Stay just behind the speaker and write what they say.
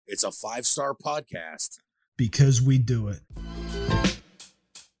It's a 5-star podcast. Because we do it.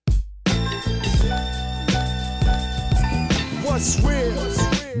 What's real?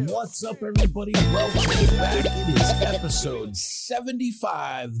 What's up, everybody? Welcome back. It is episode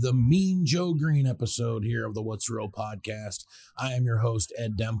 75, the Mean Joe Green episode here of the What's Real podcast. I am your host,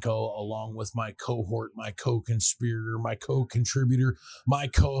 Ed Demko, along with my cohort, my co-conspirator, my co-contributor, my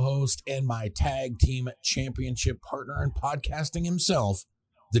co-host, and my tag team championship partner in podcasting himself,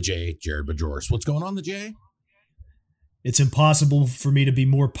 the J, Jared Bajoris. What's going on, the J? It's impossible for me to be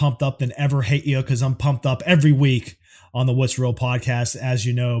more pumped up than ever, hate you, because I'm pumped up every week on the What's Real podcast, as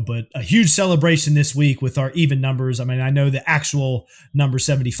you know, but a huge celebration this week with our even numbers. I mean, I know the actual number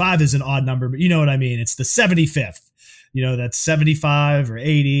 75 is an odd number, but you know what I mean? It's the 75th. You know, that's 75 or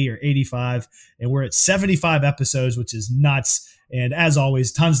 80 or 85, and we're at 75 episodes, which is nuts. And as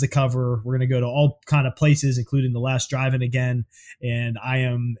always, tons to cover. We're going to go to all kind of places, including the last drive-in again. And I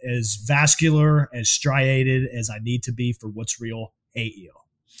am as vascular, as striated as I need to be for What's Real. Hate you.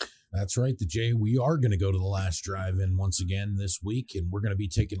 That's right, the J. We are going to go to the last drive-in once again this week, and we're going to be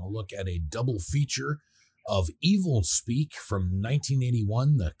taking a look at a double feature of Evil Speak from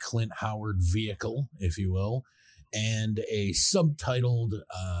 1981, the Clint Howard vehicle, if you will, and a subtitled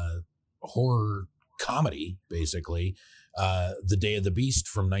horror comedy, basically, The Day of the Beast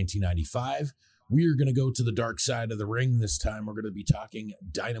from 1995. We are going to go to the dark side of the ring. This time we're going to be talking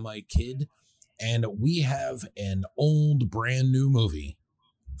Dynamite Kid, and we have an old brand new movie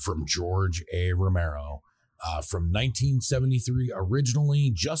from George A. Romero from 1973,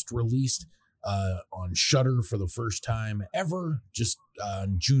 originally just released on Shudder for the first time ever, just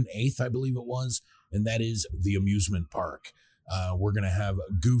on June 8th, I believe it was, and that is The Amusement Park. We're going to have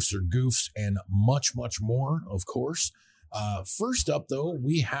goofs or goofs and much, much more, of course. First up, though,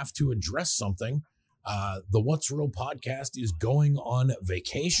 we have to address something. The What's Real podcast is going on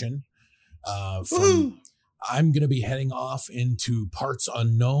vacation. I'm going to be heading off into parts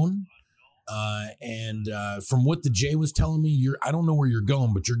unknown. And from what the Jay was telling me, I don't know where you're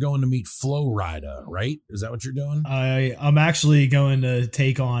going, but you're going to meet Flo Rida, right? Is that what you're doing? I'm actually going to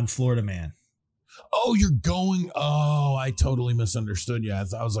take on Florida Man. Oh, you're going. Oh, I totally misunderstood you.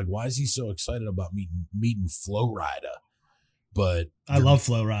 I was like, why is he so excited about meeting Flo Rida? But I love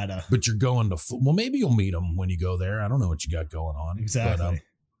Flo Rida. But you're going to, well, maybe you'll meet him when you go there. I don't know what you got going on. Exactly.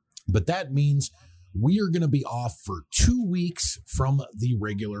 But that means we are going to be off for 2 weeks from the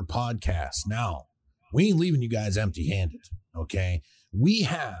regular podcast. Now, we ain't leaving you guys empty-handed, okay? We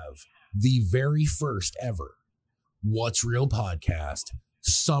have the very first ever What's Real podcast,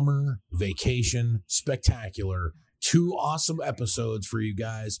 summer vacation spectacular. 2 awesome episodes for you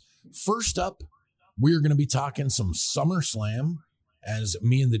guys. First up, we're going to be talking some SummerSlam as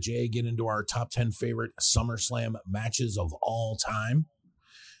me and the Jay get into our top 10 favorite SummerSlam matches of all time.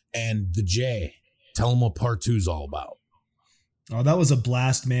 And the Jay, tell them what part 2 is all about. Oh, that was a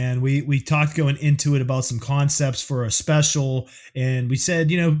blast, man. We talked going into it about some concepts for a special, and we said,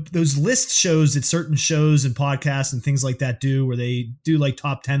 you know, those list shows that certain shows and podcasts and things like that do, where they do like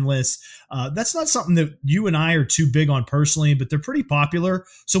top 10 lists. That's not something that you and I are too big on personally, but they're pretty popular.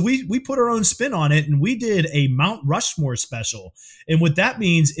 So we put our own spin on it, and we did a Mount Rushmore special. And what that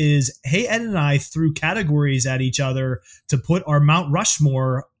means is, hey, Ed and I threw categories at each other to put our Mount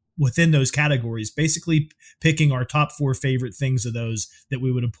Rushmore within those categories, basically picking our top 4 favorite things of those that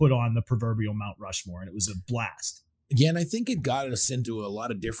we would have put on the proverbial Mount Rushmore. And it was a blast. Yeah, and I think it got us into a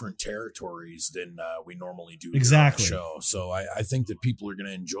lot of different territories than we normally do exactly. here on the show. So I think that people are going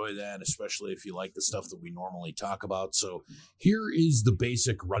to enjoy that, especially if you like the stuff that we normally talk about. So here is the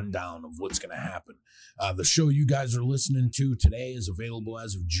basic rundown of what's going to happen. The show you guys are listening to today is available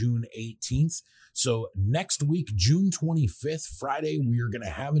as of June 18th. So next week, June 25th, Friday, we are going to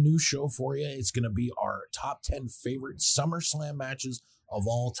have a new show for you. It's going to be our top 10 favorite SummerSlam matches of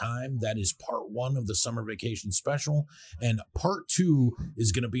all time. That is part 1 of the summer vacation special. And part 2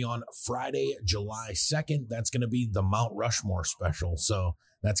 is going to be on Friday, July 2nd. That's going to be the Mount Rushmore special. So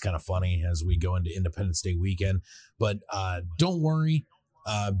that's kind of funny as we go into Independence Day weekend. But don't worry,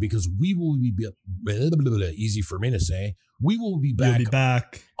 because we will be easy for me to say. We will be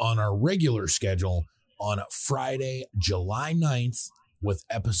back on our regular schedule on Friday, July 9th with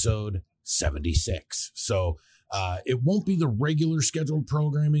episode 76. So it won't be the regular scheduled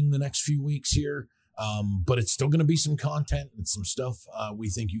programming the next few weeks here, but it's still going to be some content and some stuff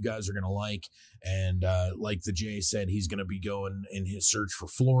we think you guys are going to like. And like the Jay said, he's going to be going in his search for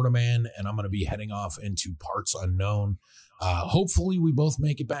Florida Man, and I'm going to be heading off into parts unknown. Hopefully we both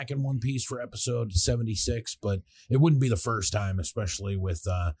make it back in one piece for episode 76, but it wouldn't be the first time, especially with,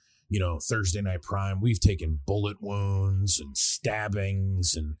 Thursday Night Prime, we've taken bullet wounds and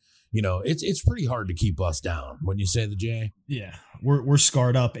stabbings, and it's pretty hard to keep us down. Wouldn't you say, the Jay? Yeah, we're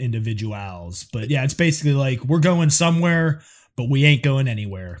scarred up individuals, but yeah, it's basically like we're going somewhere, but we ain't going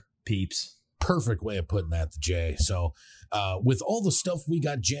anywhere, peeps. Perfect way of putting that, the Jay. So with all the stuff we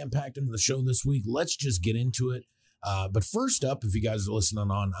got jam-packed into the show this week, let's just get into it. But first up, if you guys are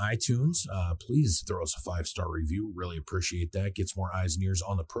listening on iTunes, please throw us a 5-star review. Really appreciate that. Gets more eyes and ears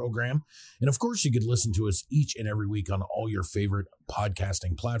on the program. And of course, you could listen to us each and every week on all your favorite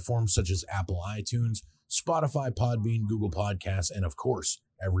podcasting platforms, such as Apple iTunes, Spotify, Podbean, Google Podcasts, and of course,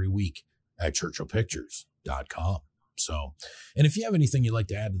 every week at churchillpictures.com. So, and if you have anything you'd like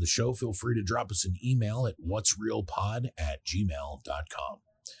to add to the show, feel free to drop us an email at whatsrealpod@gmail.com.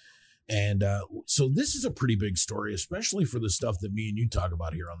 And so this is a pretty big story, especially for the stuff that me and you talk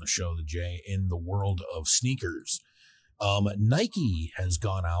about here on the show, the Jay, in the world of sneakers. Nike has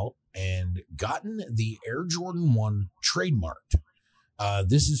gone out and gotten the Air Jordan 1 trademarked.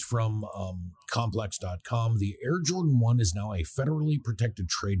 This is from complex.com. The Air Jordan 1 is now a federally protected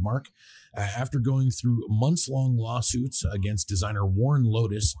trademark after going through months-long lawsuits against designer Warren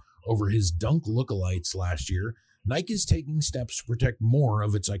Lotus over his Dunk lookalikes last year. Nike is taking steps to protect more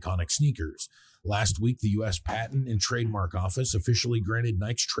of its iconic sneakers. Last week, the U.S. Patent and Trademark Office officially granted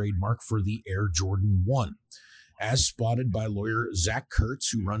Nike's trademark for the Air Jordan 1. As spotted by lawyer Zach Kurtz,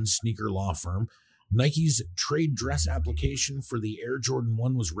 who runs sneaker law firm, Nike's trade dress application for the Air Jordan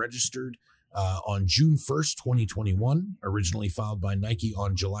 1 was registered on June 1st, 2021, originally filed by Nike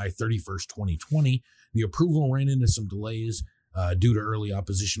on July 31st, 2020. The approval ran into some delays due to early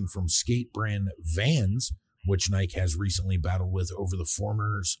opposition from skate brand Vans, which Nike has recently battled with over the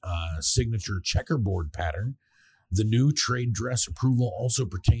former's signature checkerboard pattern. The new trade dress approval also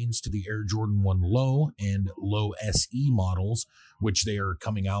pertains to the Air Jordan 1 Low and Low SE models, which they are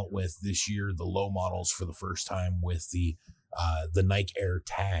coming out with this year, the low models for the first time with the Nike Air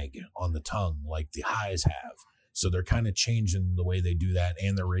tag on the tongue like the highs have. So they're kind of changing the way they do that,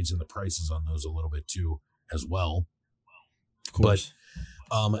 and they're raising the prices on those a little bit too as well. Of course.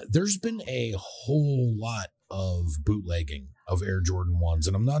 But there's been a whole lot of bootlegging of Air Jordan 1s,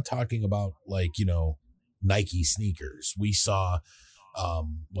 and I'm not talking about Nike sneakers. We saw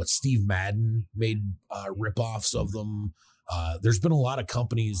Steve Madden made ripoffs of them. There's been a lot of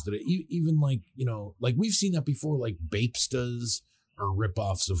companies that even we've seen that before, like Bapestas or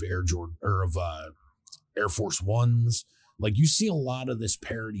ripoffs of Air Jordan or of Air Force Ones. Like, you see a lot of this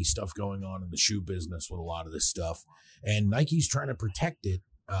parody stuff going on in the shoe business with a lot of this stuff, and Nike's trying to protect it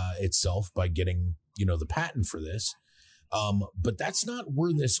itself by getting the patent for this. But that's not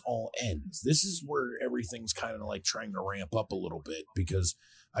where this all ends. This is where everything's kind of like trying to ramp up a little bit, because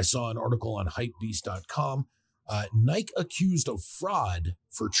I saw an article on hypebeast.com. Nike accused of fraud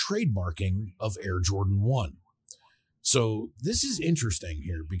for trademarking of Air Jordan 1. So this is interesting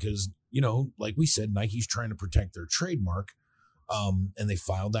here because, like we said, Nike's trying to protect their trademark. And they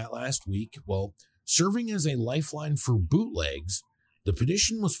filed that last week. Well, serving as a lifeline for bootlegs, the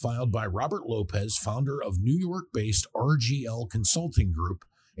petition was filed by Robert Lopez, founder of New York-based RGL Consulting Group,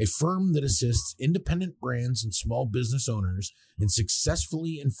 a firm that assists independent brands and small business owners in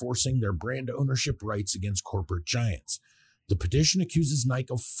successfully enforcing their brand ownership rights against corporate giants. The petition accuses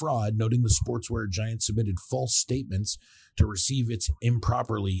Nike of fraud, noting the sportswear giant submitted false statements to receive its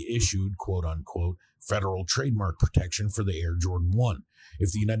improperly issued, quote-unquote, federal trademark protection for the Air Jordan 1.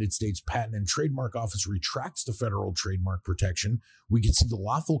 If the United States Patent and Trademark Office retracts the federal trademark protection, we could see the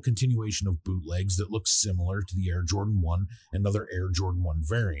lawful continuation of bootlegs that look similar to the Air Jordan 1 and other Air Jordan 1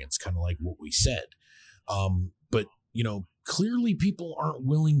 variants, kind of like what we said. But, clearly people aren't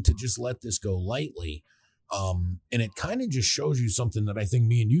willing to just let this go lightly. And it kind of just shows you something that I think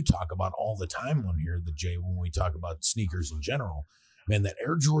me and you talk about all the time on here, the Jay, when we talk about sneakers in general. Man, that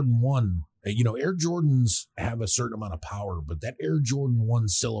Air Jordan 1, Air Jordans have a certain amount of power, but that Air Jordan 1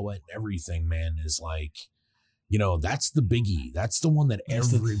 silhouette and everything, man, is like, that's the biggie. That's the one that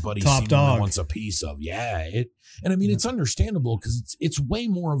everybody wants a piece of. Yeah. It's understandable because it's way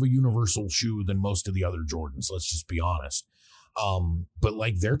more of a universal shoe than most of the other Jordans. Let's just be honest. But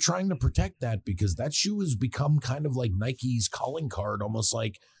they're trying to protect that because that shoe has become kind of like Nike's calling card, almost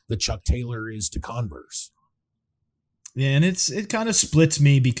like the Chuck Taylor is to Converse. Yeah, and it kind of splits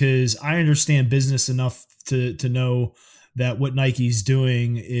me because I understand business enough to know that what Nike's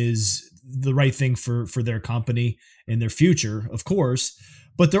doing is the right thing for their company and their future, of course.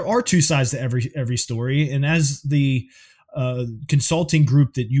 But there are two sides to every story, and as the consulting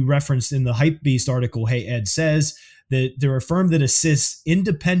group that you referenced in the Hypebeast article, Hey Ed, says, that they're a firm that assists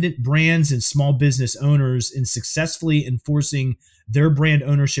independent brands and small business owners in successfully enforcing their brand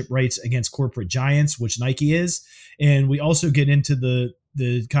ownership rights against corporate giants, which Nike is. And we also get into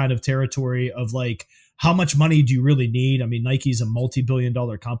the kind of territory of like, how much money do you really need? I mean, Nike's a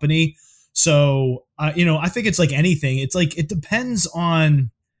multi-billion-dollar company. So, I think it's like anything. It's like, it depends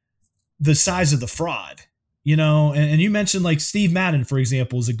on the size of the fraud, and you mentioned like Steve Madden, for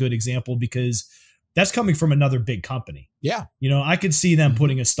example, is a good example because that's coming from another big company. Yeah. I could see them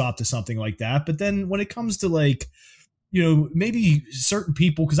putting a stop to something like that. But then when it comes to like, maybe certain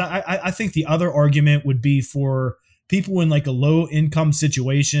people, because I think the other argument would be for people in like a low income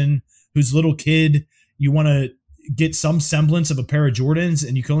situation whose little kid, you want to get some semblance of a pair of Jordans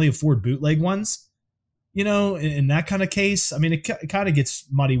and you can only afford bootleg ones, in that kind of case. I mean, it kind of gets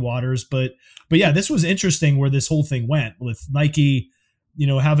muddy waters, but yeah, this was interesting where this whole thing went with Nike,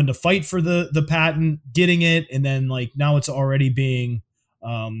 having to fight for the patent, getting it. And then like, now it's already being,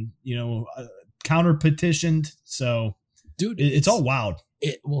 counter petitioned. So dude, it's all wild.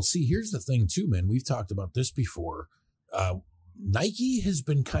 Well, see, here's the thing too, man. We've talked about this before. Nike has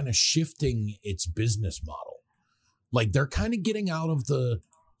been kind of shifting its business model. Like they're kind of getting out of the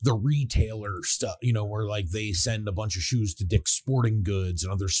retailer stuff, where like they send a bunch of shoes to Dick's Sporting Goods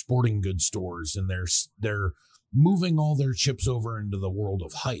and other sporting goods stores, and they're moving all their chips over into the world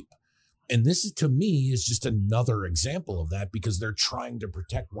of hype. And this is, to me, is just another example of that because they're trying to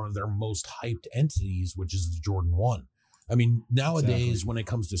protect one of their most hyped entities, which is the Jordan 1. I mean, nowadays, when it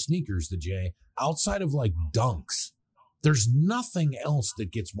comes to sneakers, the Jay, outside of like Dunks, there's nothing else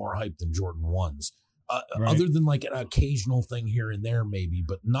that gets more hype than Jordan 1s. Right. Other than like an occasional thing here and there, maybe,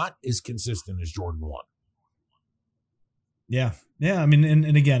 but not as consistent as Jordan 1. Yeah. Yeah. I mean,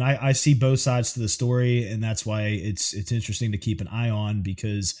 and again, I see both sides to the story, and that's why it's interesting to keep an eye on,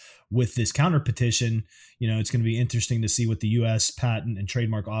 because with this counter petition, it's going to be interesting to see what the U.S. Patent and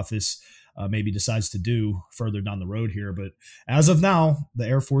Trademark Office maybe decides to do further down the road here. But as of now, the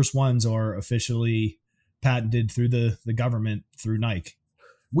Air Force Ones are officially patented through the government, through Nike.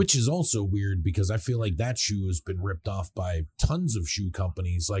 Which is also weird because I feel like that shoe has been ripped off by tons of shoe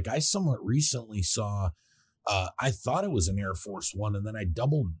companies. Like I somewhat recently saw, I thought it was an Air Force One, and then I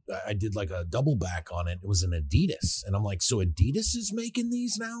did like a double back on it. It was an Adidas. And I'm like, so Adidas is making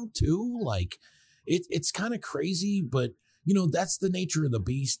these now too? Like it's kind of crazy, but that's the nature of the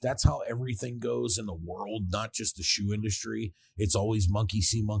beast. That's how everything goes in the world, not just the shoe industry. It's always monkey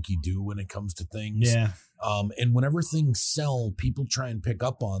see, monkey do when it comes to things. Yeah. And whenever things sell, people try and pick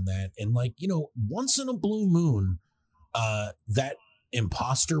up on that. And like, once in a blue moon, that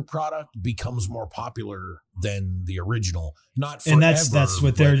imposter product becomes more popular than the original. Not forever. And that's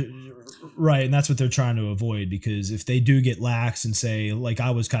what they're right. And that's what they're trying to avoid, because if they do get lax and say, like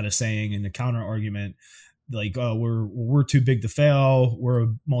I was kind of saying in the counter argument, like, oh, we're too big to fail. We're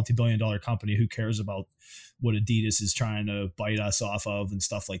a multi-billion-dollar company. Who cares about what Adidas is trying to bite us off of and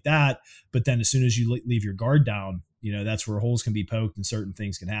stuff like that? But then as soon as you leave your guard down, that's where holes can be poked and certain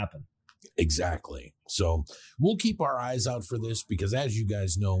things can happen. Exactly. So we'll keep our eyes out for this because, as you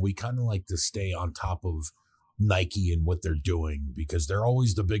guys know, we kind of like to stay on top of Nike and what they're doing, because they're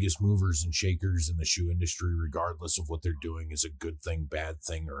always the biggest movers and shakers in the shoe industry, regardless of what they're doing is a good thing, bad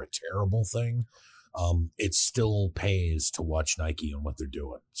thing, or a terrible thing. It still pays to watch Nike and what they're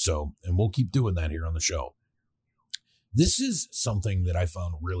doing. So, and we'll keep doing that here on the show. This is something that I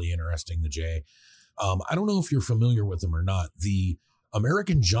found really interesting, the Jay. I don't know if you're familiar with them or not. The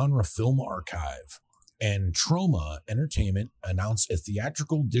American Genre Film Archive and Troma Entertainment announced a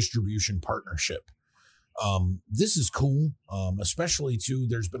theatrical distribution partnership. This is cool, especially too,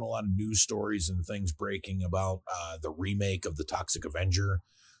 there's been a lot of news stories and things breaking about the remake of The Toxic Avenger.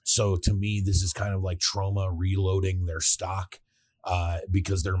 So to me, this is kind of like Troma reloading their stock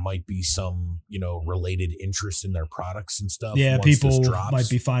because there might be some, related interest in their products and stuff. Yeah, people might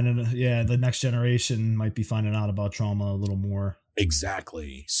be finding, the next generation might be finding out about Troma a little more.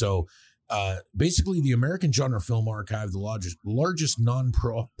 Exactly. So basically, the American Genre Film Archive, the largest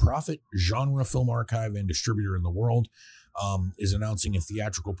non-profit genre film archive and distributor in the world, is announcing a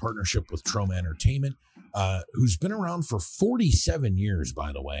theatrical partnership with Troma Entertainment, who's been around for 47 years,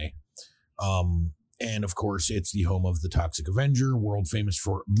 by the way. And of course, it's the home of The Toxic Avenger, world famous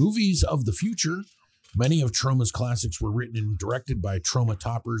for movies of the future. Many of Troma's classics were written and directed by Troma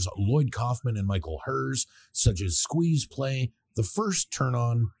toppers Lloyd Kaufman and Michael Herz, such as Squeeze Play, The First Turn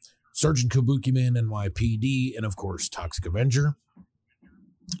On, Sergeant Kabukiman, NYPD, and of course, Toxic Avenger.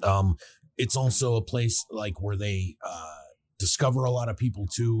 It's also a place like where they discover a lot of people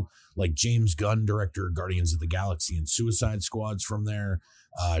too, like James Gunn, director of Guardians of the Galaxy and Suicide Squad's from there.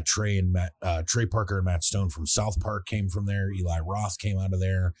 Trey Parker and Matt Stone from South Park came from there. Eli Roth came out of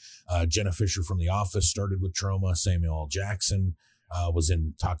there. Jenna Fisher from The Office started with Troma. Samuel L. Jackson was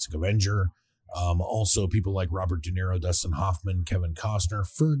in Toxic Avenger. Also people like Robert De Niro, Dustin Hoffman, Kevin Costner,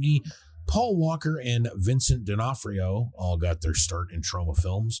 Fergie, Paul Walker, and Vincent D'Onofrio all got their start in Troma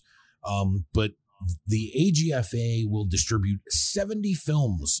films. But the AGFA will distribute 70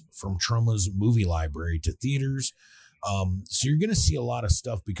 films from Troma's movie library to theaters. So you're going to see a lot of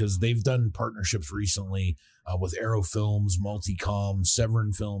stuff because they've done partnerships recently with Arrow Films, Multicom,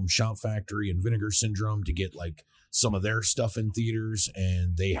 Severin Films, Shout Factory, and Vinegar Syndrome to get like some of their stuff in theaters,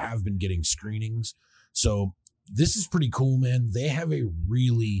 and they have been getting screenings. So this is pretty cool, man. They have a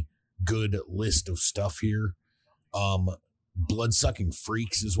really good list of stuff here. Bloodsucking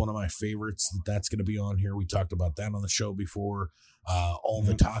Freaks is one of my favorites. That's going to be on here. We talked about that on the show before. All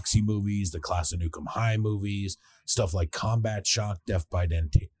the Toxie movies, the Class of Nukem High movies, stuff like Combat Shock, Death by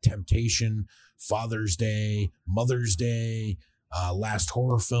Temptation, Father's Day, Mother's Day, Last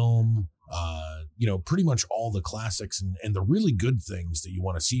Horror Film, pretty much all the classics and the really good things that you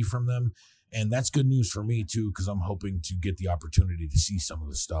want to see from them. And that's good news for me too, because I'm hoping to get the opportunity to see some of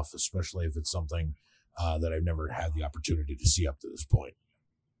the stuff, especially if it's something that I've never had the opportunity to see up to this point.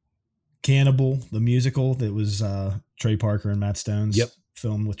 Cannibal, the musical that was Trey Parker and Matt Stone's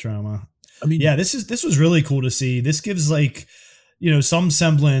film with Troma. I mean, yeah, this was really cool to see. This gives some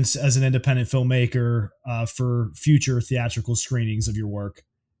semblance as an independent filmmaker for future theatrical screenings of your work.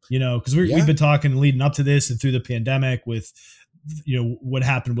 Because we've been talking leading up to this and through the pandemic with what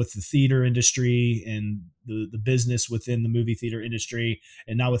happened with the theater industry and the business within the movie theater industry.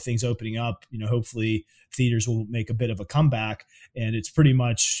 And now with things opening up, hopefully theaters will make a bit of a comeback. And it's pretty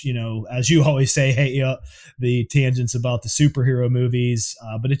much, as you always say, hey, the tangents about the superhero movies.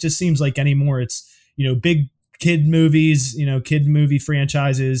 But it just seems like anymore it's, big kid movies, kid movie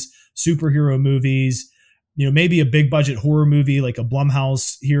franchises, superhero movies, maybe a big budget horror movie like a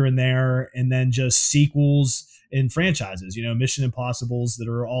Blumhouse here and there, and then just sequels in franchises, Mission Impossibles that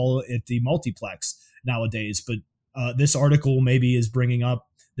are all at the multiplex nowadays. But this article maybe is bringing up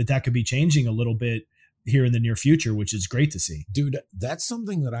that could be changing a little bit here in the near future, which is great to see. Dude, that's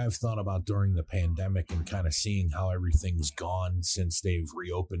something that I've thought about during the pandemic and kind of seeing how everything's gone since they've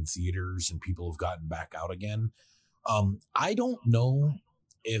reopened theaters and people have gotten back out again. I don't know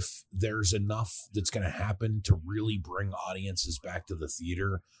if there's enough that's going to happen to really bring audiences back to the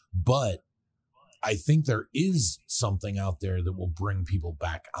theater, but I think there is something out there that will bring people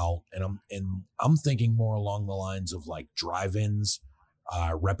back out. And I'm thinking more along the lines of like drive-ins,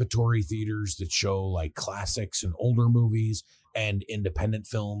 repertory theaters that show like classics and older movies and independent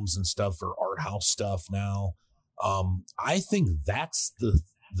films and stuff, or art house stuff now. I think that's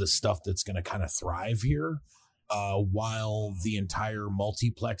the stuff that's going to kind of thrive here, while the entire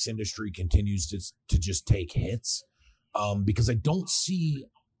multiplex industry continues to just take hits, because I don't see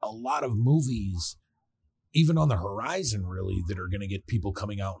a lot of movies even on the horizon really that are going to get people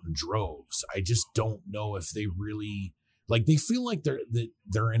coming out in droves. I just don't know if they really they feel like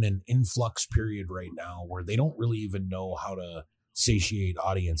they're in an influx period right now where they don't really even know how to satiate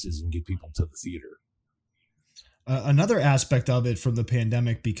audiences and get people to the theater. Another aspect of it from the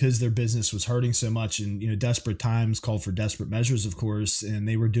pandemic, because their business was hurting so much and, desperate times called for desperate measures, of course, and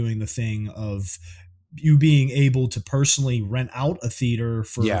they were doing the thing of you being able to personally rent out a theater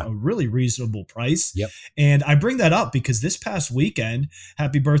for a really reasonable price. Yep. And I bring that up because this past weekend,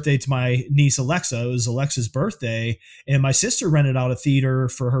 happy birthday to my niece, Alexa. It was Alexa's birthday, and my sister rented out a theater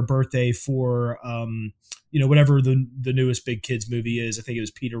for her birthday for, whatever the newest big kids movie is. I think it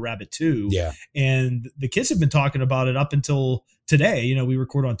was Peter Rabbit 2. Yeah. And the kids have been talking about it up until today. We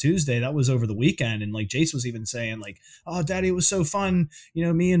record on Tuesday. That was over the weekend. And like Jace was even saying oh, Daddy, it was so fun.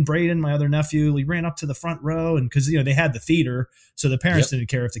 Me and Braden, my other nephew, we ran up to the front row, and cause they had the theater. So the parents didn't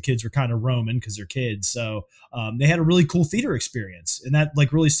care if the kids were kind of roaming cause they're kids. So they had a really cool theater experience. And that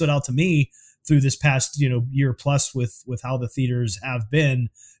really stood out to me through this past, year plus with how the theaters have been.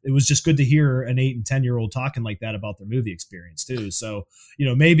 It was just good to hear an 8 and 10-year-old talking like that about their movie experience too. So,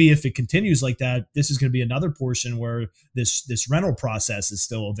 maybe if it continues like that, this is going to be another portion where this rental process is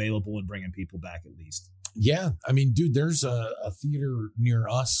still available and bringing people back at least. Yeah. I mean, dude, there's a theater near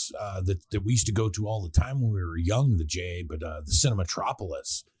us that we used to go to all the time when we were young, the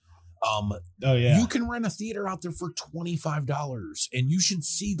Cinematropolis. You can rent a theater out there for $25, and you should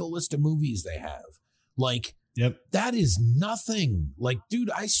see the list of movies they have. That is nothing.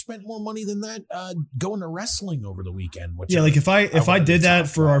 Dude, I spent more money than that going to wrestling over the weekend. Which if I did that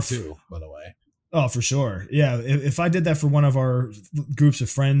for our too, by the way. Oh, for sure. Yeah. If I did that for one of our groups of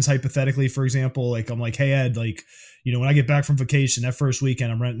friends, hypothetically, for example, like I'm like, hey, Ed, like, when I get back from vacation that first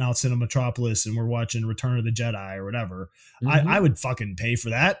weekend, I'm renting out Cinematropolis and we're watching Return of the Jedi or whatever. I would fucking pay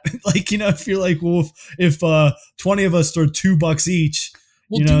for that. Like, if you're like, well, if 20 of us throw $2 each,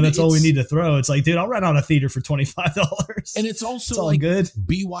 well, dude, that's all we need to throw. It's like, dude, I'll rent out a theater for $25. And it's also it's all like good.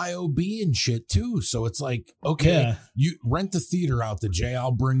 BYOB and shit too. So it's like, okay, you rent the theater out, the Jay,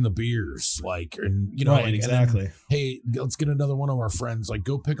 I'll bring the beers. Like, and right, like, exactly. Then, hey, let's get another one of our friends. Like,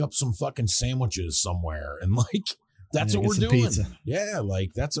 go pick up some fucking sandwiches somewhere. And like, that's what we're doing. Pizza. Yeah.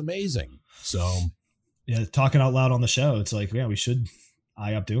 Like, that's amazing. So yeah, talking out loud on the show. It's like, yeah, we should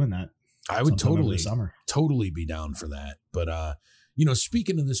eye up doing that. I would totally be down for that. But,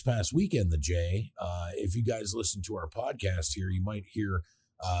 speaking of this past weekend, the Jay, if you guys listen to our podcast here, you might hear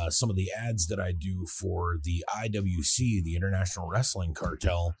some of the ads that I do for the IWC, the International Wrestling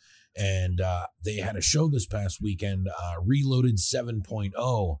Cartel. And they had a show this past weekend, Reloaded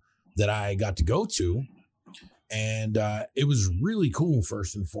 7.0, that I got to go to. And it was really cool,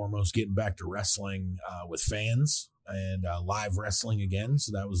 first and foremost, getting back to wrestling with fans and live wrestling again.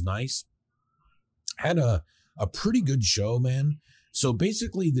 So that was nice. Had a pretty good show, man. So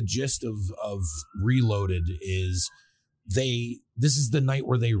basically the gist of Reloaded is this is the night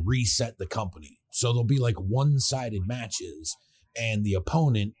where they reset the company. So there'll be like one-sided matches and the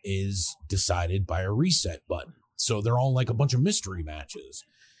opponent is decided by a reset button. So they're all like a bunch of mystery matches.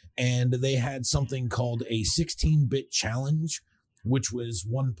 And they had something called a 16-bit challenge, which was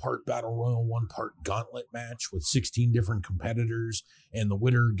 1 part battle royal, 1 part gauntlet match with 16 different competitors. And the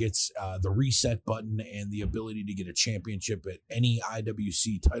winner gets the reset button and the ability to get a championship at any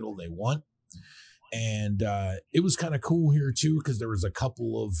IWC title they want. And it was kind of cool here too, because there was a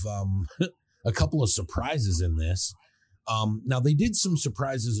couple of surprises in this. Now they did some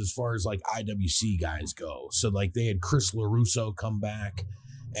surprises as far as like IWC guys go. So like they had Chris LaRusso come back.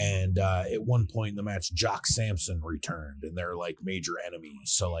 And at one point in the match, Jock Sampson returned, and they're like major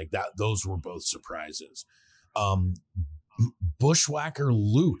enemies. So like that, those were both surprises. Bushwhacker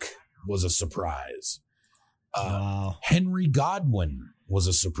Luke was a surprise. Wow. Henry Godwin was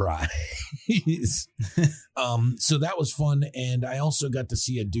a surprise. So that was fun. And I also got to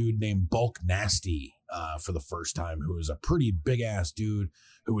see a dude named Bulk Nasty for the first time, who was a pretty big ass dude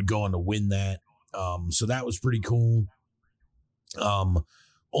who would go on to win that. So that was pretty cool.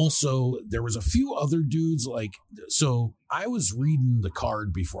 Also, there was a few other dudes so I was reading the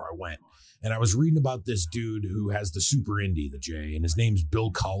card before I went, and I was reading about this dude who has the Super Indie, the J, and his name's Bill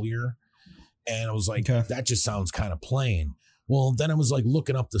Collier. And I was like, That just sounds kind of plain. Well, then I was like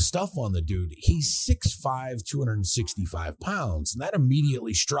looking up the stuff on the dude. He's 6'5", 265 pounds. And that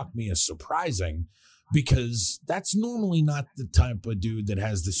immediately struck me as surprising, because that's normally not the type of dude that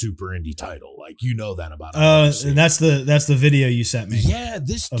has the Super Indie title. Like, that about him. And that's the video you sent me. Yeah,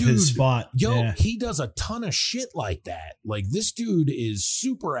 this dude, his spot. He does a ton of shit like that. Like, this dude is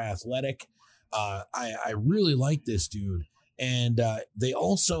super athletic. I really like this dude. And they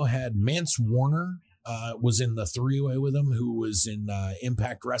also had Mance Warner was in the 3-way with him, who was in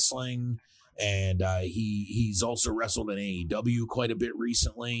Impact Wrestling. And he's also wrestled in AEW quite a bit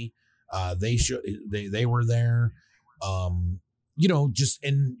recently. They were there,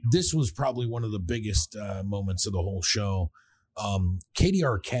 and this was probably one of the biggest moments of the whole show. Katie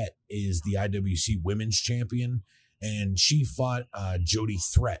Arquette is the IWC Women's Champion, and she fought Jody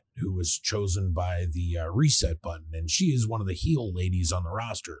Threat, who was chosen by the reset button, and she is one of the heel ladies on the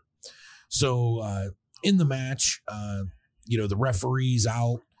roster. So in the match, the referee's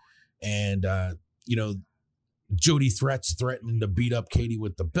out, and Jody Threat's threatening to beat up Katie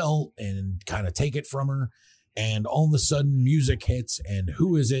with the belt and kind of take it from her. And all of a sudden music hits. And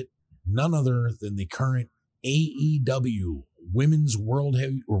who is it? None other than the current AEW Women's World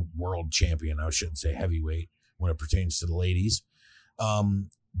Champion. I shouldn't say heavyweight when it pertains to the ladies.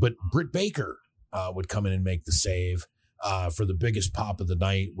 But Britt Baker would come in and make the save for the biggest pop of the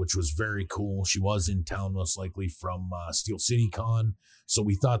night, which was very cool. She was in town most likely from Steel City Con. So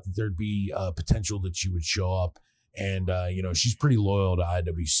we thought that there'd be potential that she would show up. And, she's pretty loyal to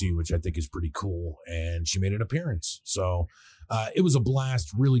IWC, which I think is pretty cool. And she made an appearance. So it was a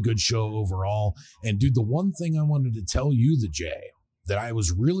blast. Really good show overall. And, dude, the one thing I wanted to tell you, the Jay, that I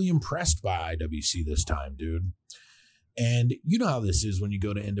was really impressed by IWC this time, dude. And you know how this is when you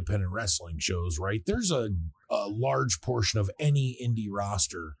go to independent wrestling shows, right? There's a large portion of any indie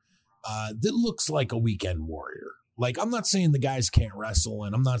roster that looks like a weekend warrior. Like, I'm not saying the guys can't wrestle,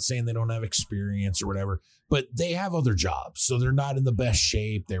 and I'm not saying they don't have experience or whatever, but they have other jobs. So they're not in the best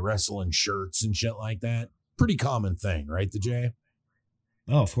shape. They wrestle in shirts and shit like that. Pretty common thing, right, the Jay?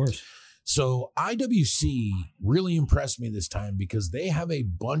 Oh, of course. So IWC really impressed me this time because they have a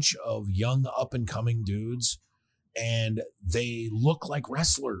bunch of young up and coming dudes and they look like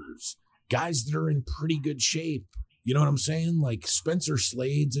wrestlers, guys that are in pretty good shape. You know what I'm saying? Like Spencer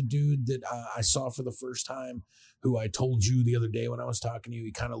Slade's a dude that I saw for the first time, who I told you the other day when I was talking to you,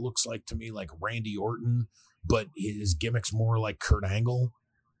 he kind of looks like to me like Randy Orton, but his gimmick's more like Kurt Angle.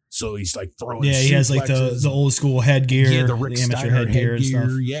 So he's like throwing. Yeah, he has like the old school headgear, the Rick amateur Steiner headgear and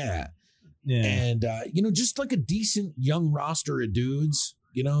stuff. Yeah. And, just like a decent young roster of dudes,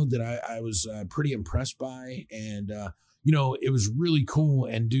 that I was pretty impressed by. And, it was really cool.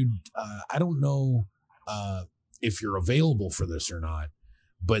 And, dude, I don't know if you're available for this or not,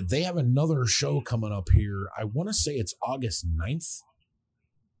 but they have another show coming up here. I want to say it's August 9th.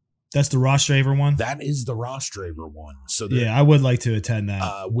 That's the Ross Draver one? That is the Ross Draver one. So yeah, I would like to attend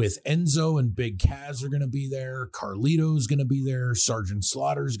that. With Enzo and Big Kaz are going to be there. Carlito's going to be there. Sergeant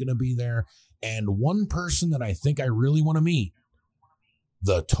Slaughter's going to be there. And one person that I think I really want to meet,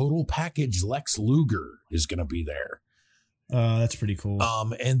 the Total Package Lex Luger, is going to be there. That's pretty cool.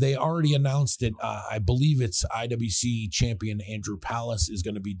 And they already announced it. I believe it's IWC champion Andrew Palace is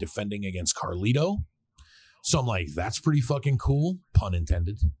going to be defending against Carlito. So I'm like, that's pretty fucking cool. Pun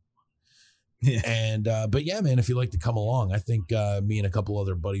intended. Yeah. And but yeah, man, if you'd like to come along, I think me and a couple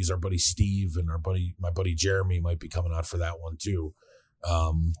other buddies, our buddy Steve and my buddy Jeremy, might be coming out for that one too.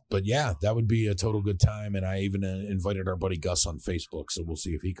 But yeah, that would be a total good time. And I even invited our buddy Gus on Facebook, so we'll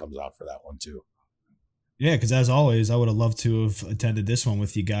see if he comes out for that one too. Yeah, because as always, I would have loved to have attended this one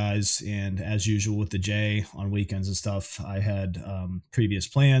with you guys. And as usual with the J on weekends and stuff, I had previous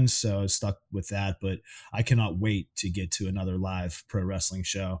plans, so I was stuck with that. But I cannot wait to get to another live pro wrestling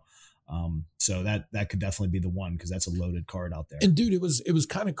show. So that could definitely be the one, because that's a loaded card out there. And dude, it was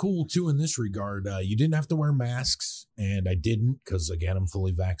kind of cool too in this regard. You didn't have to wear masks, and I didn't, because again, I'm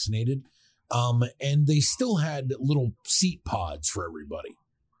fully vaccinated. And they still had little seat pods for everybody.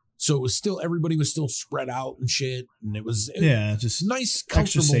 So it was still, everybody was still spread out and shit. And it was just nice,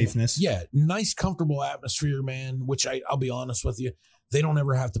 comfortable extra safeness. Yeah. Nice, comfortable atmosphere, man, which I'll be honest with you, they don't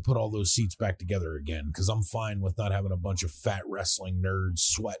ever have to put all those seats back together again, because I'm fine with not having a bunch of fat wrestling nerds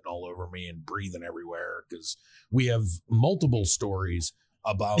sweating all over me and breathing everywhere, because we have multiple stories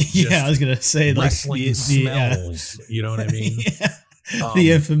about just I was gonna say wrestling like the smells. You know what I mean?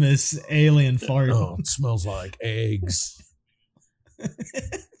 The infamous alien fart. Oh, it smells like eggs.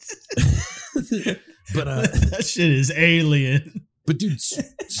 But that shit is alien. But dude,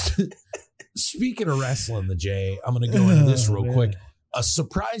 speaking of wrestling, the J, I'm gonna go into this real quick. A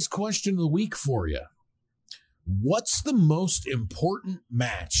surprise question of the week for you. What's the most important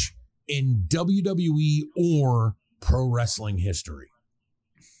match in WWE or pro wrestling history?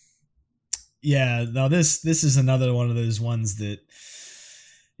 Yeah, now this is another one of those ones that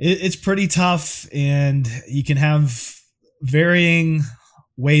it's pretty tough, and you can have varying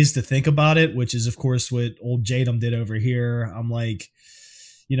ways to think about it, which is of course what old Jadam did over here. I'm like,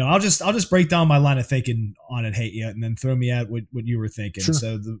 I'll just break down my line of thinking on it, hate you, and then throw me at what you were thinking. Sure.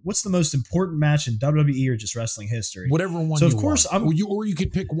 So what's the most important match in WWE or just wrestling history? Whatever one. So of course, or you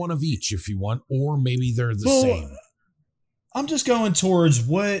could pick one of each if you want, or maybe they're the same. I'm just going towards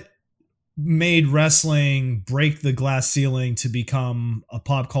what made wrestling break the glass ceiling to become a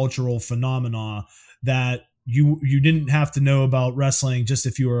pop cultural phenomena that you didn't have to know about wrestling just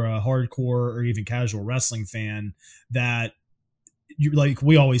if you were a hardcore or even casual wrestling fan. That you, like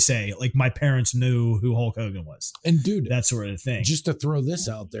we always say, like my parents knew who Hulk Hogan was, and dude, that sort of thing. Just to throw this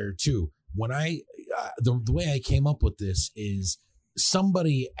out there too, when I the way I came up with this is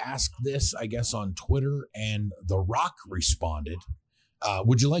somebody asked this, I guess, on Twitter, and The Rock responded.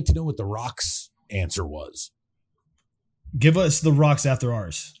 Would you like to know what The Rock's answer was? Give us The Rock's after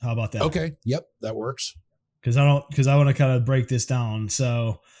ours. How about that? Okay. Yep, that works. Because I want to kind of break this down.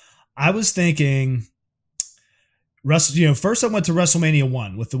 So I was thinking, first I went to WrestleMania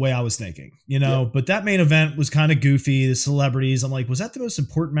 1 with the way I was thinking, but that main event was kind of goofy. The celebrities, I'm like, was that the most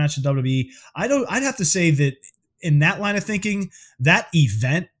important match in WWE? I'd have to say that in that line of thinking, that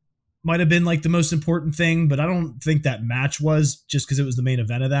event might have been like the most important thing, but I don't think that match was, just because it was the main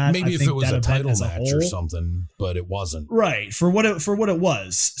event of that. Maybe if it was a title match or something, but it wasn't. Right. For what it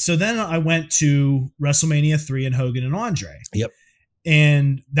was. So then I went to WrestleMania 3 and Hogan and Andre. Yep.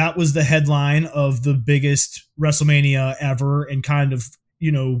 And that was the headline of the biggest WrestleMania ever, and kind of,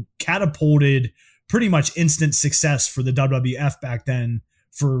 catapulted pretty much instant success for the WWF back then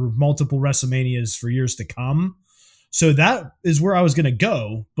for multiple WrestleManias for years to come. So that is where I was going to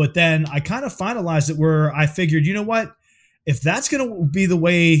go. But then I kind of finalized it where I figured, you know what, if that's going to be the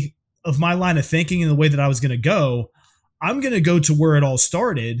way of my line of thinking and the way that I was going to go, I'm going to go to where it all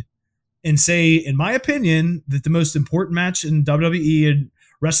started, and say, in my opinion, that the most important match in WWE and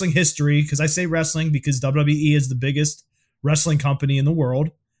wrestling history, because I say wrestling because WWE is the biggest wrestling company in the world,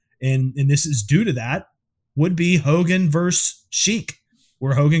 and this is due to that, would be Hogan versus Sheik,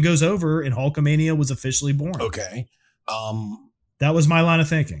 where Hogan goes over and Hulkamania was officially born. Okay. That was my line of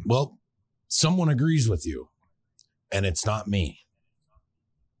thinking. Well, someone agrees with you, and it's not me.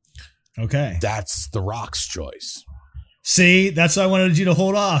 Okay. That's The Rock's choice. See, that's why I wanted you to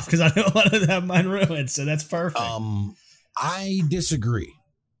hold off, because I don't want to have mine ruined. So that's perfect. I disagree.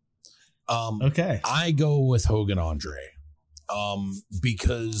 Okay. I go with Hogan Andre.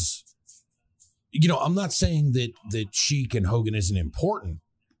 Because, you know, I'm not saying that Sheik and Hogan isn't important,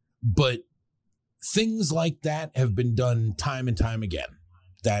 but things like that have been done time and time again.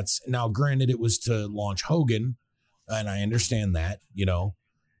 That's now granted it was to launch Hogan, and I understand that, you know,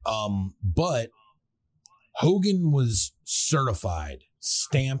 but Hogan was certified,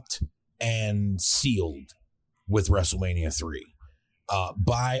 stamped, and sealed with WrestleMania 3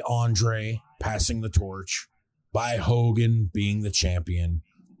 by Andre passing the torch, by Hogan being the champion,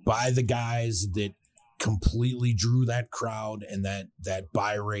 by the guys that completely drew that crowd and that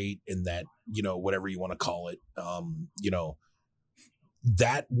buy rate and that, you know, whatever you want to call it. You know,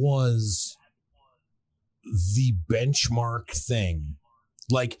 that was the benchmark thing.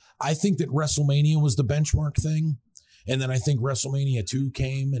 Like, I think that WrestleMania was the benchmark thing. And then I think WrestleMania 2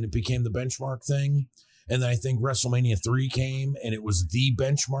 came and it became the benchmark thing. And then I think WrestleMania 3 came and it was the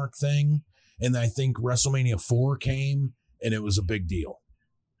benchmark thing. And then I think WrestleMania 4 came and it was a big deal.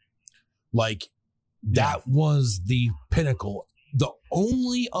 Like, that was the pinnacle. The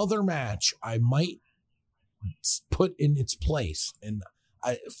only other match I might put in its place, and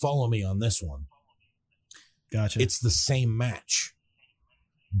follow me on this one. Gotcha. It's the same match,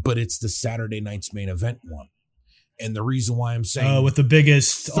 but it's the Saturday Night's Main Event one. And the reason why I'm saying with the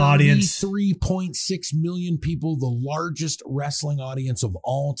biggest audience, 33.6 million people, the largest wrestling audience of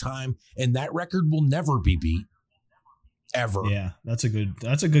all time, and that record will never be beat. Ever. Yeah, that's a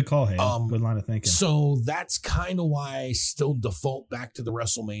good call. Hey, good line of thinking. So that's kind of why I still default back to the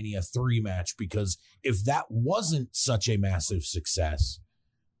WrestleMania 3 match, because if that wasn't such a massive success,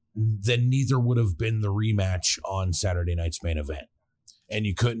 then neither would have been the rematch on Saturday Night's Main Event. And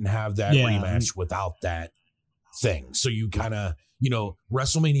you couldn't have that rematch without that thing. So you kind of, you know,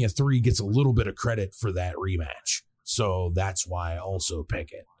 WrestleMania 3 gets a little bit of credit for that rematch. So that's why I also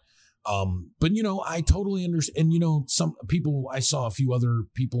pick it. But, you know, I totally understand. And, you know, some people, I saw a few other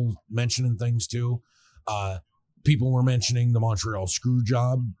people mentioning things too. People were mentioning the Montreal screw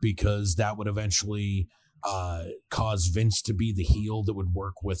job because that would eventually cause Vince to be the heel that would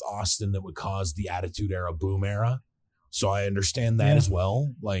work with Austin, that would cause the Attitude Era boom era. So I understand that as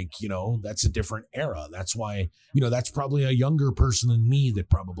well. Like, you know, that's a different era. That's why, you know, that's probably a younger person than me that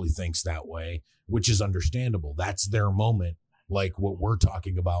probably thinks that way, which is understandable. That's their moment. Like what we're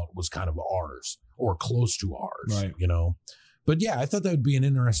talking about was kind of ours or close to ours, right? You know? But yeah, I thought that would be an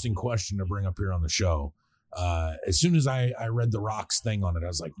interesting question to bring up here on the show. As soon as I read the Rock's thing on it, I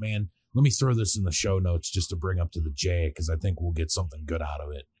was like, man, let me throw this in the show notes just to bring up to the J, because I think we'll get something good out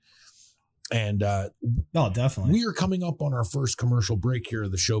of it. And definitely. We are coming up on our first commercial break here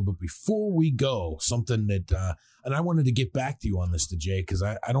of the show. But before we go, something that, and I wanted to get back to you on this, to Jay, because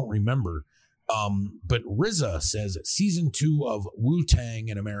I don't remember. But Rizza says season 2 of Wu-Tang: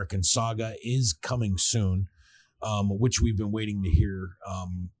 An American Saga is coming soon, which we've been waiting to hear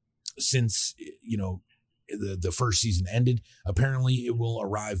since, you know, the first season ended. Apparently it will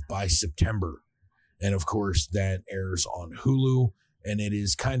arrive by September. And of course that airs on Hulu. And it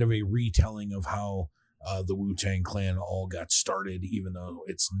is kind of a retelling of how the Wu-Tang Clan all got started, even though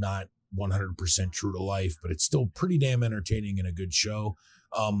it's not 100% true to life, but it's still pretty damn entertaining and a good show.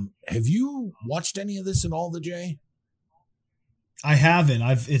 Have you watched any of this at all, the Jay? I haven't.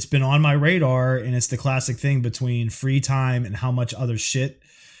 It's been on my radar, and it's the classic thing between free time and how much other shit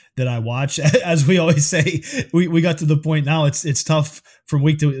that I watch. As we always say, we got to the point now it's tough from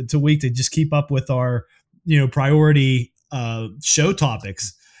week to week to just keep up with our, you know, priority show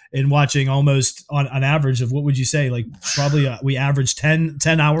topics, and watching almost on average of, what would you say, like probably we average 10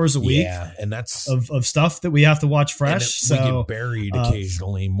 hours a week. Yeah, and that's of stuff that we have to watch fresh. So we get buried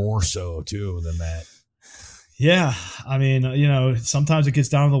occasionally, more so too than that. Yeah, I mean, you know, sometimes it gets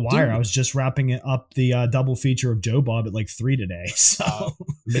down to the wire. Dude. I was just wrapping up the double feature of Joe Bob at like 3 today. So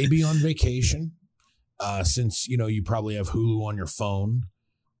maybe on vacation, since, you know, you probably have Hulu on your phone.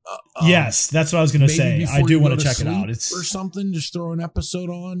 Yes, that's what I was going to say. I do want to check it out. It's or something. Just throw an episode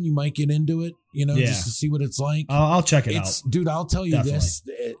on. You might get into it, you know, just to see what it's like. I'll check it out. Dude, I'll tell you Definitely. this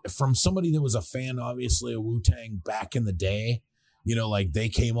from somebody that was a fan, obviously, of Wu-Tang back in the day. you know, like they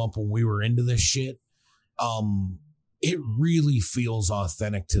came up when we were into this shit. It really feels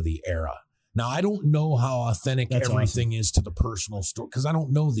authentic to the era. Now, I don't know how authentic That's everything is to the personal story because I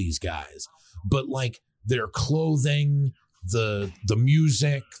don't know these guys, but like their clothing, the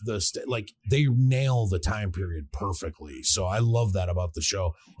music, like they nail the time period perfectly. So I love that about the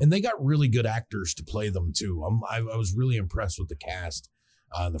show, and they got really good actors to play them too. I was really impressed with the cast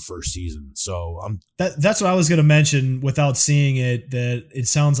in the first season. So that's what I was going to mention without seeing it, that it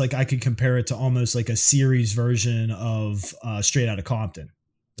sounds like I could compare it to almost like a series version of Straight Outta Compton,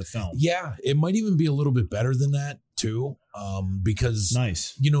 the film. Yeah, it might even be a little bit better than that too, because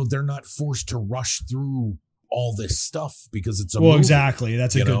nice, you know, they're not forced to rush through all this stuff because it's a movie, exactly.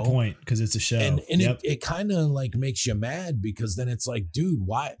 That's a good point because it's a show, and it kind of like makes you mad because then it's like, dude,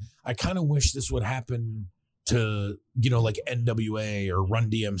 why? I kind of wish this would happen to, you know, like NWA or Run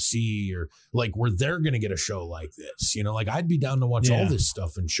DMC or like where they're gonna get a show like this. You know, like I'd be down to watch all this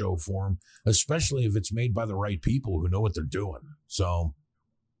stuff in show form, especially if it's made by the right people who know what they're doing. So,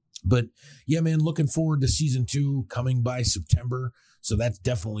 but yeah, man, looking forward to season 2 coming by September. So that's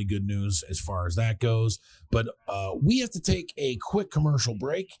definitely good news as far as that goes. But we have to take a quick commercial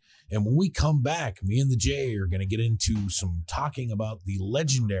break. And when we come back, me and the Jay are going to get into some talking about the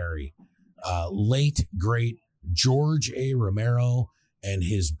legendary, late, great George A. Romero and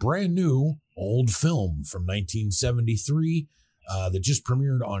his brand new old film from 1973 that just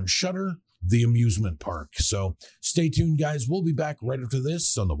premiered on Shudder, The Amusement Park. So stay tuned, guys. We'll be back right after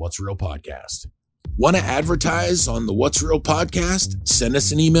this on the What's Real podcast. Want to advertise on the What's Real podcast? Send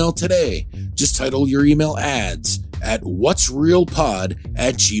us an email today. Just title your email ads at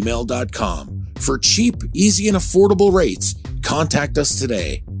whatsrealpod@gmail.com. For cheap, easy, and affordable rates, contact us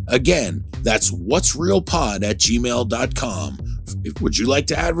today. Again, that's whatsrealpod@gmail.com. Would you like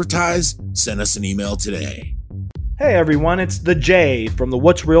to advertise? Send us an email today. Hey everyone, it's the Jay from the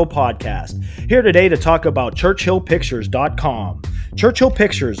What's Real podcast, here today to talk about ChurchillPictures.com. Churchill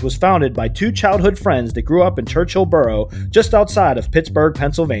Pictures was founded by two childhood friends that grew up in Churchill Borough, just outside of Pittsburgh,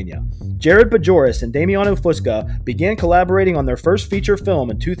 Pennsylvania. Jared Bajoris and Damiano Fusca began collaborating on their first feature film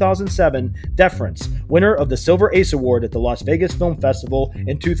in 2007, Deference, winner of the Silver Ace Award at the Las Vegas Film Festival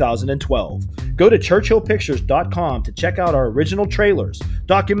in 2012. Go to ChurchillPictures.com to check out our original trailers,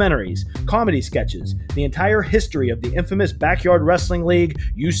 documentaries, comedy sketches, the entire history of the infamous Backyard Wrestling League,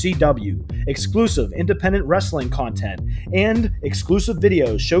 UCW, exclusive independent wrestling content, and exclusive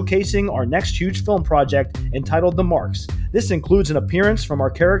videos showcasing our next huge film project entitled The Marks. This includes an appearance from our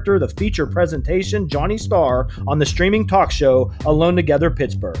character, the feature presentation Johnny Starr, on the streaming talk show Alone Together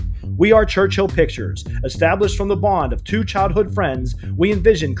Pittsburgh. We are Churchill Pictures. Established from the bond of two childhood friends, we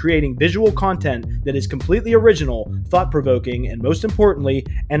envision creating visual content that is completely original, thought-provoking, and most importantly,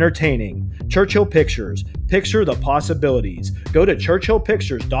 entertaining. Churchill Pictures. Picture the possibilities. Go to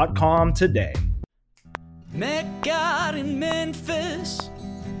ChurchillPictures.com today. Met God in Memphis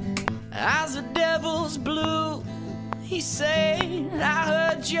as the devil's blue. He said,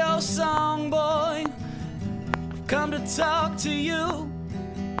 I heard your song, boy. I've come to talk to you.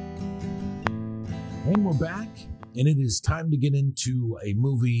 And we're back, and it is time to get into a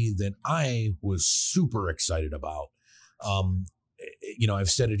movie that I was super excited about. You know, I've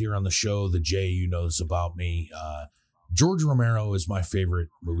said it here on the show, the Jay, you know this about me. George Romero is my favorite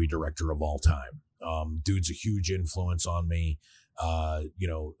movie director of all time. Dude's a huge influence on me. You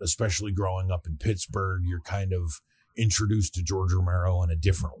know, especially growing up in Pittsburgh, you're kind of introduced to George Romero in a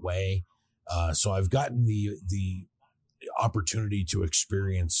different way. So I've gotten the opportunity to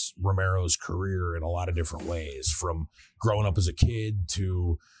experience Romero's career in a lot of different ways, from growing up as a kid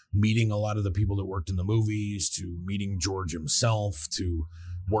to meeting a lot of the people that worked in the movies, to meeting George himself, to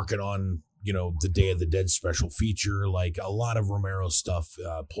working on, you know, the Day of the Dead special feature. Like, a lot of Romero's stuff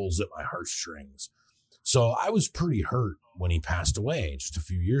pulls at my heartstrings. So I was pretty hurt when he passed away just a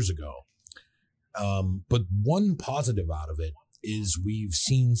few years ago. But one positive out of it is we've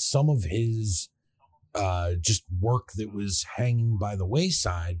seen some of his just work that was hanging by the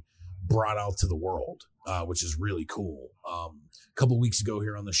wayside brought out to the world, which is really cool. A couple weeks ago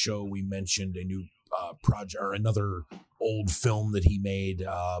here on the show, we mentioned a new project, or another old film that he made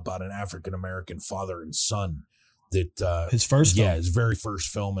about an African-American father and son. That his first film. Yeah, his very first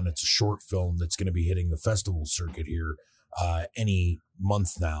film, and it's a short film that's going to be hitting the festival circuit here any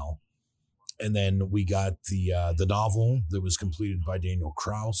month now. And then we got the novel that was completed by Daniel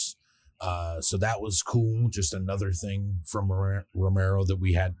Krauss. So that was cool. Just another thing from Romero that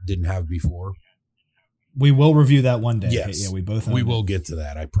we didn't have before. We will review that one day. Yes, yeah, we will get to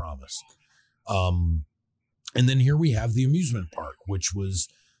that, I promise. And then here we have the Amusement Park, which was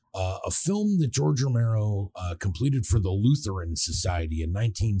a film that George Romero completed for the Lutheran Society in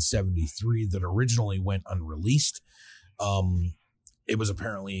 1973 that originally went unreleased. It was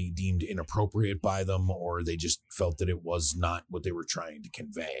apparently deemed inappropriate by them, or they just felt that it was not what they were trying to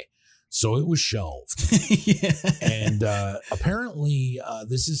convey. So it was shelved. Yeah. And apparently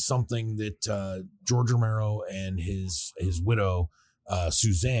this is something that George Romero and his widow,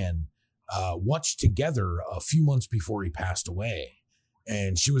 Suzanne, watched together a few months before he passed away.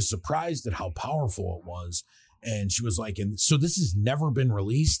 And she was surprised at how powerful it was. And she was like, and so this has never been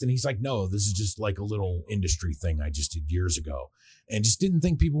released? And he's like, no, this is just like a little industry thing I just did years ago. And just didn't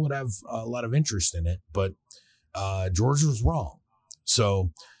think people would have a lot of interest in it. But George was wrong.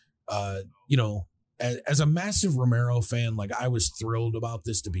 So, you know, as a massive Romero fan, like I was thrilled about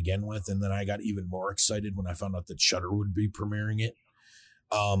this to begin with. And then I got even more excited when I found out that Shudder would be premiering it.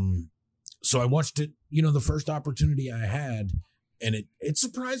 So I watched it, you know, the first opportunity I had. And it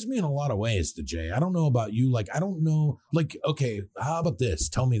surprised me in a lot of ways, the Jay. I don't know about you. Like, I don't know. Like, okay, how about this?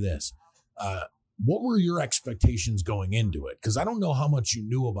 Tell me this. What were your expectations going into it? Because I don't know how much you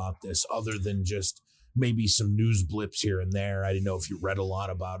knew about this other than just maybe some news blips here and there. I didn't know if you read a lot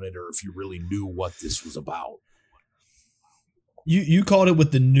about it or if you really knew what this was about. You called it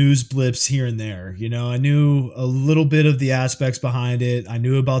with the news blips here and there. You know, I knew a little bit of the aspects behind it. I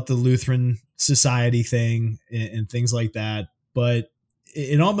knew about the Lutheran Society thing and things like that. But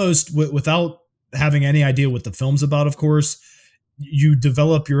it almost, without having any idea what the film's about, of course, you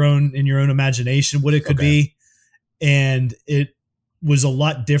develop your own imagination what it could be. And it was a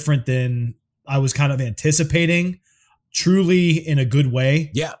lot different than I was kind of anticipating, truly in a good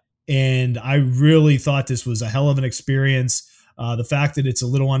way. Yeah. And I really thought this was a hell of an experience. The fact that it's a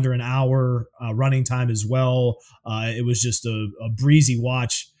little under an hour running time as well. It was just a breezy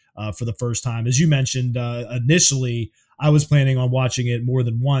watch for the first time. As you mentioned, initially, I was planning on watching it more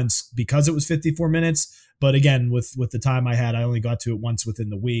than once because it was 54 minutes. But again, with the time I had, I only got to it once within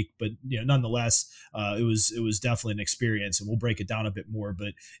the week. But you know, nonetheless, it was definitely an experience, and we'll break it down a bit more.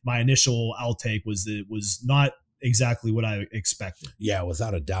 But my initial outtake was that it was not exactly what I expected. Yeah,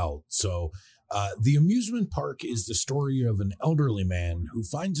 without a doubt. So the amusement park is the story of an elderly man who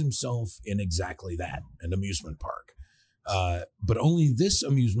finds himself in exactly that, an amusement park. But only this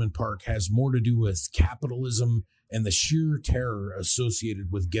amusement park has more to do with capitalism and the sheer terror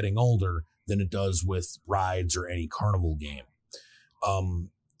associated with getting older than it does with rides or any carnival game.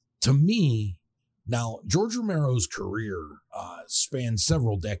 To me, now, George Romero's career spanned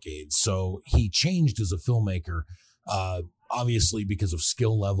several decades, so he changed as a filmmaker, obviously because of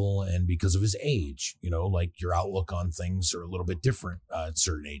skill level and because of his age. You know, like your outlook on things are a little bit different at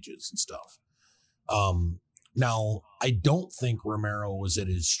certain ages and stuff. Now, I don't think Romero was at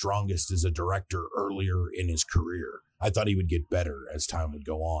his strongest as a director earlier in his career. I thought he would get better as time would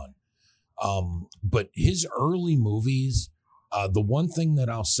go on. But his early movies, the one thing that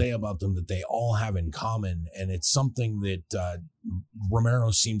I'll say about them that they all have in common, and it's something that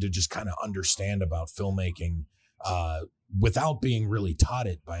Romero seemed to just kind of understand about filmmaking without being really taught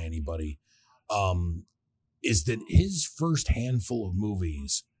it by anybody, is that his first handful of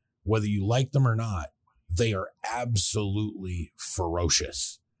movies, whether you like them or not, they are absolutely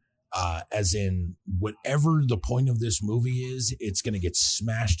ferocious. As in, whatever the point of this movie is, it's going to get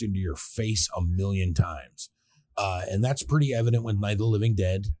smashed into your face a million times. And that's pretty evident with Night of the Living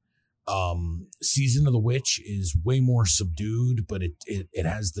Dead. Season of the Witch is way more subdued, but it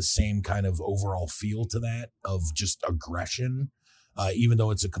has the same kind of overall feel to that of just aggression, even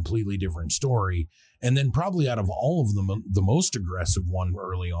though it's a completely different story. And then probably out of all of them, the most aggressive one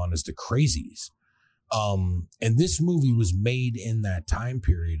early on is The Crazies. And this movie was made in that time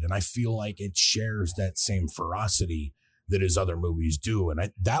period, and I feel like it shares that same ferocity that his other movies do.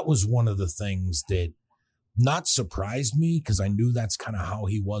 And that was one of the things that not surprised me, because I knew that's kind of how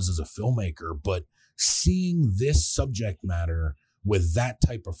he was as a filmmaker, but seeing this subject matter with that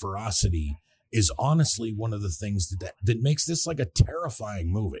type of ferocity is honestly one of the things that makes this like a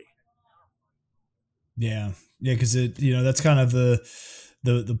terrifying movie. Yeah. Yeah. Cause that's kind of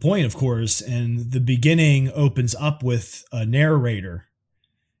the point, of course, and the beginning opens up with a narrator,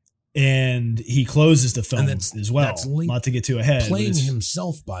 and he closes the film as well. Not to get too ahead. Playing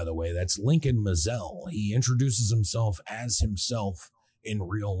himself, by the way, that's Lincoln Mazzell. He introduces himself as himself in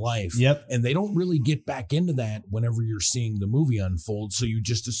real life. Yep. And they don't really get back into that whenever you're seeing the movie unfold, so you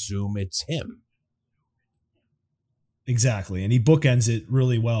just assume it's him. Exactly. And he bookends it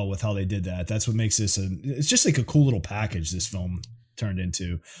really well with how they did that. That's what makes this it's just like a cool little package this film turned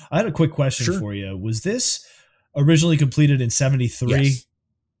into. I had a quick question for you. Was this originally completed in 73? Yes.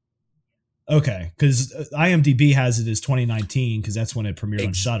 Okay, because IMDb has it as 2019 because that's when it premiered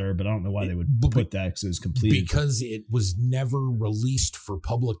on Shudder, but I don't know why they would put that because it was completed. Because it was never released for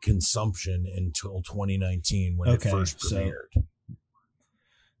public consumption until 2019 when it first premiered.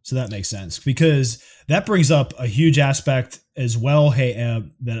 So that makes sense, because that brings up a huge aspect as well. Hey,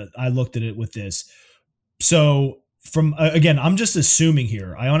 that I looked at it with this. So from again, I'm just assuming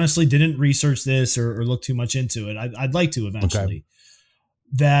here. I honestly didn't research this or look too much into it. I'd like to eventually.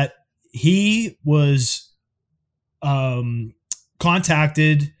 That he was approached,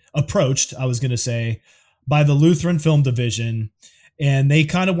 I was going to say, by the Lutheran Film Division, and they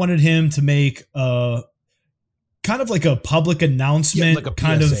kind of wanted him to make a kind of like a public announcement, like a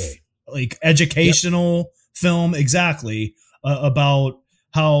kind PSA. of like educational film, exactly, about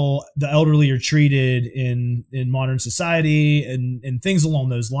how the elderly are treated in modern society and things along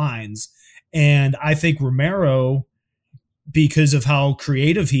those lines. And I think Romero, because of how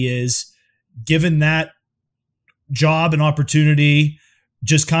creative he is, given that job and opportunity,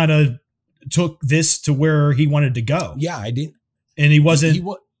 just kind of took this to where he wanted to go. Yeah, I didn't. And he wasn't,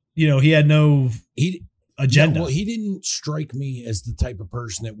 he had no agenda. Yeah, well, he didn't strike me as the type of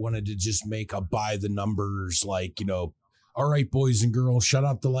person that wanted to just make a by the numbers, like, all right, boys and girls, shut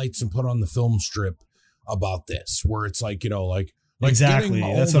out the lights and put on the film strip about this, where it's like, like exactly.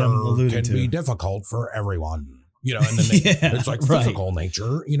 That's what I'm alluding to. Can be difficult for everyone. And then it's like physical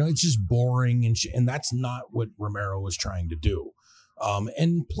nature, it's just boring and that's not what Romero was trying to do.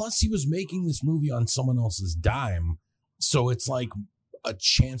 And plus he was making this movie on someone else's dime. So it's like a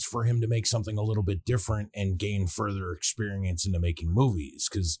chance for him to make something a little bit different and gain further experience into making movies.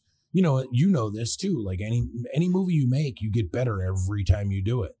 Cause this too, like any movie you make, you get better every time you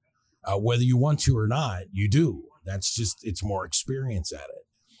do it. Whether you want to or not, you do. That's just, it's more experience at it.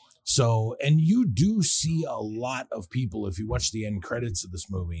 So, and you do see a lot of people, if you watch the end credits of this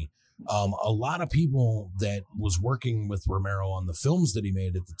movie, a lot of people that was working with Romero on the films that he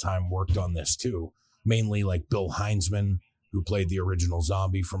made at the time worked on this too. Mainly like Bill Heinzman, who played the original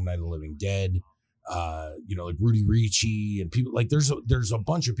zombie from Night of the Living Dead, like Rudy Ricci and people like there's a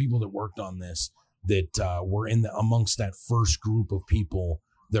bunch of people that worked on this that were amongst that first group of people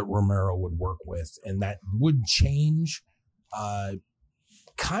that Romero would work with. And that would change,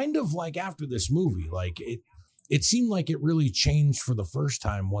 kind of like after this movie, like it seemed like it really changed for the first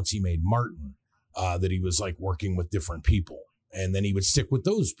time once he made Martin, that he was like working with different people and then he would stick with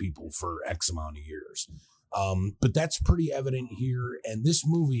those people for X amount of years. But that's pretty evident here. And this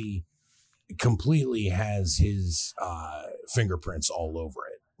movie completely has his fingerprints all over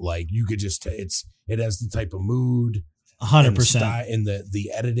it. Like you could just, it has the type of mood, 100%. And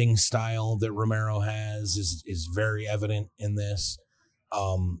the editing style that Romero has is very evident in this.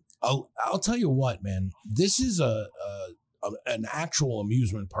 I'll tell you what, man, this is an actual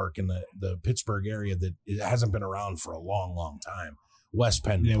amusement park in the Pittsburgh area that it hasn't been around for a long, long time.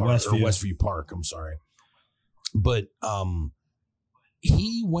 Westview Park. I'm sorry. But,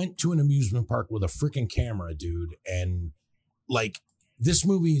 he went to an amusement park with a freaking camera, dude. And like this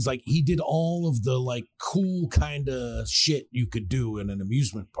movie is like, he did all of the like cool kind of shit you could do in an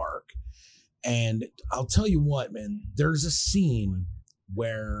amusement park. And I'll tell you what, man, there's a scene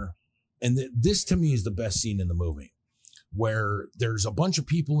where, and this to me is the best scene in the movie, where there's a bunch of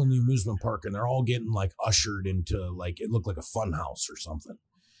people in the amusement park and they're all getting like ushered into like, it looked like a fun house or something.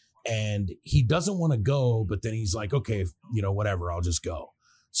 And he doesn't want to go, but then he's like, okay, whatever, I'll just go.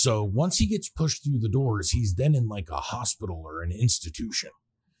 So once he gets pushed through the doors, he's then in like a hospital or an institution.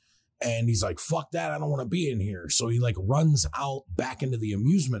 And he's like, fuck that, I don't want to be in here. So he like runs out back into the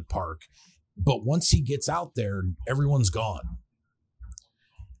amusement park. But once he gets out there, everyone's gone.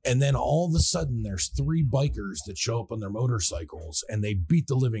 And then all of a sudden there's 3 bikers that show up on their motorcycles and they beat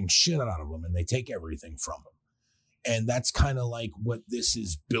the living shit out of them and they take everything from them. And that's kind of like what this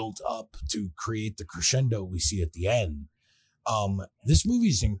is built up to create the crescendo we see at the end. This movie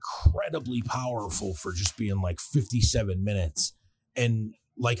is incredibly powerful for just being like 57 minutes. And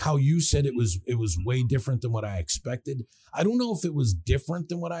like how you said, it was way different than what I expected. I don't know if it was different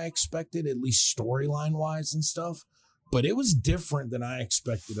than what I expected, at least storyline wise and stuff, but it was different than I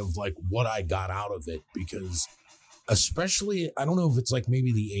expected of like what I got out of it, because especially, I don't know if it's like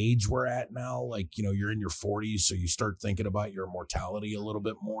maybe the age we're at now, like, you're in your 40s, so you start thinking about your mortality a little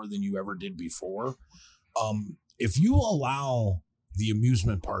bit more than you ever did before. If you allow the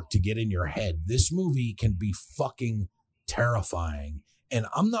amusement park to get in your head, this movie can be fucking terrifying. And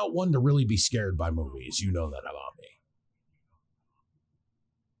I'm not one to really be scared by movies. You know that about me.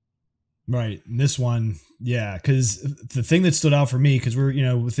 Right. And this one, yeah, because the thing that stood out for me, because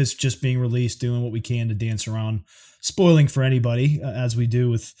we're, with this just being released, doing what we can to dance around spoiling for anybody, as we do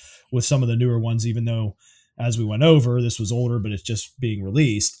with some of the newer ones, even though as we went over, this was older, but it's just being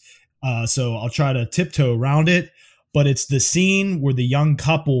released. So I'll try to tiptoe around it, but it's the scene where the young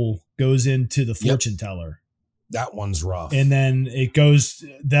couple goes into the fortune teller. That one's rough. And then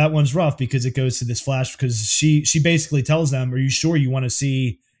that one's rough because it goes to this flash, because she basically tells them, are you sure you want to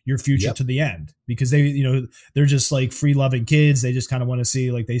see your future to the end? Because they're just like free loving kids. They just kind of want to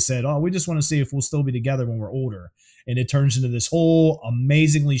see, like they said, oh, we just want to see if we'll still be together when we're older. And it turns into this whole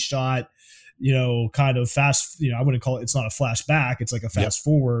amazingly shot, kind of fast, I wouldn't call it, it's not a flashback. It's like a fast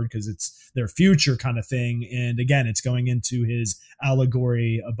forward because it's their future kind of thing. And again, it's going into his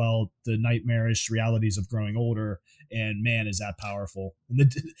allegory about the nightmarish realities of growing older. And man, is that powerful.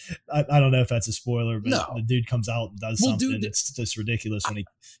 And I don't know if that's a spoiler, but the dude comes out and does something. It's just ridiculous when he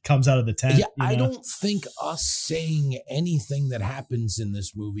comes out of the tent. Yeah, I don't think us saying anything that happens in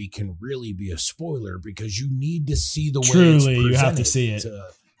this movie can really be a spoiler, because you need to see the way it's presented. You have to see it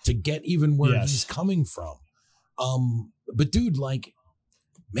to get even where he's coming from. But dude, like,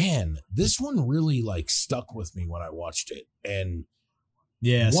 man, this one really like stuck with me when I watched it. And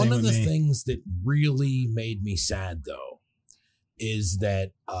one of the things that really made me sad though, is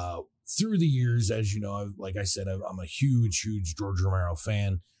that through the years, as you know, like I said, I'm a huge George Romero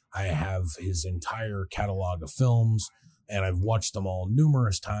fan. I have his entire catalog of films, and I've watched them all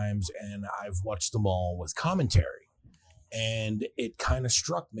numerous times, and I've watched them all with commentary. And it kind of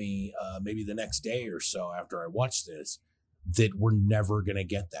struck me maybe the next day or so after I watched this, that we're never going to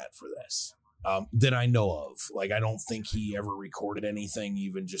get that for this, that I know of. Like, I don't think he ever recorded anything,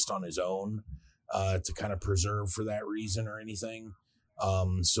 even just on his own, to kind of preserve for that reason or anything.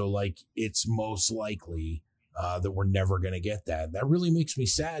 So like, it's most likely that we're never going to get that. That really makes me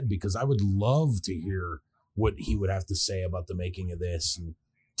sad, because I would love to hear what he would have to say about the making of this, and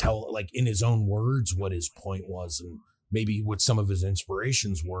tell, like, in his own words, what his point was, and maybe what some of his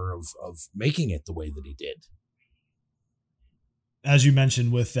inspirations were of making it the way that he did. As you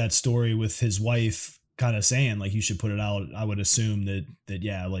mentioned with that story with his wife kind of saying, like, you should put it out, I would assume that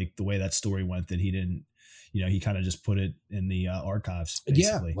like the way that story went, that he didn't, he kind of just put it in the archives,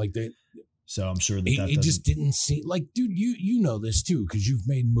 basically. Yeah, like that. So I'm sure it just didn't seem like, dude, you know this too, because you've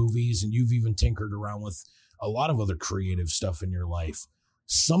made movies and you've even tinkered around with a lot of other creative stuff in your life.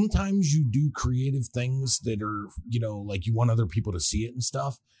 Sometimes you do creative things that are, like, you want other people to see it and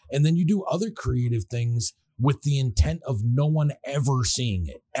stuff. And then you do other creative things with the intent of no one ever seeing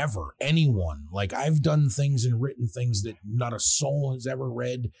it, ever, anyone. Like, I've done things and written things that not a soul has ever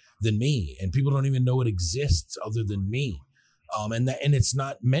read than me. And people don't even know it exists other than me. And it's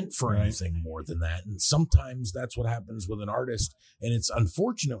not meant for anything more than that. And sometimes that's what happens with an artist. And it's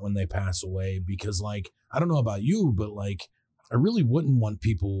unfortunate when they pass away, because, like, I don't know about you, but like, I really wouldn't want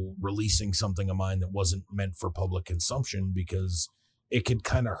people releasing something of mine that wasn't meant for public consumption, because it could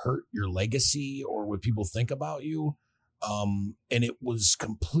kind of hurt your legacy or what people think about you. And it was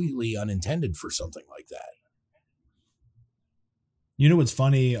completely unintended for something like that. You know what's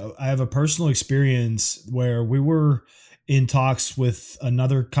funny? I have a personal experience where we were in talks with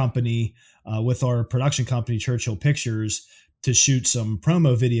another company, with our production company, Churchill Pictures, to shoot some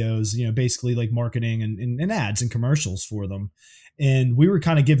promo videos, basically like marketing and ads and commercials for them. And we were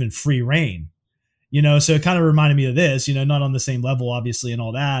kind of given free reign, so it kind of reminded me of this, not on the same level, obviously, and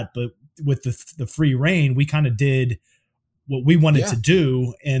all that, but with the free reign, we kind of did what we wanted to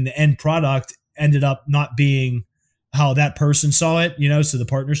do. And the end product ended up not being how that person saw it, so the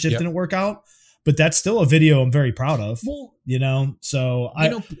partnership didn't work out. But that's still a video I'm very proud of, so a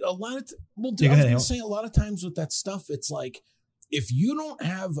lot of, I was going to say, a lot of times with that stuff, it's like, if you don't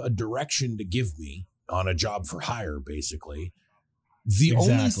have a direction to give me on a job for hire, basically, the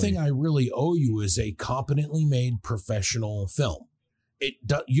only thing I really owe you is a competently made professional film.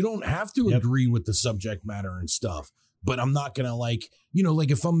 You don't have to agree with the subject matter and stuff, but I'm not going to like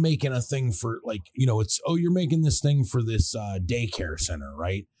if I'm making a thing for you're making this thing for this daycare center,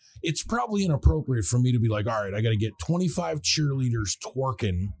 right? It's probably inappropriate for me to be like, all right, I got to get 25 cheerleaders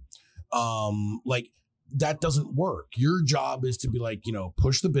twerking. That doesn't work. Your job is to be like,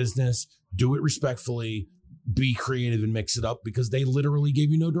 push the business, do it respectfully, be creative and mix it up, because they literally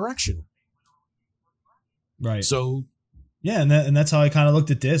gave you no direction. Right. So, yeah. And that's how I kind of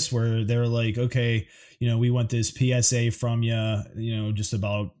looked at this, where they're like, okay, we want this PSA from you, just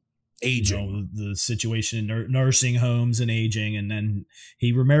about aging, the situation in nursing homes and aging. And then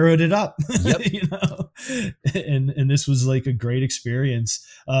he Romero'd it up, and this was like a great experience.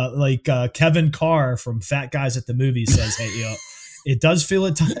 Kevin Carr from Fat Guys at the Movies says, hey, It does feel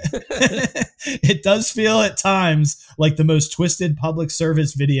at it does feel at times like the most twisted public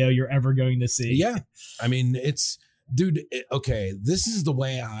service video you're ever going to see. Yeah. I mean, okay, this is the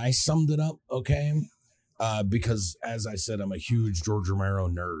way I summed it up, okay? Because as I said, I'm a huge George Romero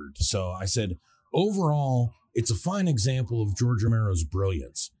nerd. So I said, overall, it's a fine example of George Romero's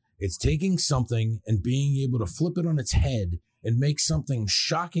brilliance. It's taking something and being able to flip it on its head and make something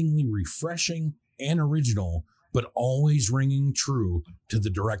shockingly refreshing and original, but always ringing true to the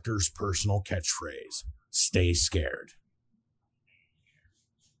director's personal catchphrase, stay scared.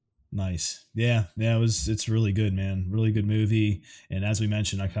 Nice. Yeah. It's really good, man. Really good movie. And as we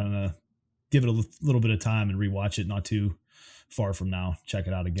mentioned, I kind of give it a little bit of time and rewatch it not too far from now. Check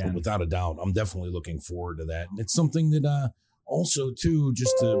it out again. Without a doubt. I'm definitely looking forward to that. And it's something that, also too,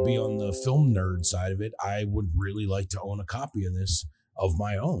 just to be on the film nerd side of it, I would really like to own a copy of this of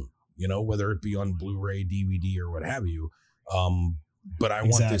my own. Whether it be on Blu-ray, DVD, or what have you. But I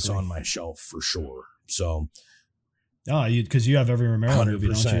want this on my shelf for sure. So, because you have every Romero movie,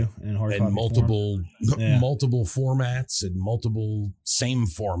 don't you? In hard copy multiple formats and multiple same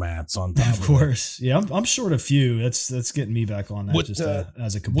formats on top. Of course, yeah. I'm short a few. That's getting me back on that.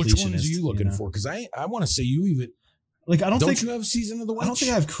 As a completionist. Which ones are you looking for? Because I want to say you even like I don't think you have Season of the Witch? I don't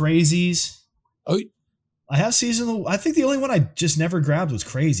think I have Crazies. Oh. I have I think the only one I just never grabbed was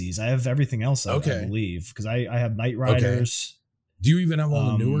Crazies. I have everything else, I believe, because I have Night Riders. Okay. Do you even have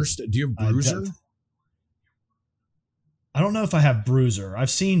all the newer stuff? Do you have Bruiser? I don't know if I have Bruiser. I've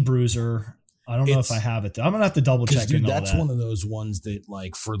seen Bruiser. I don't know if I have it. I'm going to have to double check. Dude, that's one of those ones that,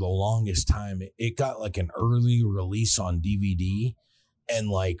 like, for the longest time, it got, like, an early release on DVD. And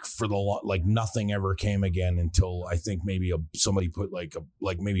like for nothing ever came again until I think maybe somebody put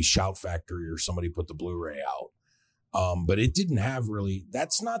maybe Shout Factory or somebody put the Blu-ray out. But it didn't have really,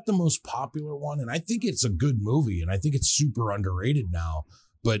 that's not the most popular one. And I think it's a good movie and I think it's super underrated now,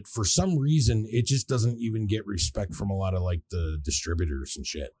 but for some reason it just doesn't even get respect from a lot of like the distributors and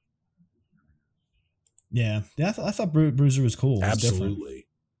shit. Yeah. I thought Bruiser was cool. Absolutely.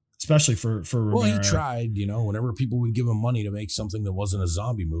 Especially for Romero. Well, he tried, whenever people would give him money to make something that wasn't a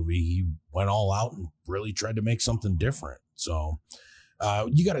zombie movie, he went all out and really tried to make something different. So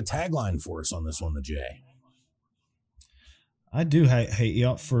you got a tagline for us on this one, the Jay. I do. Hey,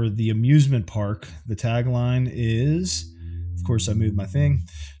 for the amusement park, the tagline is, of course, I moved my thing.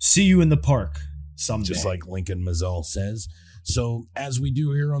 See you in the park someday. Just like Lincoln Mazzell says. So as we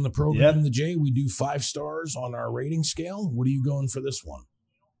do here on the program, the Jay, we do 5 stars on our rating scale. What are you going for this one?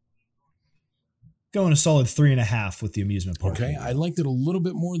 Going a solid 3.5 with the amusement park. Okay, I liked it a little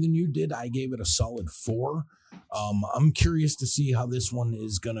bit more than you did. I gave it a solid 4. I'm curious to see how this one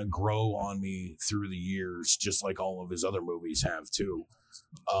is going to grow on me through the years, just like all of his other movies have too.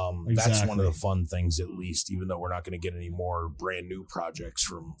 That's one of the fun things, at least, even though we're not going to get any more brand new projects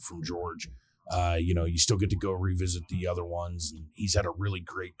from George. You still get to go revisit the other ones. And he's had a really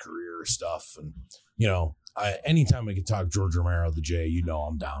great career of stuff. And, anytime we can talk George Romero, the Jay,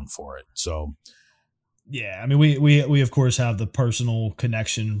 I'm down for it. So, yeah, I mean, we of course have the personal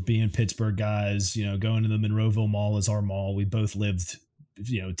connection being Pittsburgh guys, going to the Monroeville Mall is our mall. We both lived,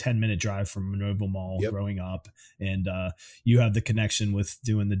 10-minute drive from Monroeville Mall growing up. And you have the connection with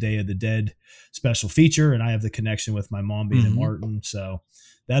doing the Day of the Dead special feature. And I have the connection with my mom being in Martin. So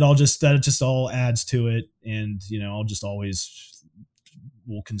that just all adds to it. And, I'll just always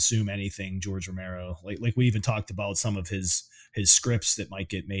will consume anything George Romero. Like we even talked about some of his scripts that might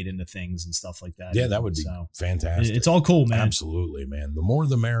get made into things and stuff like that. Yeah, that would be fantastic. It's all cool, man. Absolutely, man. The more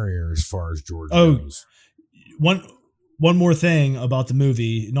the merrier as far as George goes. One more thing about the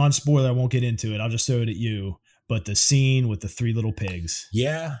movie, non-spoiler, I won't get into it. I'll just throw it at you. But the scene with the 3 little pigs.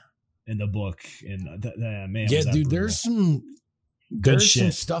 Yeah. In the book. And man. Yeah, dude, brutal. There's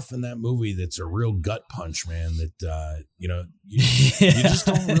some stuff in that movie that's a real gut punch, man, that, you just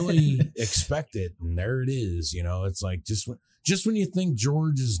don't really expect it. And there it is. It's like just when you think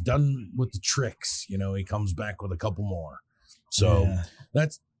George is done with the tricks, he comes back with a couple more. So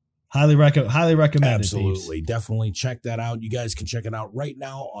that's highly recommended. Absolutely. Definitely check that out. You guys can check it out right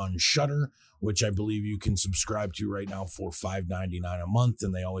now on Shudder, which I believe you can subscribe to right now for $5.99 a month.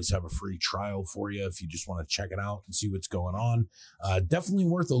 And they always have a free trial for you if you just want to check it out and see what's going on. Definitely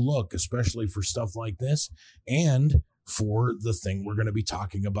worth a look, especially for stuff like this. And for the thing we're going to be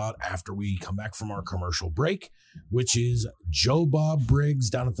talking about after we come back from our commercial break, which is Joe Bob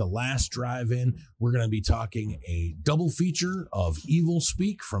Briggs down at the Last Drive-In. We're going to be talking a double feature of Evil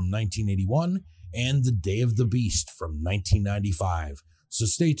Speak from 1981 and The Day of the Beast from 1995. So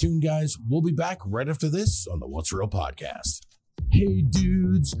stay tuned, guys. We'll be back right after this on the What's Real podcast. Hey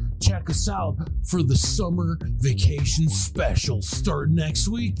dudes, check us out for the summer vacation special starting next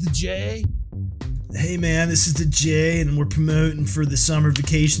week, the J. Hey man, this is the J, and we're promoting for the summer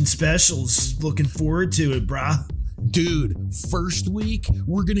vacation specials. Looking forward to it, brah. Dude, first week,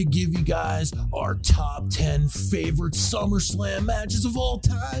 we're gonna give you guys our top 10 favorite SummerSlam matches of all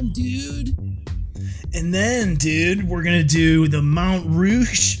time, dude. And then, dude, we're gonna do the Mount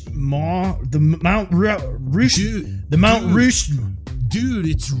Rushmore. Dude,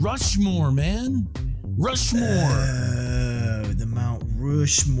 it's Rushmore, man. Rushmore. The Mount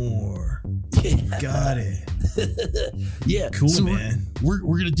Rushmore. Got it. Yeah, cool, so man. We're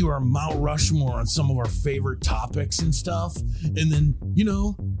gonna do our Mount Rushmore on some of our favorite topics and stuff, and then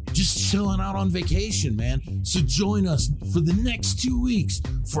just chilling out on vacation, man. So join us for the next 2 weeks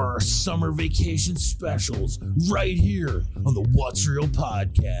for our summer vacation specials right here on the What's Real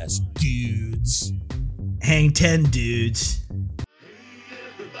podcast, dudes. Hang 10, dudes.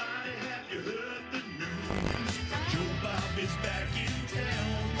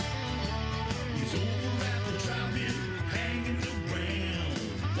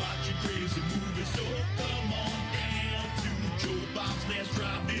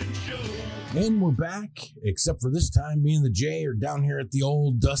 And we're back, except for this time, me and the Jay are down here at the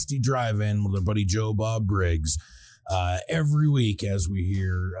old dusty drive-in with our buddy Joe Bob Briggs. Every week, as we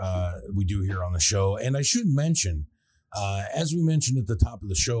do here on the show. And I should mention, as we mentioned at the top of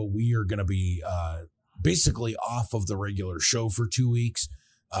the show, we are going to be basically off of the regular show for 2 weeks.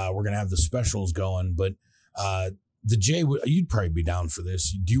 We're going to have the specials going, but the Jay, you'd probably be down for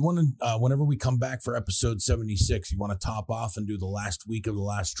this. Do you want to, whenever we come back for episode 76, you want to top off and do the last week of the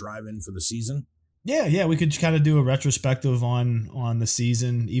last drive-in for the season? Yeah, we could kind of do a retrospective on the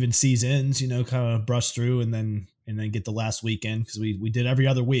season, even seasons, kind of brush through and then get the last weekend, because we did every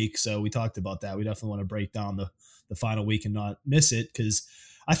other week. So we talked about that. We definitely want to break down the final week and not miss it, because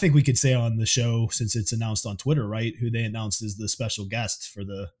I think we could say on the show, since it's announced on Twitter, right, who they announced as the special guest for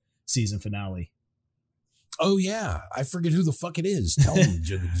the season finale. Oh, yeah. I forget who the fuck it is. Tell me,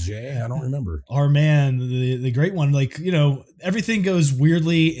 Jay. I don't remember. Our man, the great one. Like, everything goes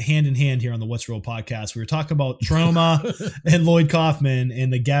weirdly hand in hand here on the What's Real podcast. We were talking about trauma and Lloyd Kaufman,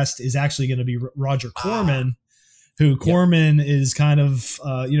 and the guest is actually going to be Roger Corman, who Corman is kind of,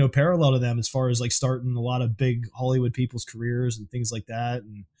 parallel to them as far as like starting a lot of big Hollywood people's careers and things like that.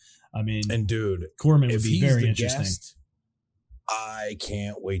 And I mean, dude, Corman would be very interesting. Guest, I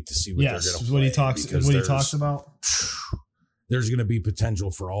can't wait to see what they're going to play. What he talks about. There's going to be potential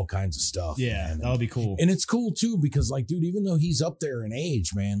for all kinds of stuff. Yeah, man. That would be cool. And it's cool too, because like, dude, even though he's up there in age,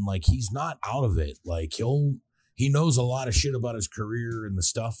 man, like he's not out of it. Like he knows a lot of shit about his career and the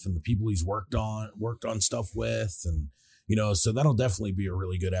stuff and the people he's worked on stuff with. And, so that'll definitely be a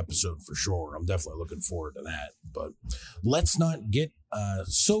really good episode for sure. I'm definitely looking forward to that, but let's not get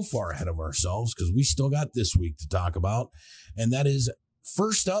so far ahead of ourselves, because we still got this week to talk about. And that is,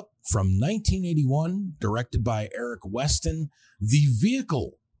 first up, from 1981, directed by Eric Weston, the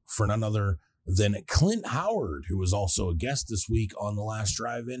vehicle for none other than Clint Howard, who was also a guest this week on The Last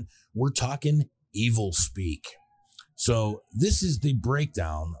Drive-In. We're talking Evil Speak. So this is the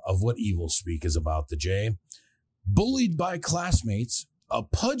breakdown of what Evil Speak is about, the Jay. Bullied by classmates, a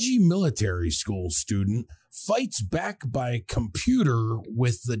pudgy military school student fights back by computer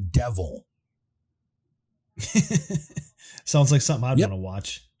with the devil. Sounds like something I'd want to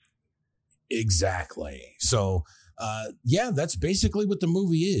watch. Exactly. So, that's basically what the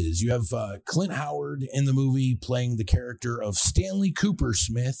movie is. You have Clint Howard in the movie playing the character of Stanley Cooper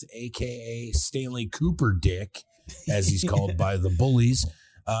Smith, a.k.a. Stanley Cooper Dick, as he's called by the bullies,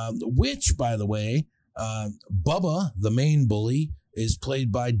 which, by the way, Bubba, the main bully, is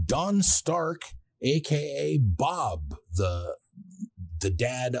played by Don Stark, a.k.a. Bob, the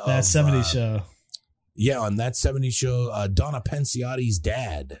dad of... That 70s show. Yeah, on that 70s show, Donna Penciotti's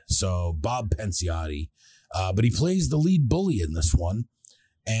dad. So Bob Penciotti. But he plays the lead bully in this one.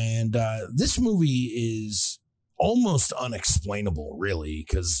 And this movie is almost unexplainable, really,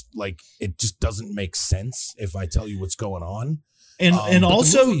 because like it just doesn't make sense if I tell you what's going on. And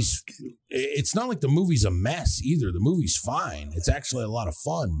also, it's not like the movie's a mess either. The movie's fine. It's actually a lot of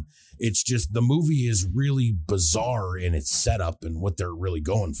fun. It's just the movie is really bizarre in its setup and what they're really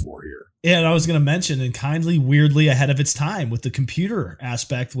going for here. Yeah, and I was going to mention, and kindly, weirdly ahead of its time with the computer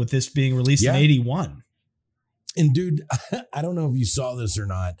aspect, with this being released in 81. And dude, I don't know if you saw this or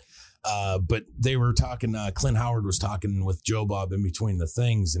not, but they were talking, Clint Howard was talking with Joe Bob in between the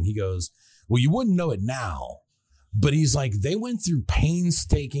things, and he goes, well, you wouldn't know it now. But he's like, they went through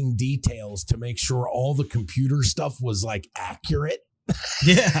painstaking details to make sure all the computer stuff was like accurate.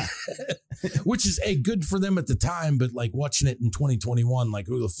 Yeah. Which is good for them at the time, but like watching it in 2021, like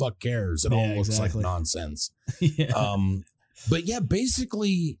who the fuck cares? It all looks like nonsense. Yeah. But yeah,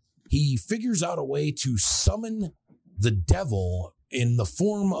 basically he figures out a way to summon the devil in the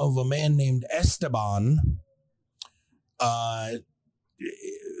form of a man named Esteban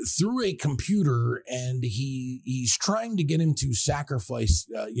through a computer, and he's trying to get him to sacrifice,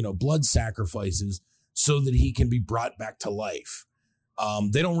 blood sacrifices so that he can be brought back to life.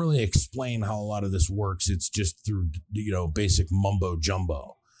 They don't really explain how a lot of this works. It's just through, basic mumbo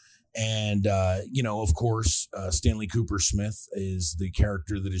jumbo. And, of course, Stanley Cooper Smith is the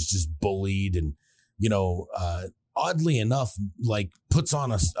character that is just bullied and, oddly enough, like puts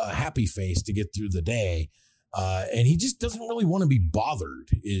on a happy face to get through the day. And he just doesn't really want to be bothered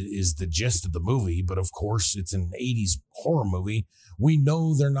is the gist of the movie. But of course, it's an 80s horror movie. We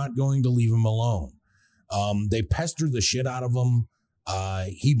know they're not going to leave him alone. They pester the shit out of him.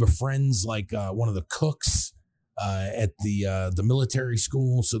 He befriends like one of the cooks at the military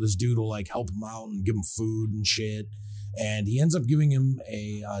school. So this dude will like help him out and give him food and shit. And he ends up giving him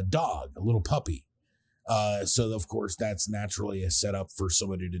a dog, a little puppy. So of course that's naturally a setup for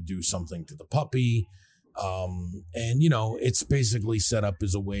somebody to do something to the puppy. And it's basically set up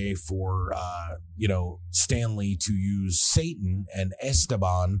as a way for Stanley to use Satan and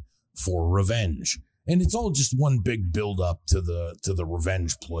Esteban for revenge. And it's all just one big build up to the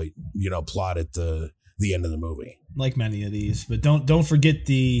revenge plot at the end of the movie. Like many of these, but don't forget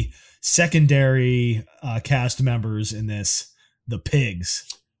the secondary cast members in this, the pigs.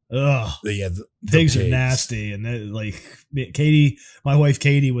 Ugh. Yeah, the pigs are nasty, and like Katie, my wife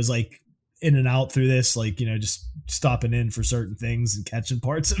Katie, was like in and out through this, like just stopping in for certain things and catching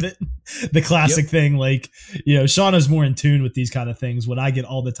parts of it. The classic thing, like Shauna's more in tune with these kind of things. What I get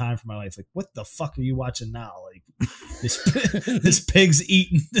all the time from my life, like, what the fuck are you watching now? Like this pig's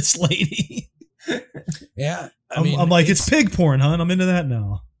eating this lady. Yeah, I'm like, it's pig porn, hon. I'm into that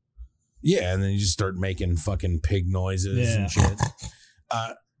now. Yeah, and then you just start making fucking pig noises and shit.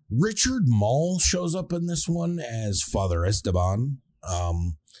 Richard Mall shows up in this one as Father Esteban,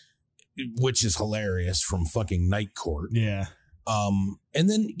 which is hilarious, from fucking Night Court. Yeah. And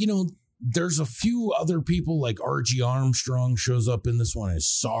then, there's a few other people, like R.G. Armstrong shows up in this one as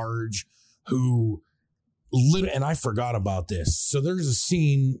Sarge, who and I forgot about this. So there's a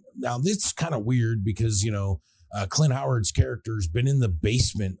scene. Now, this is kind of weird because, Clint Howard's character has been in the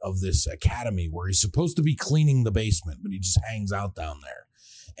basement of this academy where he's supposed to be cleaning the basement, but he just hangs out down there.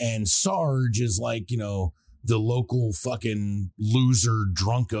 And Sarge is like, the local fucking loser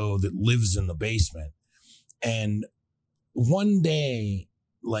drunko that lives in the basement. And one day,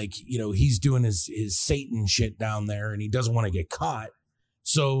 like, he's doing his Satan shit down there and he doesn't want to get caught.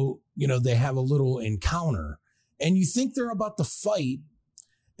 So, they have a little encounter and you think they're about to fight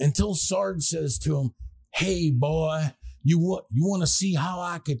until Sarge says to him, "Hey, boy, you want to see how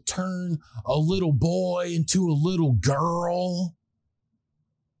I could turn a little boy into a little girl?"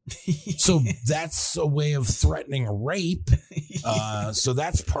 So that's a way of threatening rape. So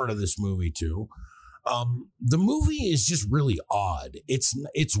that's part of this movie too. The movie is just really odd.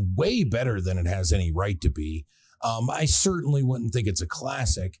 It's way better than it has any right to be. I certainly wouldn't think it's a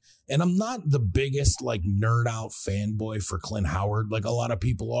classic, and I'm not the biggest like nerd out fanboy for Clint Howard like a lot of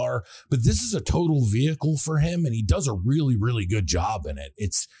people are, but this is a total vehicle for him and he does a really, really good job in it.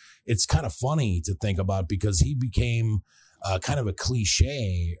 It's kind of funny to think about because he became kind of a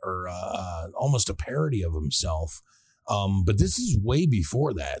cliche or almost a parody of himself. But this is way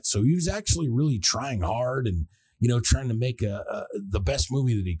before that. So he was actually really trying hard and, trying to make the best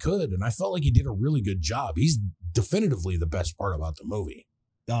movie that he could. And I felt like he did a really good job. He's definitively the best part about the movie.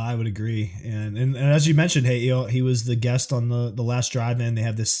 Oh, I would agree. And as you mentioned, hey, he was the guest on the Last Drive-In. They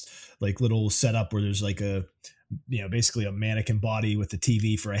have this like little setup where there's like a, basically a mannequin body with the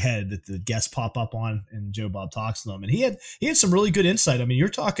TV for a head that the guests pop up on, and Joe Bob talks to them. And he had some really good insight. I mean, you're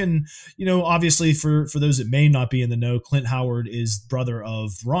talking, obviously for those that may not be in the know, Clint Howard is brother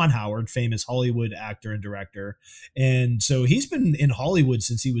of Ron Howard, famous Hollywood actor and director. And so he's been in Hollywood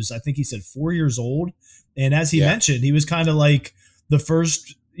since he was, I think he said 4 years old. And as he mentioned, he was kind of like the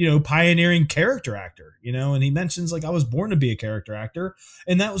first, pioneering character actor, and he mentions like, I was born to be a character actor.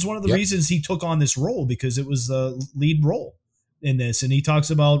 And that was one of the reasons he took on this role, because it was the lead role in this. And he talks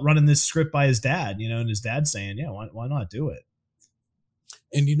about running this script by his dad, and his dad saying, yeah, why not do it?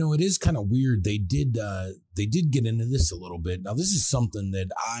 And, it is kind of weird. They did get into this a little bit. Now, this is something that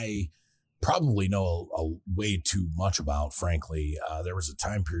I probably know a way too much about, frankly. There was a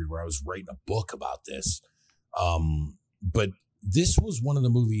time period where I was writing a book about this. But this was one of the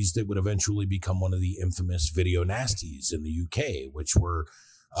movies that would eventually become one of the infamous video nasties in the UK, which were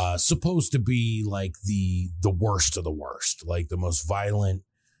supposed to be like the worst of the worst, like the most violent,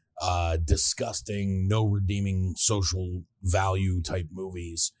 disgusting, no redeeming social value type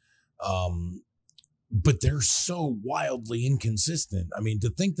movies. But they're so wildly inconsistent. I mean, to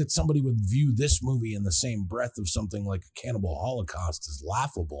think that somebody would view this movie in the same breath of something like a Cannibal Holocaust is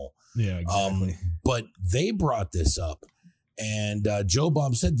laughable. Yeah, exactly. But they brought this up, and Joe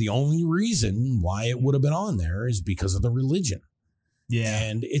Bob said the only reason why it would have been on there is because of the religion. Yeah.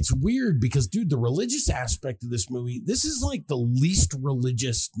 And it's weird because, dude, the religious aspect of this movie, this is like the least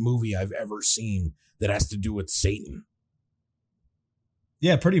religious movie I've ever seen that has to do with Satan.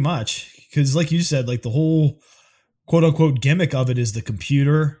 Yeah, pretty much. Because like you said, like the whole quote unquote gimmick of it is the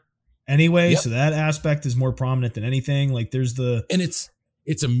computer anyway. Yep. So that aspect is more prominent than anything. Like there's and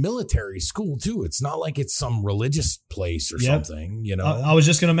it's a military school too. It's not like it's some religious place or something, you know. I was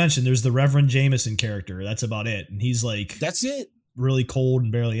just going to mention there's the Reverend Jameson character. That's about it. And he's like, that's it. Really cold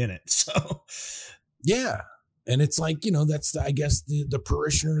and barely in it. So yeah. And it's like, you know, that's, I guess, the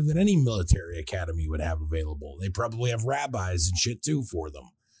parishioner that any military academy would have available. They probably have rabbis and shit, too, for them.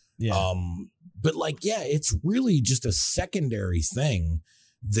 Yeah. But, like, yeah, it's really just a secondary thing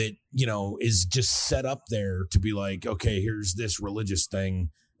that, you know, is just set up there to be like, okay, here's this religious thing,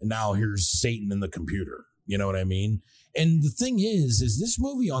 and now here's Satan in the computer. You know what I mean? And the thing is this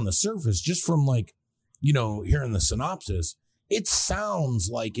movie on the surface, just from, like, you know, hearing the synopsis, it sounds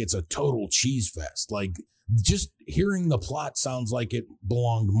like it's a total cheese fest. Like, just hearing the plot sounds like it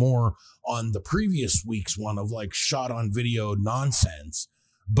belonged more on the previous week's one of like shot on video nonsense,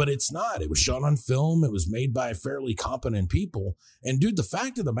 but it's not. It was shot on film. It was made by fairly competent people. And dude, the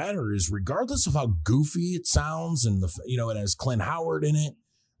fact of the matter is, regardless of how goofy it sounds and you know, it has Clint Howard in it,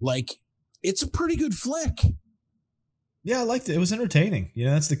 like it's a pretty good flick. Yeah, I liked it. It was entertaining. You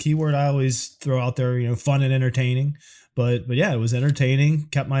know, that's the key word I always throw out there, you know, fun and entertaining. But yeah, it was entertaining,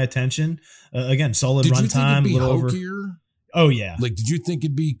 kept my attention. Again, solid runtime, a little over. Oh yeah. Like, did you think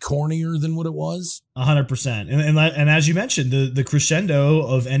it'd be cornier than what it was? 100%. And as you mentioned, the crescendo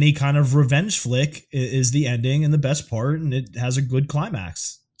of any kind of revenge flick is the ending and the best part, and it has a good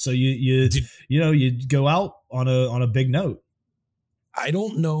climax. So you go out on a big note. I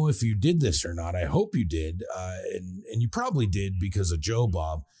don't know if you did this or not. I hope you did, and you probably did because of Joe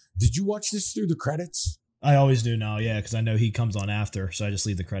Bob. Did you watch this through the credits? I always do now, yeah, because I know he comes on after, so I just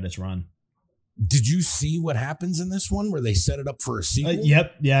leave the credits run. Did you see what happens in this one where they set it up for a sequel?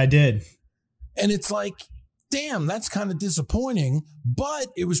 Yep, yeah, I did. And it's like, damn, that's kind of disappointing, but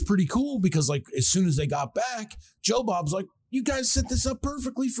it was pretty cool because, like, as soon as they got back, Joe Bob's like, you guys set this up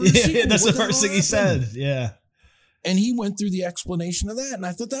perfectly for a sequel. Yeah, that's the first thing he said, yeah. And he went through the explanation of that, and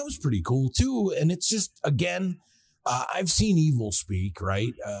I thought that was pretty cool, too. And it's just, again, I've seen Evil Speak,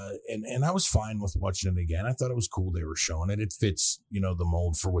 right? And I was fine with watching it again. I thought it was cool they were showing it. It fits, you know, the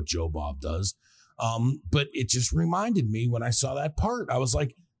mold for what Joe Bob does. But it just reminded me when I saw that part, I was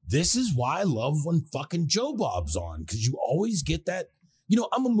like, this is why I love when fucking Joe Bob's on, because you always get that. You know,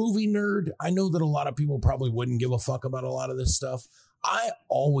 I'm a movie nerd. I know that a lot of people probably wouldn't give a fuck about a lot of this stuff. I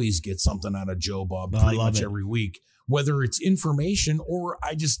always get something out of Joe Bob pretty much every week, whether it's information or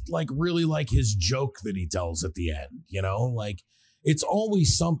I just like really like his joke that he tells at the end, you know, like it's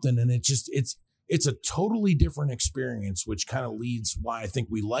always something. And it's a totally different experience, which kind of leads why I think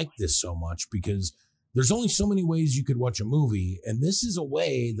we like this so much, because there's only so many ways you could watch a movie. And this is a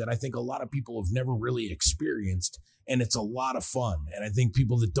way that I think a lot of people have never really experienced. And it's a lot of fun. And I think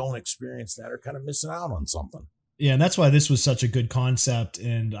people that don't experience that are kind of missing out on something. Yeah. And that's why this was such a good concept.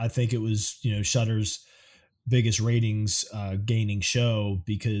 And I think it was, you know, Shudder's biggest ratings gaining show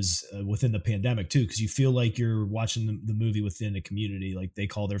because within the pandemic too, because you feel like you're watching the movie within a community. Like they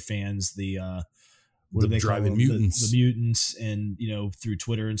call their fans the driving mutants. The mutants, and you know, through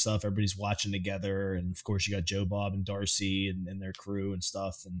Twitter and stuff, everybody's watching together. And of course you got Joe Bob and Darcy and their crew and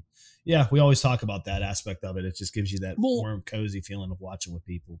stuff. And yeah, we always talk about that aspect of it. It just gives you that warm, cozy feeling of watching with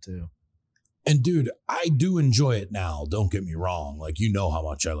people too. And dude, I do enjoy it now. Don't get me wrong. Like, you know how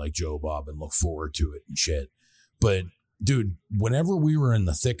much I like Joe Bob and look forward to it and shit. But dude, whenever we were in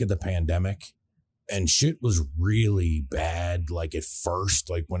the thick of the pandemic and shit was really bad, like at first,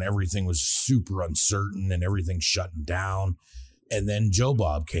 like when everything was super uncertain and everything shutting down, and then Joe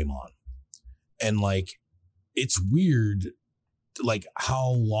Bob came on, and like, it's weird, like how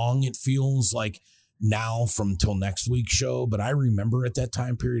long it feels like now from till next week's show. But I remember at that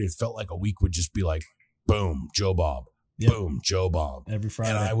time period, it felt like a week would just be like, boom, Joe Bob, boom, Joe Bob every Friday.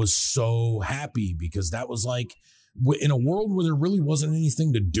 And I was so happy because that was like, in a world where there really wasn't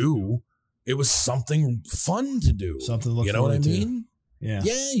anything to do, it was something fun to do. Something to look you know what I forward to. mean? Yeah.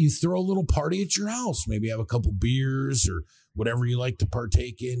 Yeah, you throw a little party at your house. Maybe have a couple beers or whatever you like to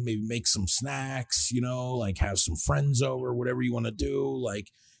partake in. Maybe make some snacks, like have some friends over, whatever you want to do.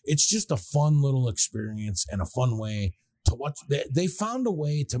 Like, it's just a fun little experience and a fun way to watch. They found a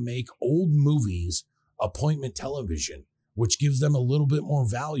way to make old movies appointment television, which gives them a little bit more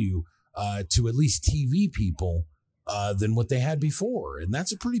value to at least TV people than what they had before. And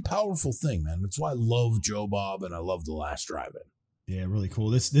that's a pretty powerful thing, man. That's why I love Joe Bob and I love The Last Drive-In. Yeah, really cool.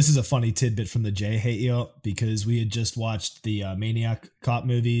 This is a funny tidbit from the Jay Hate You because we had just watched the Maniac Cop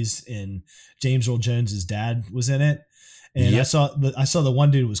movies and James Earl Jones's dad was in it. And Yep. I saw the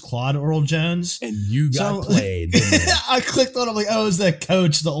one dude was Claude Earl Jones. And you got played. Didn't you? I clicked on it. I'm like, oh, it's that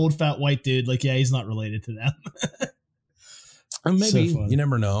coach, the old fat white dude. Like, yeah, he's not related to them. Or maybe, So fun. you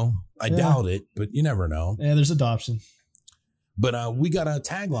never know. I Yeah. doubt it, but you never know. Yeah, there's adoption. But we got a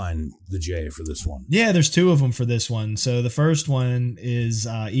tagline, the J, for this one. Yeah, there's two of them for this one. So the first one is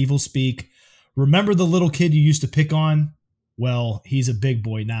Evil Speak. Remember the little kid you used to pick on? Well, he's a big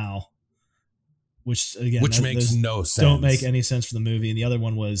boy now. Which Makes no sense. Don't make any sense for the movie. And the other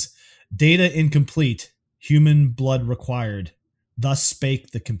one was data incomplete, human blood required. Thus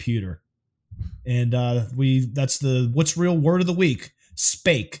spake the computer. And that's the what's real word of the week.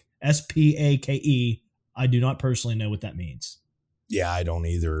 Spake, S-P-A-K-E. I do not personally know what that means. Yeah, I don't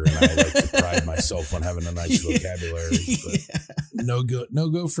either. And I like to pride myself on having a nice vocabulary. But no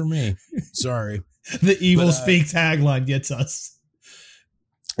go for me. Sorry. The Evil Speak tagline gets us.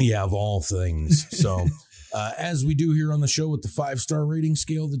 Yeah, of all things. So as we do here on the show with the 5-star rating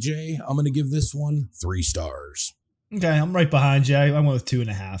scale, the J, I'm going to give this one 3 stars. Okay, I'm right behind you. I went with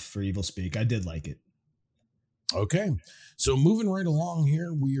 2.5 for Evil Speak. I did like it. Okay, so moving right along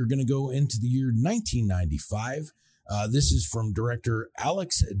here, we are going to go into the year 1995. This is from director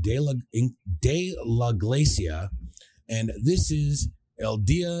Alex de la Iglesia, and this is El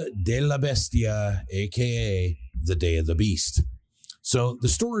Dia de la Bestia, a.k.a. The Day of the Beast. So the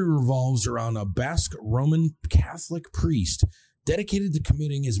story revolves around a Basque Roman Catholic priest dedicated to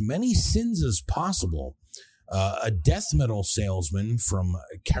committing as many sins as possible. A death metal salesman from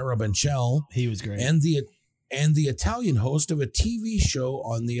Carabanchel. He was great. And the Italian host of a TV show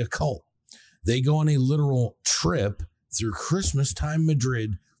on the occult. They go on a literal trip through Christmas time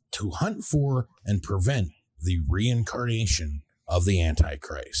Madrid to hunt for and prevent the reincarnation of the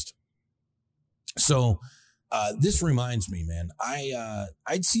Antichrist. So this reminds me, man,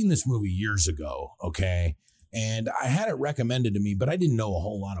 I'd seen this movie years ago, okay? And I had it recommended to me, but I didn't know a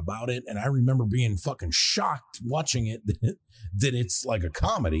whole lot about it. And I remember being fucking shocked watching it that it's like a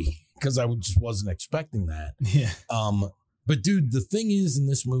comedy because I just wasn't expecting that. Yeah. But dude, the thing is in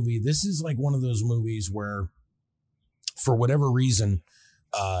this movie, this is like one of those movies where for whatever reason,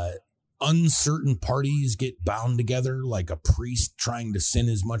 uncertain parties get bound together, like a priest trying to sin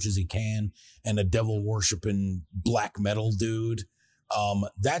as much as he can and a devil worshiping black metal dude.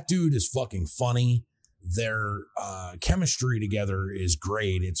 That dude is fucking funny. Their chemistry together is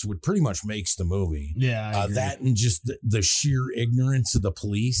great. It's what pretty much makes the movie. Yeah. That and just the sheer ignorance of the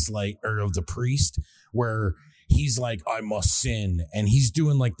police, or of the priest, where he's like, I must sin. And he's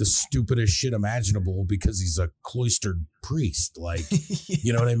doing like the stupidest shit imaginable because he's a cloistered priest. Like,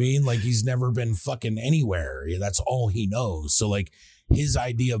 you know what I mean? Like he's never been fucking anywhere. That's all he knows. So like his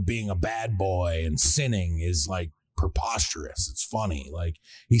idea of being a bad boy and sinning is like preposterous. It's funny. Like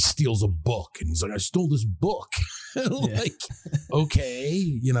he steals a book and he's like, I stole this book. Like,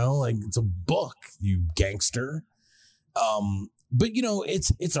 okay, like it's a book, you gangster. But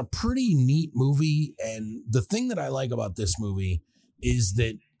it's a pretty neat movie. And the thing that I like about this movie is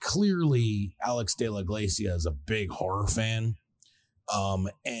that clearly Alex de la Iglesia is a big horror fan.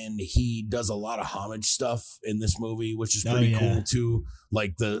 And he does a lot of homage stuff in this movie, which is pretty cool too.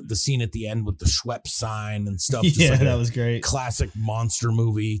 Like the scene at the end with the Schweppes sign and stuff. Just like that was great. Classic monster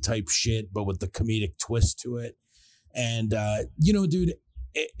movie type shit, but with the comedic twist to it. And, dude,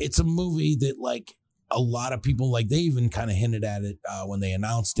 it's a movie that like a lot of people, like they even kind of hinted at it when they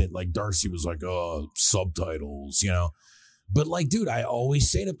announced it. Like Darcy was like, oh, subtitles, but like, dude, I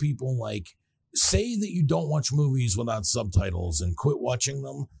always say to people, like, say that you don't watch movies without subtitles and quit watching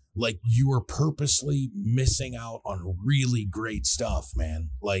them. Like you are purposely missing out on really great stuff, man.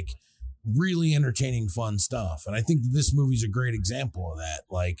 Like really entertaining, fun stuff. And I think this movie's a great example of that.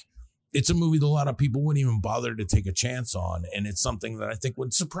 Like it's a movie that a lot of people wouldn't even bother to take a chance on. And it's something that I think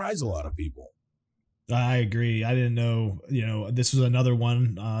would surprise a lot of people. I agree. I didn't know, this was another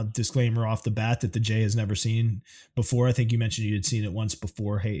one, disclaimer off the bat, that the Jay has never seen before. I think you mentioned you had seen it once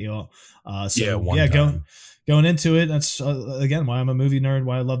before. Hey, y'all. Going into it, that's again why I'm a movie nerd,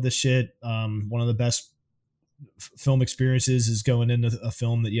 why I love this shit. One of the best film experiences is going into a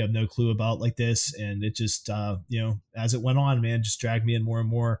film that you have no clue about like this, and it just as it went on, man, just dragged me in more and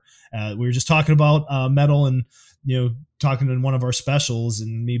more. We were just talking about metal, and talking in one of our specials,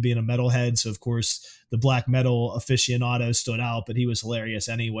 and me being a metalhead, so of course the black metal aficionado stood out, but he was hilarious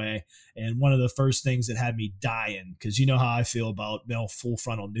anyway. And one of the first things that had me dying, because you know how I feel about male full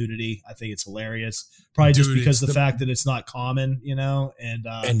frontal nudity, I think it's hilarious, probably just because the fact that it's not common,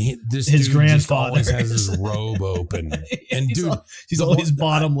 and his grandfather always has his robe open, and he's always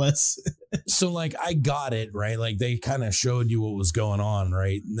bottomless. So like, I got it right, like they kind of showed you what was going on,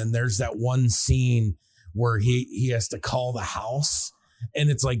 right? And then there's that one scene where he has to call the house, and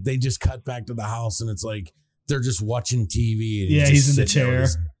it's like they just cut back to the house, and it's like they're just watching TV. And he's in the chair,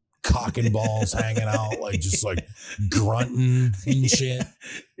 cock and balls hanging out, like just like grunting and shit.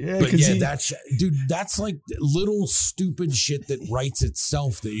 But that's like little stupid shit that writes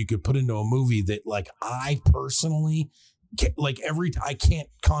itself that you could put into a movie that, like, I personally I can't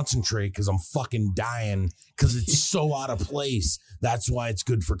concentrate because I'm fucking dying because it's so out of place. That's why it's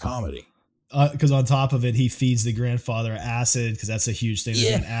good for comedy. Because on top of it, he feeds the grandfather acid, because that's a huge thing.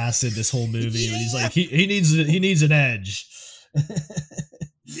 There's an acid this whole movie, and he's like, he needs an edge.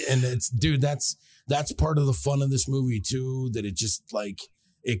 And that's part of the fun of this movie too, that it just like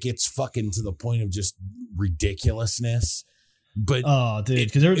it gets fucking to the point of just ridiculousness. But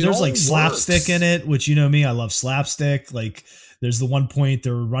because there's like slapstick in it, which me, I love slapstick. Like, there's the one point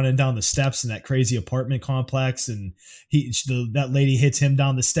they're running down the steps in that crazy apartment complex, and that lady hits him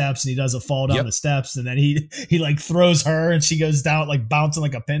down the steps, and he does a fall down the steps, and then he like throws her, and she goes down like bouncing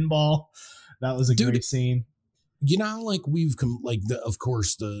like a pinball. That was a great scene. Like we've of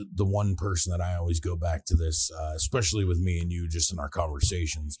course the one person that I always go back to this, especially with me and you, just in our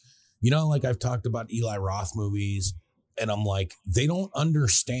conversations. Like I've talked about Eli Roth movies, and I'm like, they don't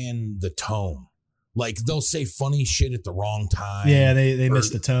understand the tone. Like, they'll say funny shit at the wrong time. Yeah, they miss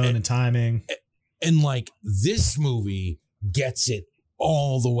the tone and timing. And like, this movie gets it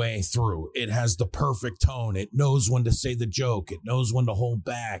all the way through. It has the perfect tone. It knows when to say the joke. It knows when to hold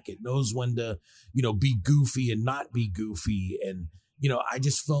back. It knows when to, be goofy and not be goofy. And, I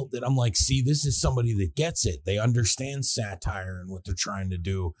just felt that I'm like, see, this is somebody that gets it. They understand satire and what they're trying to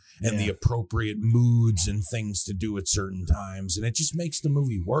do, and the appropriate moods and things to do at certain times. And it just makes the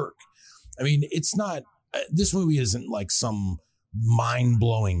movie work. I mean, it's not, this movie isn't like some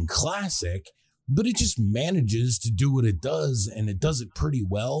mind-blowing classic, but it just manages to do what it does, and it does it pretty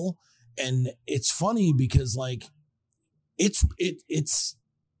well. And it's funny because, like, it's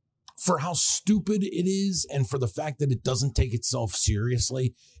for how stupid it is, and for the fact that it doesn't take itself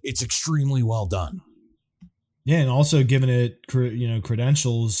seriously, it's extremely well done. Yeah, and also giving it,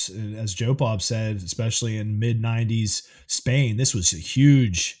 credentials, as Joe Bob said, especially in mid-90s Spain. This was a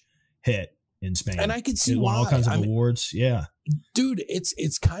huge hit in Spain, and I could see why. All kinds of awards. Yeah, dude,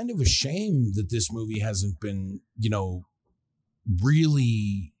 it's kind of a shame that this movie hasn't been,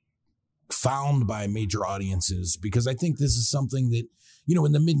 really found by major audiences, because I think this is something that,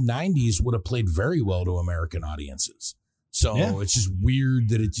 in the mid 90s would have played very well to American audiences. So it's just weird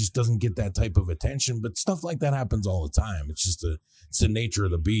that it just doesn't get that type of attention, but stuff like that happens all the time. It's just it's the nature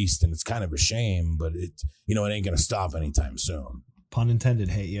of the beast, and it's kind of a shame, but it ain't going to stop anytime soon. Pun intended,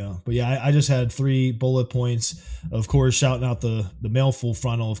 hey, yo. But yeah, I just had 3 bullet points. Of course, shouting out the male full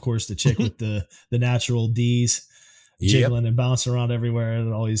frontal, of course, the chick with the natural D's jiggling and bouncing around everywhere.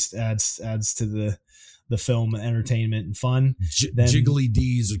 It always adds to the film entertainment and fun. Jiggly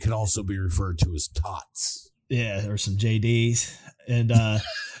D's can also be referred to as tots. Yeah, or some JDs. And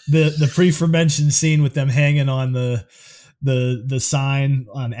the pre-mentioned scene with them hanging on the sign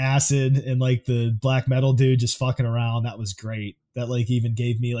on acid, and like the black metal dude just fucking around. That was great. That like even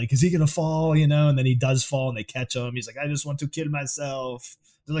gave me like, is he gonna fall? And then he does fall, and they catch him. He's like, I just want to kill myself.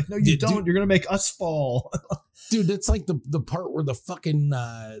 They're like, no, you don't. Dude, you're gonna make us fall. Dude, that's like the part where the fucking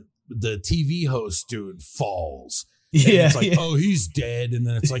the TV host dude falls. And it's like, oh, he's dead. And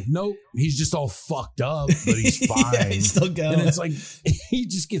then it's like, nope, he's just all fucked up, but he's fine. He's still going. And it's like, he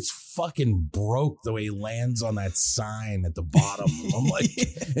just gets fucking broke the way he lands on that sign at the bottom. I'm like,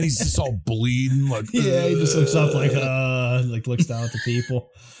 and he's just all bleeding. Like, he just looks up like looks down at the people.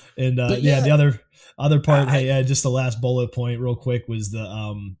 And the other part, just the last bullet point real quick was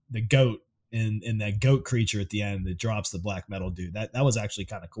the goat and that goat creature at the end that drops the black metal dude. That was actually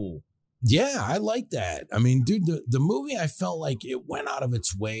kind of cool. Yeah, I like that. I mean, dude, the movie, I felt like it went out of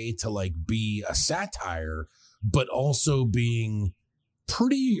its way to like be a satire, but also being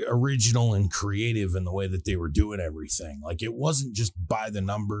pretty original and creative in the way that they were doing everything. Like it wasn't just by the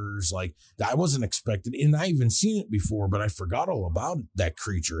numbers. Like I wasn't expecting, and I even seen it before, but I forgot all about that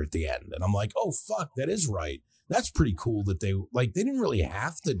creature at the end. And I'm like, oh fuck, that is right. That's pretty cool that they didn't really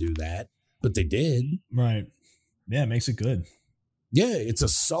have to do that, but they did. Right. Yeah, it makes it good. Yeah, it's a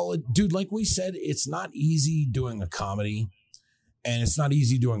solid, dude. Like we said, it's not easy doing a comedy, and it's not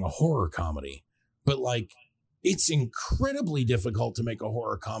easy doing a horror comedy, but like it's incredibly difficult to make a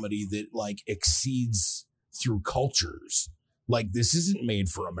horror comedy that like exceeds through cultures. Like this isn't made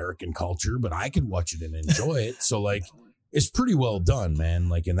for American culture, but I can watch it and enjoy it. So like it's pretty well done, man.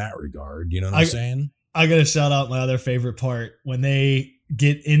 Like in that regard, you know what I'm saying? I got to shout out my other favorite part when they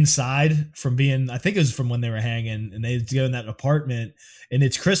get inside from being, I think it was from when they were hanging, and they go in that apartment, and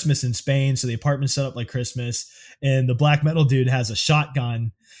it's Christmas in Spain. So the apartment's set up like Christmas, and the black metal dude has a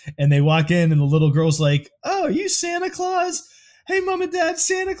shotgun, and they walk in, and the little girl's like, "Oh, are you Santa Claus? Hey, Mom and Dad,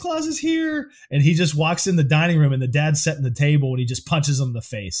 Santa Claus is here." And he just walks in the dining room, and the dad's setting the table, and he just punches him in the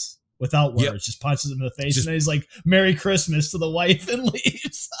face without words, just punches him in the face. And then he's like, "Merry Christmas" to the wife and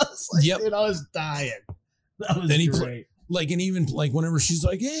leaves. I was like, dude, I was dying. That was great. And even like whenever she's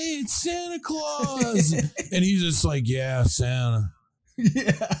like, "Hey, it's Santa Claus," and he's just like, "Yeah, Santa."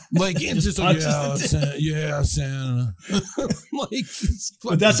 Yeah. Like, it's just like, yeah, Santa. Like,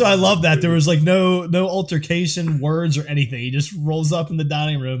 but that's why I love that. There was like no altercation, words, or anything. He just rolls up in the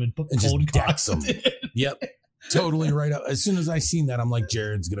dining room and cold cocks him. Yep. Totally right up. As soon as I seen that, I'm like,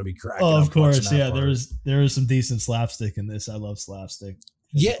 Jared's gonna be cracking. Oh, of course, yeah. There was some decent slapstick in this. I love slapstick.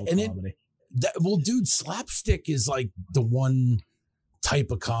 Yeah, and well, dude, slapstick is like the one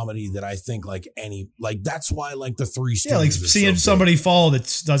type of comedy that I think that's why like the Three Stooges. Yeah, like seeing somebody fall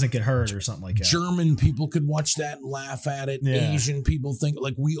that doesn't get hurt or something like that. German people could watch that and laugh at it. Yeah. Asian people think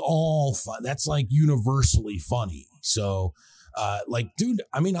like we all that's like universally funny. So. Dude,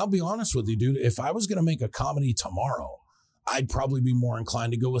 I mean, I'll be honest with you, dude. If I was going to make a comedy tomorrow, I'd probably be more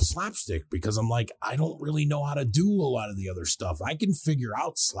inclined to go with slapstick because I'm like, I don't really know how to do a lot of the other stuff. I can figure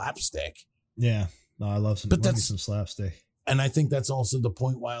out slapstick. Yeah. No, I love some slapstick. And I think that's also the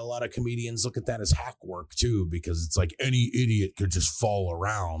point why a lot of comedians look at that as hack work too, because it's like any idiot could just fall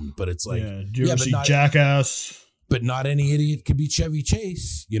around, but it's like, do you ever see Jackass? But not any idiot could be Chevy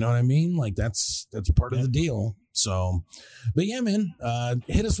Chase. You know what I mean? Like that's part of the deal. So, but yeah, man,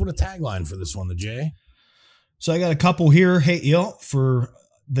 hit us with a tagline for this one, the Jay. So I got a couple here. Hey, for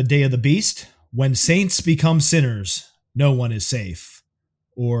the Day of the Beast. When saints become sinners, no one is safe.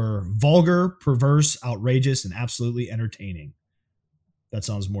 Or vulgar, perverse, outrageous, and absolutely entertaining. That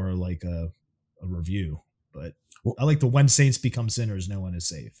sounds more like a review, but I like the when saints become sinners, no one is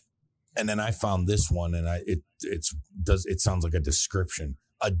safe. And then I found this one, and it sounds like a description.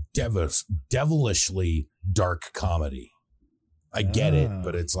 A devilishly dark comedy. I get it,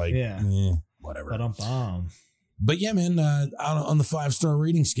 but it's like, whatever. But yeah, man, on the 5-star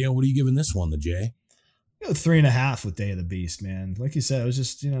rating scale, what are you giving this one, the Jay? 3.5 with Day of the Beast, man. Like you said, it was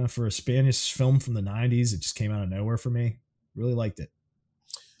just, for a Spanish film from the 90s, it just came out of nowhere for me. Really liked it.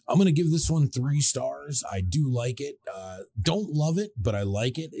 I'm going to give this one 3 stars. I do like it. Don't love it, but I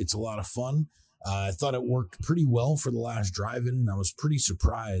like it. It's a lot of fun. I thought it worked pretty well for the last drive-in, and I was pretty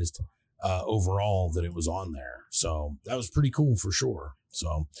surprised overall that it was on there. So that was pretty cool for sure.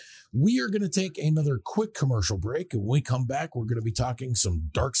 So we are going to take another quick commercial break, and when we come back, we're going to be talking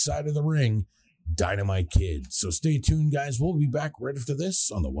some Dark Side of the Ring, Dynamite Kid. So stay tuned, guys. We'll be back right after this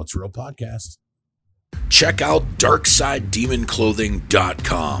on the What's Real podcast. Check out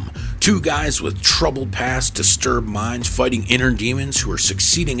DarksideDemonClothing.com. 2 guys with troubled pasts, disturbed minds, fighting inner demons who are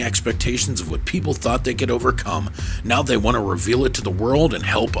succeeding expectations of what people thought they could overcome. Now they want to reveal it to the world and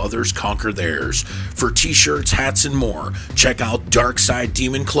help others conquer theirs. For t-shirts, hats, and more, check out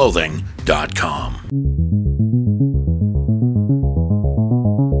DarksideDemonClothing.com.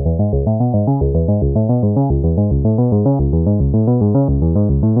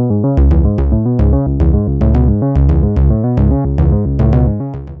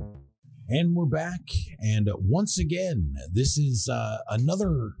 And we're back, and once again, this is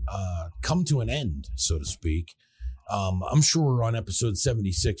another come to an end, so to speak. I'm sure on episode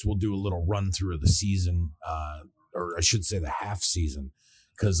 76 we'll do a little run through of the season, or I should say the half season,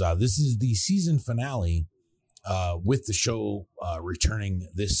 because this is the season finale with the show returning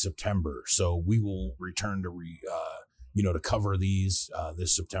this September. So we will return to to cover these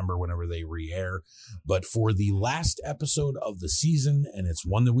this September whenever they re-air. But for the last episode of the season, and it's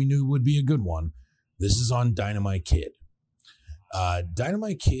one that we knew would be a good one, this is on Dynamite Kid.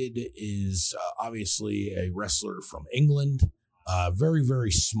 Dynamite Kid is obviously a wrestler from England. Very,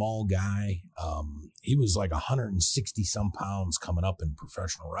 very small guy. He was like 160 some pounds coming up in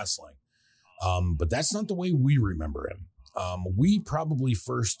professional wrestling. But that's not the way we remember him. We probably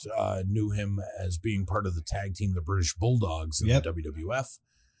first knew him as being part of the tag team, the British Bulldogs in the WWF.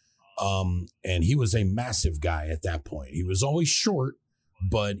 And he was a massive guy at that point. He was always short,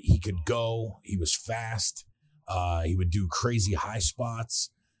 but he could go. He was fast. He would do crazy high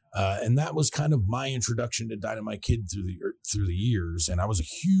spots. And that was kind of my introduction to Dynamite Kid through the years. And I was a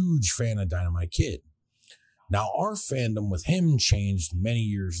huge fan of Dynamite Kid. Now, our fandom with him changed many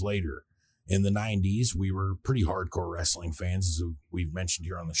years later. In the 90s, we were pretty hardcore wrestling fans, as we've mentioned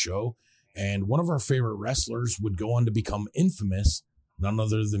here on the show. And one of our favorite wrestlers would go on to become infamous, none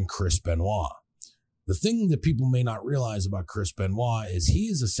other than Chris Benoit. The thing that people may not realize about Chris Benoit is he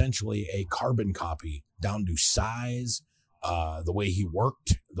is essentially a carbon copy down to size, the way he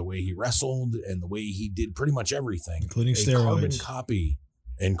worked, the way he wrestled, and the way he did pretty much everything. Including steroids. Carbon copy,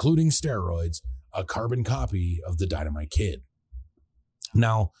 including steroids, a carbon copy of the Dynamite Kid.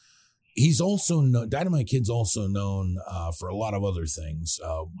 Now, Dynamite Kid's also known for a lot of other things.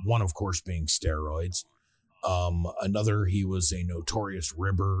 One, of course, being steroids. Another, he was a notorious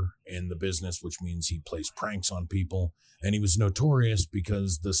ribber in the business, which means he plays pranks on people. And he was notorious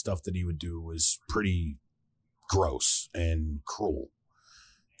because the stuff that he would do was pretty gross and cruel.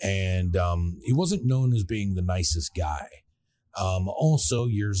 And he wasn't known as being the nicest guy. Also,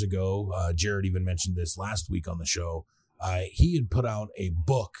 years ago, Jared even mentioned this last week on the show, he had put out a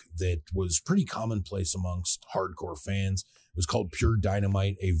book that was pretty commonplace amongst hardcore fans. It was called Pure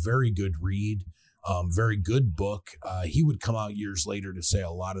Dynamite, a very good read, very good book. He would come out years later to say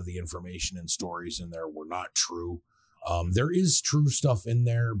a lot of the information and stories in there were not true. There is true stuff in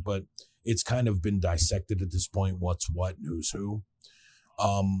there, but it's kind of been dissected at this point, what's what and who's who.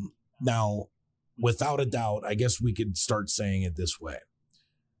 Now, without a doubt, I guess we could start saying it this way.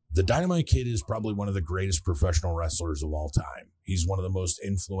 The Dynamite Kid is probably one of the greatest professional wrestlers of all time. He's one of the most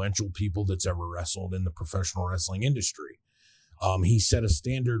influential people that's ever wrestled in the professional wrestling industry. He set a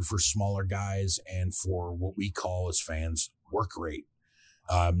standard for smaller guys and for what we call as fans work rate,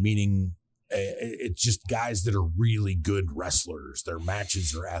 meaning it's just guys that are really good wrestlers. Their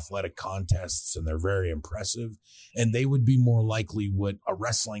matches are athletic contests and they're very impressive. And they would be more likely what a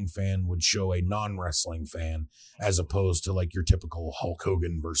wrestling fan would show a non-wrestling fan, as opposed to like your typical Hulk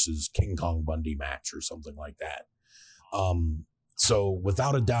Hogan versus King Kong Bundy match or something like that. So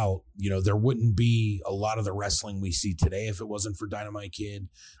without a doubt, there wouldn't be a lot of the wrestling we see today if it wasn't for Dynamite Kid.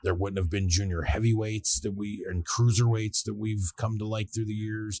 There wouldn't have been junior heavyweights and cruiserweights that we've come to like through the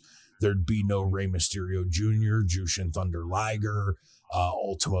years. There'd be no Rey Mysterio Jr., Jushin Thunder Liger,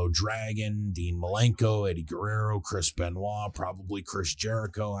 Ultimo Dragon, Dean Malenko, Eddie Guerrero, Chris Benoit, probably Chris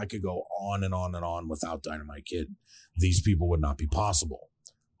Jericho. I could go on and on and on without Dynamite Kid. These people would not be possible.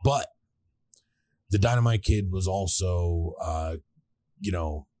 But the Dynamite Kid was also, a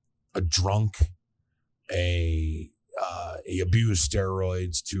drunk, he abused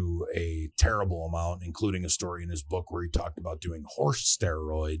steroids to a terrible amount, including a story in his book where he talked about doing horse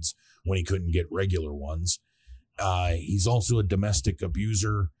steroids when he couldn't get regular ones. He's also a domestic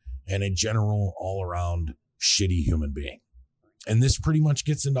abuser and a general all-around shitty human being. And this pretty much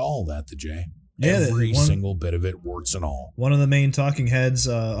gets into all that, the Jay. Yeah, every single bit of it, warts and all. One of the main talking heads,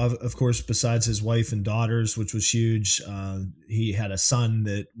 of course, besides his wife and daughters, which was huge. He had a son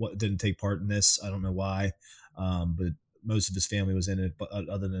that didn't take part in this. I don't know why, but most of his family was in it, but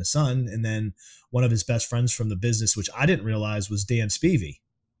other than his son. And then one of his best friends from the business, which I didn't realize was Dan Spivey.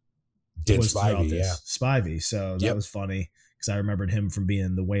 Spivey. So that was funny because I remembered him from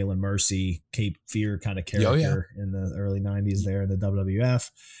being the Waylon Mercy, Cape Fear kind of character in the early 90s there in the WWF.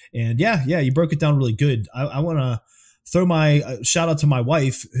 And you broke it down really good. I want to throw my shout out to my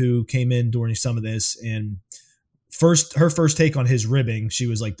wife who came in during some of this, and her first take on his ribbing, she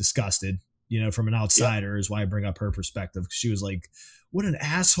was like disgusted, from an outsider is why I bring up her perspective. She was like, what an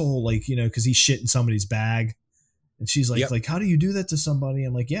asshole. Like, cause he shit in somebody's bag. And she's like, how do you do that to somebody?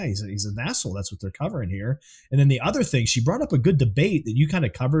 I'm like, yeah, he's an asshole. That's what they're covering here. And then the other thing, she brought up a good debate that you kind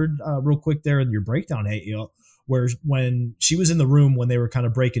of covered real quick there in your breakdown, where when she was in the room when they were kind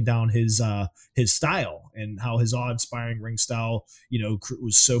of breaking down his style and how his awe-inspiring ring style,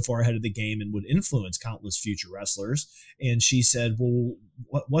 was so far ahead of the game and would influence countless future wrestlers. And she said, well,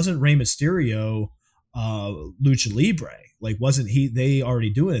 wasn't Rey Mysterio Lucha Libre? Like, wasn't they already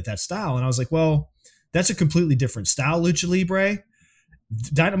doing it, that style? And I was like, well, that's a completely different style, Lucha Libre.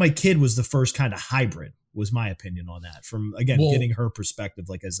 Dynamite Kid was the first kind of hybrid, was my opinion on that. From, again, getting her perspective,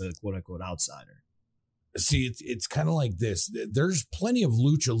 like as a quote-unquote outsider. See, it's kind of like this. There's plenty of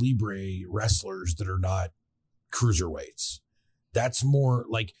lucha libre wrestlers that are not cruiserweights. That's more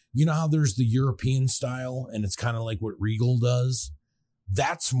like, you know how there's the European style and it's kind of like what Regal does.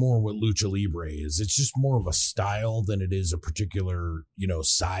 That's more what lucha libre is. It's just more of a style than it is a particular,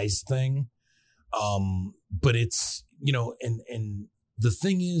 size thing. But it's, and the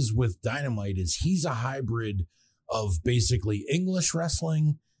thing is with Dynamite is he's a hybrid of basically English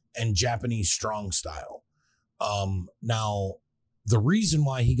wrestling and Japanese strong style. Now, the reason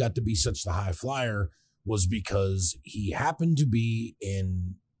why he got to be such the high flyer was because he happened to be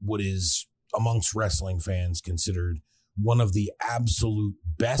in what is amongst wrestling fans considered one of the absolute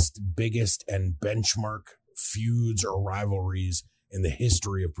best, biggest, and benchmark feuds or rivalries in the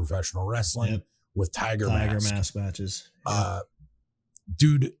history of professional wrestling with Tiger Mask matches.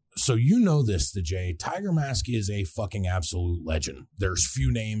 Dude, so this, the Jay. Tiger Mask is a fucking absolute legend. There's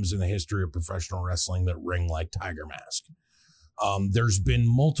few names in the history of professional wrestling that ring like Tiger Mask. There's been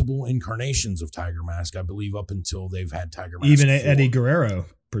multiple incarnations of Tiger Mask, I believe, up until they've had Tiger Mask. Even Eddie Guerrero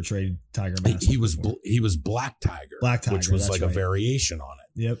portrayed Tiger Mask. He was Black Tiger, which was like a variation on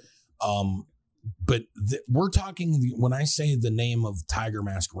it. Yep. But we're talking, when I say the name of Tiger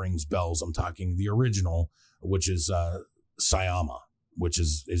Mask rings bells, I'm talking the original, which is Sayama, which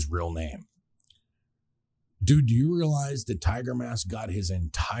is his real name. Dude, do you realize that Tiger Mask got his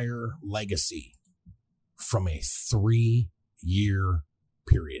entire legacy from a 3-year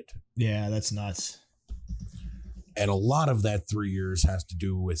period? Yeah, that's nuts. And a lot of that 3 years has to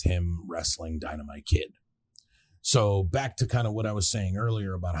do with him wrestling Dynamite Kid. So back to kind of what I was saying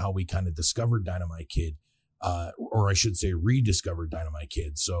earlier about how we kind of discovered Dynamite Kid, or I should say rediscovered Dynamite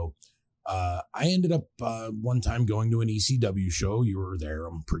Kid. So I ended up one time going to an ECW show. You were there,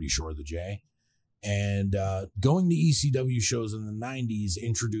 I'm pretty sure, the Jay. And going to ECW shows in the 90s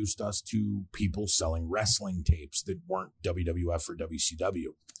introduced us to people selling wrestling tapes that weren't WWF or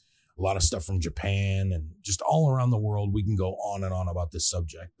WCW. A lot of stuff from Japan and just all around the world. We can go on and on about this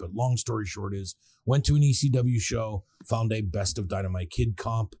subject. But long story short is, went to an ECW show, found a Best of Dynamite Kid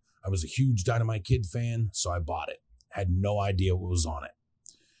comp. I was a huge Dynamite Kid fan, so I bought it. Had no idea what was on it.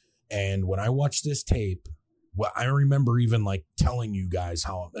 And when I watched this tape, well, I remember even like telling you guys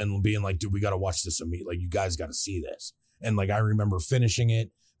how, and being like, dude, we got to watch this immediately. Like, you guys got to see this. And like, I remember finishing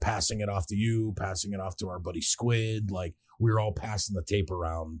it, passing it off to you, passing it off to our buddy Squid. Like, we were all passing the tape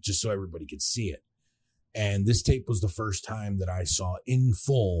around just so everybody could see it. And this tape was the first time that I saw in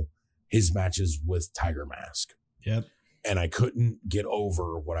full his matches with Tiger Mask. Yep. And I couldn't get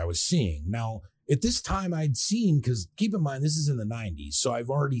over what I was seeing. Now, at this time I'd seen, because keep in mind, this is in the 90s. So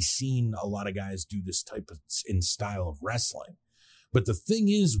I've already seen a lot of guys do this type of in style of wrestling. But the thing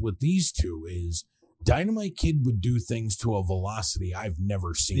is with these two is Dynamite Kid would do things to a velocity I've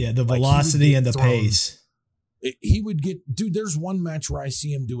never seen. Yeah, the velocity and the pace. He would get, dude, there's one match where I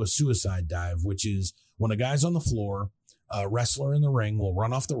see him do a suicide dive, which is when a guy's on the floor, a wrestler in the ring will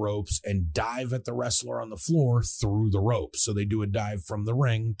run off the ropes and dive at the wrestler on the floor through the ropes. So they do a dive from the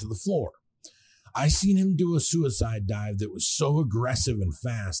ring to the floor. I seen him do a suicide dive that was so aggressive and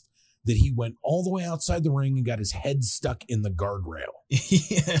fast that he went all the way outside the ring and got his head stuck in the guardrail.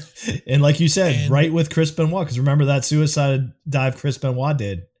 Yeah. And like you said, right with Chris Benoit, because remember that suicide dive Chris Benoit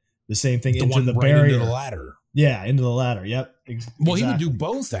did? The same thing into the barrier. Into the ladder. Yeah, into the ladder. Yep. Well, he would do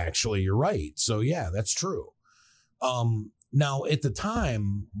both, actually. You're right. So, yeah, that's true. Now, at the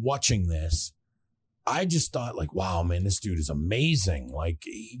time watching this, I just thought like, wow, man, this dude is amazing. Like,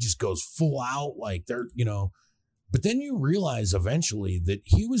 he just goes full out like they're, but then you realize eventually that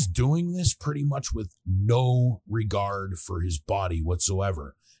he was doing this pretty much with no regard for his body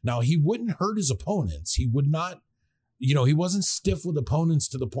whatsoever. Now, he wouldn't hurt his opponents. He would not, he wasn't stiff with opponents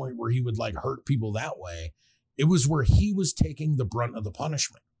to the point where he would like hurt people that way. It was where he was taking the brunt of the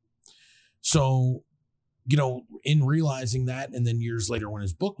punishment. So, in realizing that, and then years later when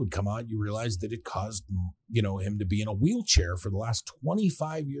his book would come out, you realize that it caused, him to be in a wheelchair for the last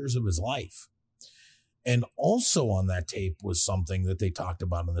 25 years of his life. And also on that tape was something that they talked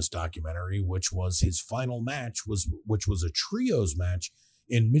about in this documentary, which was his final match, which was a trios match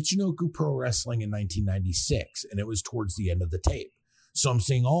in Michinoku Pro Wrestling in 1996. And it was towards the end of the tape. So I'm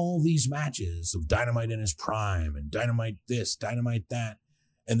seeing all these matches of Dynamite in his prime and Dynamite this, Dynamite that.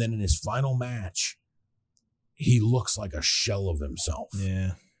 And then in his final match, he looks like a shell of himself.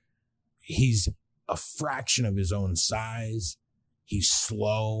 Yeah. He's a fraction of his own size. He's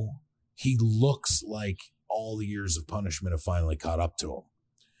slow. He looks like all the years of punishment have finally caught up to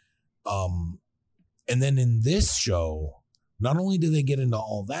him. And then in this show, not only do they get into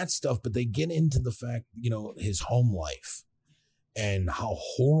all that stuff, but they get into the fact, his home life. and how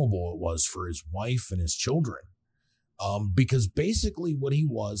horrible it was for his wife and his children. Because basically what he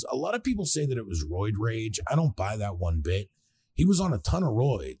was, a lot of people say that it was roid rage. I don't buy that one bit. He was on a ton of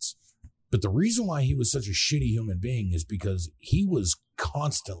roids, but the reason why he was such a shitty human being is because he was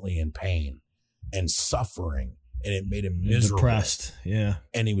constantly in pain and suffering, and it made him miserable. Depressed, yeah.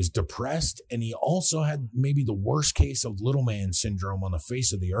 And he was depressed, and he also had maybe the worst case of little man syndrome on the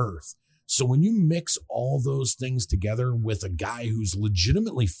face of the earth. So when you mix all those things together with a guy who's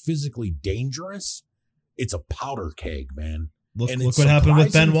legitimately physically dangerous, it's a powder keg, man. Look what what happened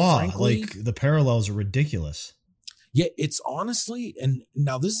with Benoit. Frankly, like, the parallels are ridiculous. Yeah, it's honestly, and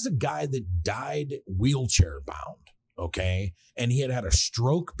now this is a guy that died wheelchair bound, okay? And he had a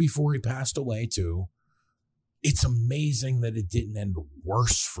stroke before he passed away too. It's amazing that it didn't end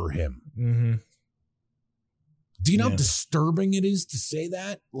worse for him. Mm-hmm. Do you know how disturbing it is to say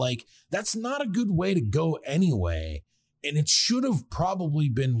that? Like, that's not a good way to go anyway. And it should have probably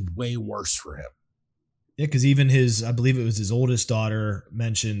been way worse for him. Yeah, because even I believe it was his oldest daughter,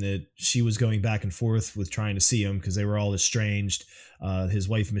 mentioned that she was going back and forth with trying to see him because they were all estranged. His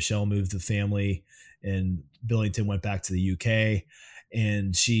wife, Michelle, moved the family, and Billington went back to the UK,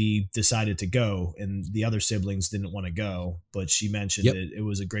 and she decided to go, and the other siblings didn't want to go, but she mentioned that it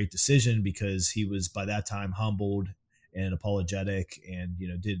was a great decision because he was by that time humbled and apologetic, and, you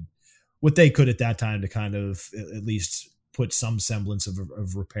know, did what they could at that time to kind of at least put some semblance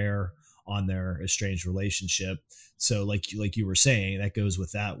of repair on their estranged relationship. So like you were saying, that goes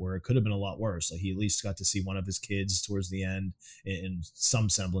with that, where it could have been a lot worse. Like, he at least got to see one of his kids towards the end in some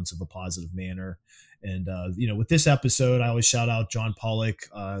semblance of a positive manner. And, you know, with this episode, I always shout out John Pollock,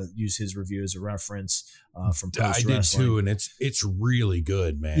 use his review as a reference from Post Wrestling. I did too, and it's really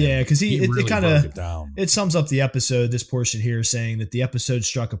good, man. Yeah, because he really kind broke of it sums up the episode. This portion here saying that the episode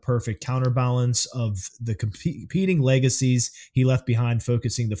struck a perfect counterbalance of the competing legacies he left behind,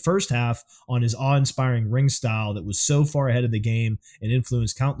 focusing the first half on his awe-inspiring ring style that was so far ahead of the game and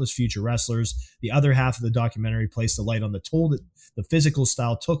influenced countless future wrestlers. The other half of the documentary placed the light on the toll that the physical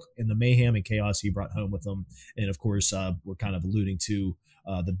style took in the mayhem and chaos he brought home with him. And of course, we're kind of alluding to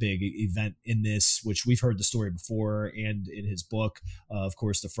the big event in this, which we've heard the story before, and in his book, of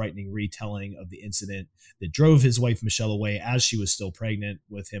course, the frightening retelling of the incident that drove his wife Michelle away as she was still pregnant,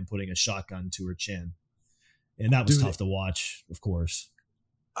 with him putting a shotgun to her chin. And that was tough to watch, of course.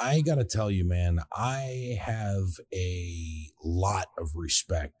 I got to tell you, man, I have a lot of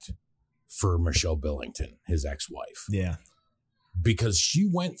respect for Michelle Billington, his ex-wife. Yeah. Because she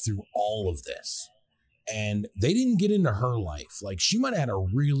went through all of this, and they didn't get into her life. Like, she might have had a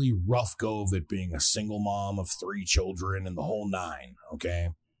really rough go of it being a single mom of 3 children and the whole 9. Okay.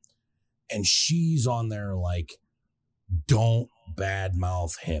 And she's on there like, don't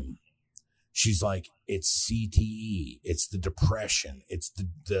badmouth him. She's like, it's CTE, it's the depression, it's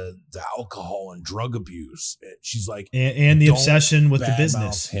the alcohol and drug abuse. She's like, and the obsession with the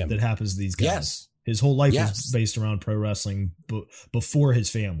business that happens to these guys. Yes. His whole life is based around pro wrestling before his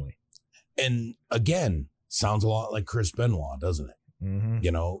family. And again, sounds a lot like Chris Benoit, doesn't it? Mm-hmm.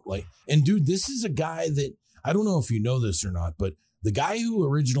 You know, like, and dude, this is a guy that, I don't know if you know this or not, but the guy who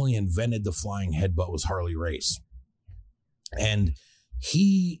originally invented the flying headbutt was Harley Race. And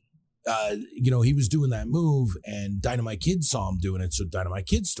he, you know, he was doing that move, and Dynamite Kid saw him doing it. So Dynamite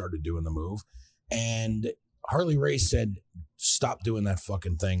Kid started doing the move, and Harley Race said, stop doing that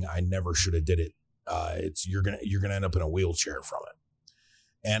fucking thing. I never should have did it. You're gonna end up in a wheelchair from it.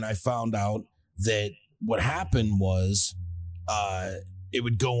 And I found out that what happened was, it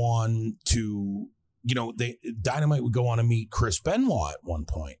would go on to, you know, Dynamite would go on to meet Chris Benoit at one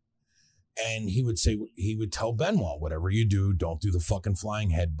point, and he would tell Benoit, whatever you do, don't do the fucking flying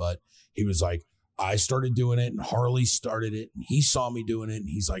headbutt. He was like, I started doing it, and Harley started it, and he saw me doing it, and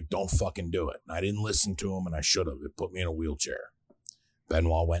he's like, don't fucking do it. And I didn't listen to him, and I should have. It put me in a wheelchair.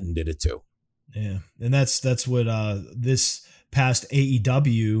 Benoit went and did it too. Yeah, and that's what this past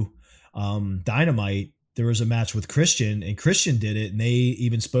AEW Dynamite, there was a match with Christian, and Christian did it, and they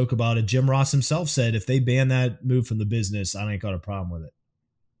even spoke about it. Jim Ross himself said, if they ban that move from the business, I ain't got a problem with it.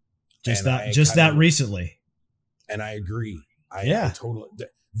 Just that recently. And I agree. I totally.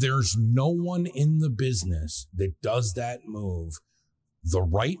 There's no one in the business that does that move the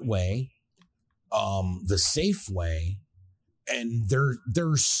right way, the safe way. And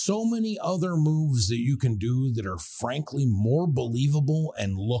there's so many other moves that you can do that are frankly more believable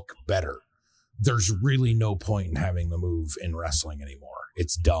and look better. There's really no point in having the move in wrestling anymore.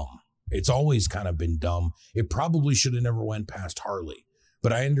 It's dumb. It's always kind of been dumb. It probably should have never went past Harley,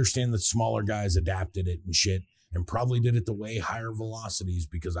 but I understand that smaller guys adapted it and shit and probably did it the way higher velocities,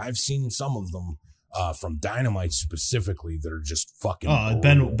 because I've seen some of them from Dynamite specifically that are just fucking. Oh,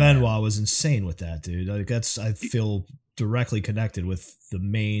 brutal, Benoit was insane with that, dude. Like I feel directly connected with the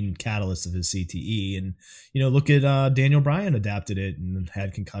main catalyst of his CTE, and look at Daniel Bryan adapted it and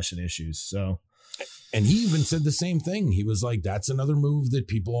had concussion issues. So, and he even said the same thing. He was like, "That's another move that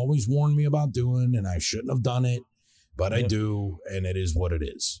people always warned me about doing, and I shouldn't have done it, but I do, and it is what it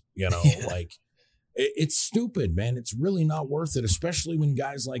is." Like. It's stupid, man. It's really not worth it, especially when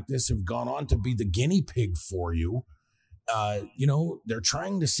guys like this have gone on to be the guinea pig for you. They're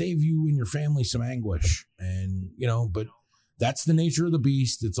trying to save you and your family some anguish. And, but that's the nature of the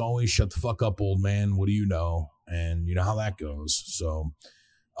beast. It's always shut the fuck up, old man. What do you know? And you know how that goes. So,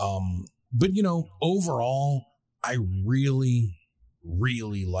 but, overall, I really,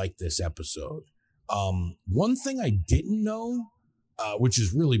 really like this episode. One thing I didn't know, which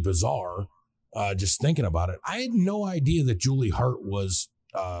is really bizarre, just thinking about it, I had no idea that Julie Hart was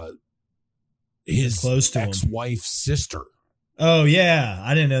his ex-wife's sister. Oh, yeah.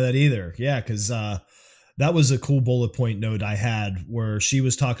 I didn't know that either. Yeah, because that was a cool bullet point note I had where she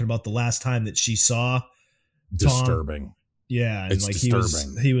was talking about the last time that she saw Disturbing. Tom. Yeah, and it's like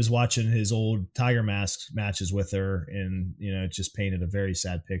disturbing. he was watching his old Tiger Mask matches with her, and it just painted a very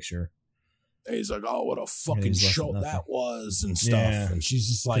sad picture. He's like, oh, what a fucking show that was and stuff. Yeah. And she's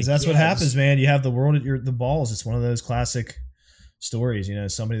just like, that's what happens, man. You have the world at the balls. It's one of those classic stories,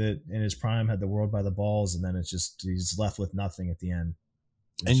 somebody that in his prime had the world by the balls, and then it's just, he's left with nothing at the end.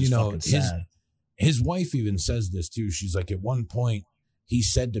 It's his wife even says this too. She's like, at one point he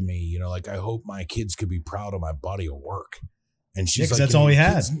said to me, like, I hope my kids could be proud of my body of work. And she's like, that's all he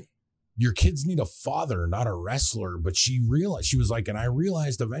had. Your kids need a father, not a wrestler. But she was like, and I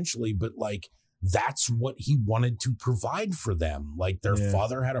realized eventually, but like, that's what he wanted to provide for them. Like their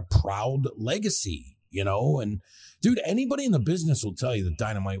father had a proud legacy, and dude, anybody in the business will tell you that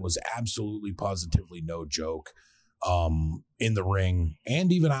Dynamite was absolutely positively no joke in the ring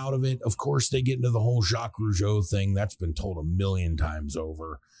and even out of it. Of course, they get into the whole Jacques Rougeau thing. That's been told a million times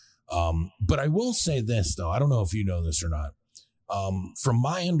over. But I will say this, though. I don't know if you know this or not. From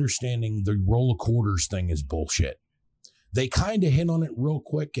my understanding, the roll of quarters thing is bullshit. They kind of hit on it real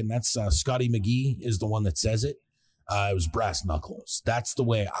quick, and that's Scotty McGee is the one that says it. It was brass knuckles. That's the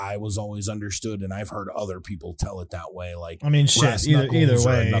way I was always understood, and I've heard other people tell it that way. Like, I mean, shit, either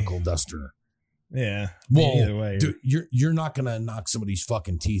way, a knuckle duster. Yeah. Well, either way, dude, you're not gonna knock somebody's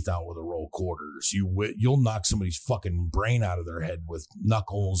fucking teeth out with a roll of quarters. You'll knock somebody's fucking brain out of their head with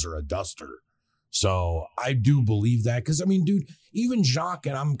knuckles or a duster. So I do believe that, because I mean, dude, even Jacques,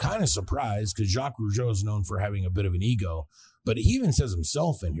 and I'm kind of surprised because Jacques Rougeau is known for having a bit of an ego, but he even says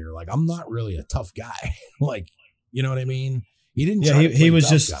himself in here, like, I'm not really a tough guy. Like, you know what I mean? He didn't. Yeah, he was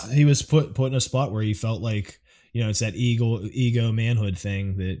just guy. He was put in a spot where he felt like, it's that ego manhood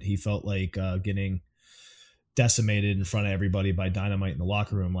thing that he felt like getting decimated in front of everybody by Dynamite in the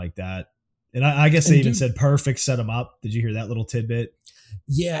locker room like that. And I guess they even said Perfect set him up. Did you hear that little tidbit?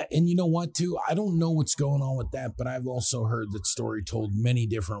 Yeah, and you know what, too? I don't know what's going on with that, but I've also heard that story told many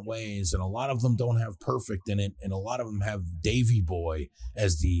different ways, and a lot of them don't have Perfect in it, and a lot of them have Davey Boy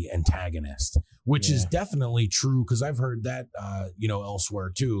as the antagonist, which is definitely true, because I've heard that,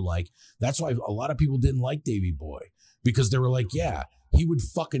 elsewhere, too. Like, that's why a lot of people didn't like Davey Boy, because they were like, yeah, he would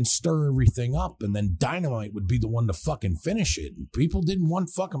fucking stir everything up, and then Dynamite would be the one to fucking finish it. And people didn't want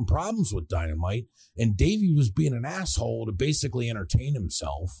fucking problems with Dynamite, and Davey was being an asshole to basically entertain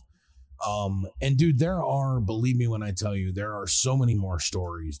himself. And dude, believe me when I tell you, there are so many more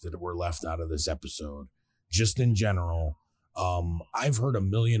stories that were left out of this episode, just in general. I've heard a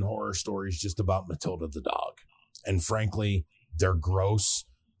million horror stories just about Matilda the dog, and frankly, they're gross.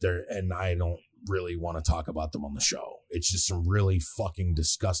 And I don't really want to talk about them on the show. It's just some really fucking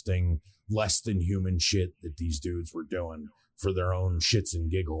disgusting, less than human shit that these dudes were doing for their own shits and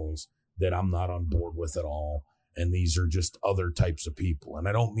giggles that I'm not on board with at all. And these are just other types of people. And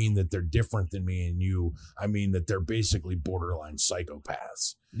I don't mean that they're different than me and you. I mean that they're basically borderline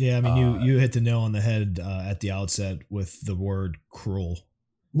psychopaths. Yeah, I mean, you hit the nail on the head at the outset with the word cruel.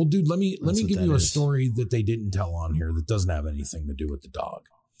 Well, dude, let me give you a story that they didn't tell on here that doesn't have anything to do with the dog.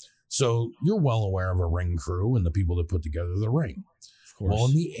 So you're well aware of a ring crew and the people that put together the ring. Of course. Well,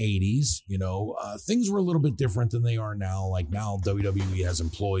 in the 80s, things were a little bit different than they are now. Like now WWE has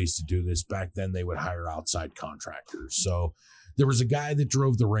employees to do this. Back then they would hire outside contractors. So there was a guy that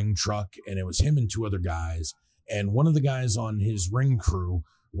drove the ring truck, and it was him and two other guys. And one of the guys on his ring crew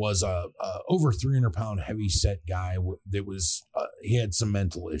was a over 300-pound heavy set guy that was, he had some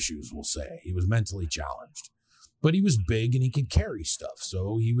mental issues, we'll say. He was mentally challenged. but he was big and he could carry stuff.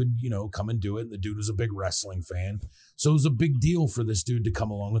 So he would, come and do it. And the dude was a big wrestling fan. So it was a big deal for this dude to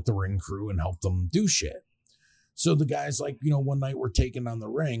come along with the ring crew and help them do shit. So the guy's like, one night we're taking on the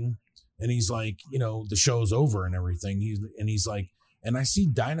ring and he's like, the show's over and everything. He's like, and I see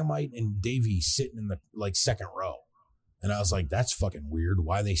Dynamite and Davey sitting in the second row. And I was like, that's fucking weird.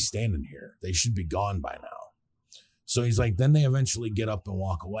 Why are they standing here? They should be gone by now. So he's like, then they eventually get up and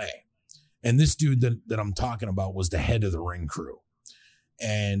walk away. And this dude that I'm talking about was the head of the ring crew.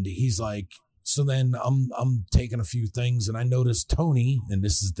 And he's like, so then I'm taking a few things and I noticed Tony, and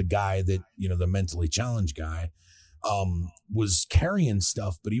this is the guy that, the mentally challenged guy, was carrying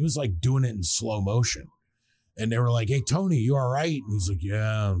stuff, but he was like doing it in slow motion. And they were like, hey, Tony, you all right? And he's like,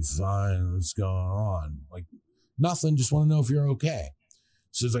 yeah, I'm fine. What's going on? Like, nothing. Just want to know if you're okay.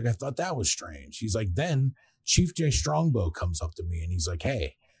 So he's like, I thought that was strange. He's like, then Chief J Strongbow comes up to me and he's like,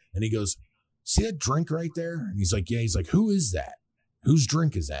 hey, and he goes, see that drink right there? And he's like, yeah. He's like, who is that? Whose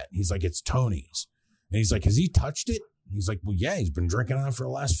drink is that? And he's like, it's Tony's. And he's like, has he touched it? And he's like, well, yeah, he's been drinking on it for the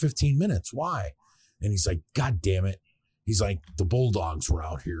last 15 minutes. Why? And he's like, God damn it. He's like, the Bulldogs were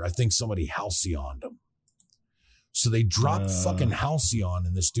out here. I think somebody halcyoned him. So they dropped fucking halcyon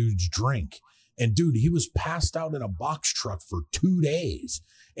in this dude's drink. And dude, he was passed out in a box truck for 2 days.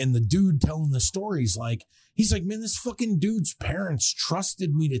 And the dude telling the story, he's like, man, this fucking dude's parents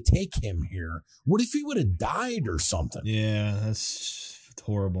trusted me to take him here. What if he would have died or something? Yeah, that's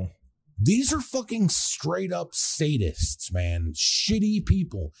horrible. These are fucking straight up sadists, man. Shitty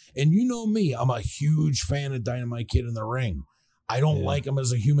people. And you know me, I'm a huge fan of Dynamite Kid in the ring. I don't like him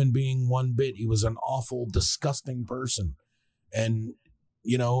as a human being one bit. He was an awful, disgusting person. And,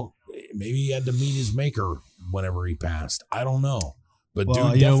 maybe he had to meet his maker whenever he passed. I don't know. But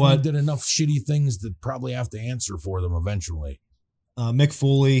dude definitely did enough shitty things to probably have to answer for them eventually. Mick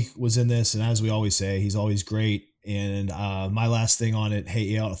Foley was in this, and as we always say, he's always great. And my last thing on it,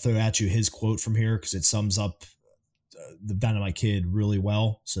 hey, I'll throw at you his quote from here because it sums up the Dynamite Kid really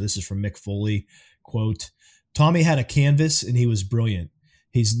well. So this is from Mick Foley, quote, Tommy had a canvas and he was brilliant.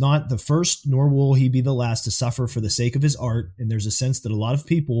 He's not the first, nor will he be the last to suffer for the sake of his art. And there's a sense that a lot of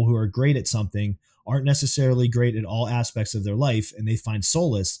people who are great at something aren't necessarily great at all aspects of their life, and they find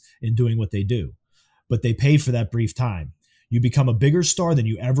solace in doing what they do. But they pay for that brief time. You become a bigger star than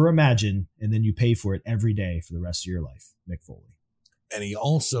you ever imagined, and then you pay for it every day for the rest of your life. Mick Foley. And he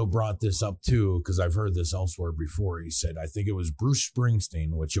also brought this up too, because I've heard this elsewhere before. He said, I think it was Bruce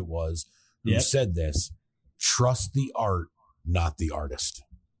Springsteen, which it was, who said this, trust the art, not the artist.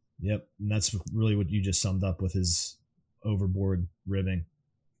 Yep. And that's really what you just summed up with his overboard ribbing.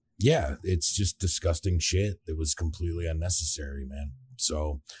 Yeah, it's just disgusting shit that was completely unnecessary, man.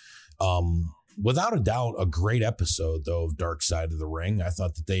 So, without a doubt, a great episode, though, of Dark Side of the Ring. I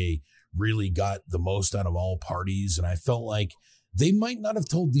thought that they really got the most out of all parties, and I felt like they might not have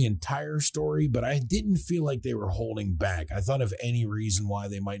told the entire story, but I didn't feel like they were holding back. I thought if any reason why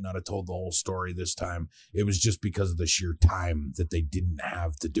they might not have told the whole story this time, it was just because of the sheer time that they didn't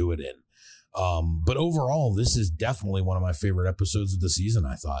have to do it in. But overall, this is definitely one of my favorite episodes of the season,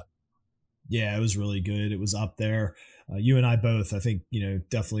 I thought. Yeah, it was really good. It was up there. You and I both, I think,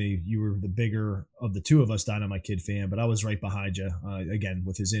 definitely you were the bigger of the two of us Dynamite Kid fan, but I was right behind you, again,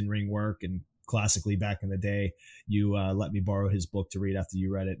 with his in-ring work. And classically back in the day, you let me borrow his book to read after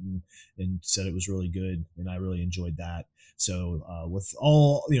you read it and said it was really good. And I really enjoyed that. So with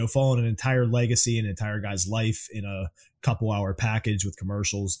all, following an entire legacy and an entire guy's life in a couple-hour package with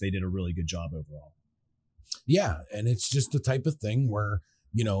commercials, they did a really good job overall. Yeah, and it's just the type of thing where,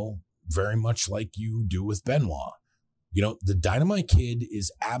 very much like you do with Benoit. The Dynamite Kid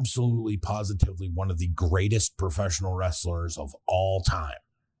is absolutely positively one of the greatest professional wrestlers of all time.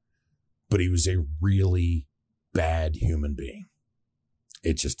 But he was a really bad human being.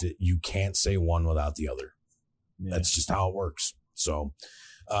 You can't say one without the other. Yeah. That's just how it works. So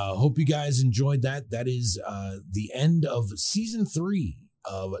hope you guys enjoyed that. That is the end of season 3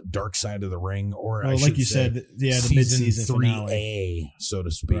 of Dark Side of the Ring, or like you said, the mid-season 3A, finale, so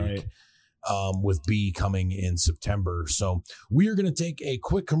to speak, right. With B coming in September. So we are going to take a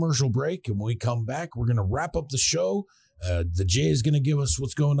quick commercial break, and when we come back, we're going to wrap up the show. The Jay is going to give us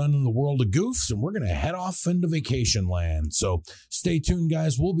what's going on in the world of goofs, and we're going to head off into vacation land. So stay tuned,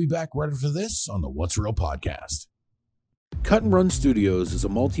 guys. We'll be back right after this on the What's Real podcast. Cut and Run Studios is a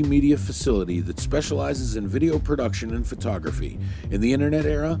multimedia facility that specializes in video production and photography. In the internet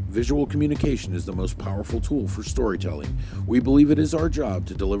era, visual communication is the most powerful tool for storytelling. We believe it is our job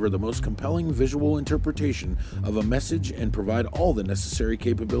to deliver the most compelling visual interpretation of a message and provide all the necessary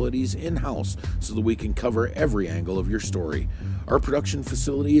capabilities in-house so that we can cover every angle of your story. Our production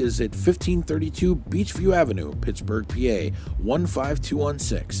facility is at 1532 Beachview Avenue, Pittsburgh, PA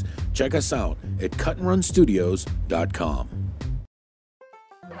 15216. Check us out at cutandrunstudios.com.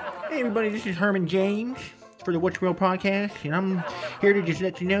 Hey everybody, this is Herman James for the What's Real podcast, and I'm here to just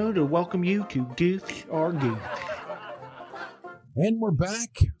let you know to welcome you to Goofs or Goofs. And we're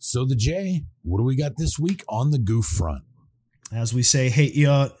back. So the J, what do we got this week on the goof front? As we say, hey,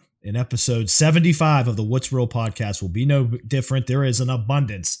 in episode 75 of the What's Real podcast will be no different. There is an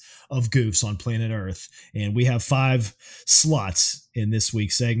abundance of goofs on planet Earth, and we have 5 slots in this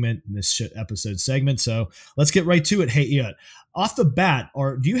week's segment, in this episode segment. So let's get right to it. Hey, off the bat,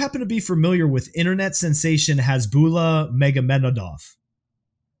 do you happen to be familiar with internet sensation Hasbulla Megamenodov?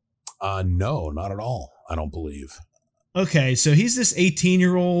 No, not at all. I don't believe. Okay, so he's this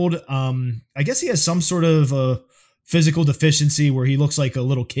 18-year-old. I guess he has some sort of a physical deficiency where he looks like a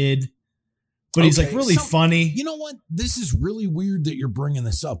little kid, but he's like really funny. You know what? This is really weird that you're bringing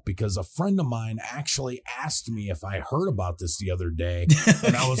this up because a friend of mine actually asked me if I heard about this the other day.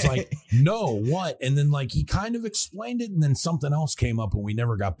 And I was like, no, what? And then like he kind of explained it and then something else came up and we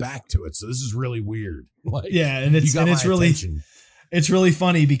never got back to it. So this is really weird. Like, yeah. And it's really, attention. It's really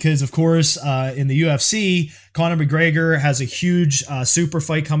funny because, of course, in the UFC, Conor McGregor has a huge super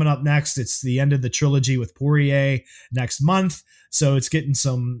fight coming up next. It's the end of the trilogy with Poirier next month. So it's getting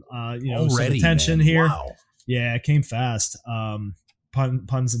some, some attention here. Wow. Yeah, it came fast.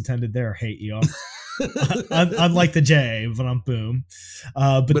 Puns intended there. Hate you. Unlike the J, boom.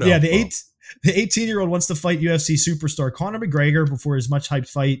 But yeah, the 18-year-old wants to fight UFC superstar Conor McGregor before his much hyped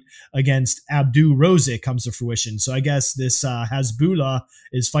fight against Abdu Rozik comes to fruition. So I guess this Hasbulla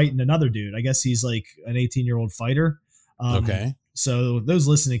is fighting another dude. I guess he's like an 18-year-old fighter. Okay. So those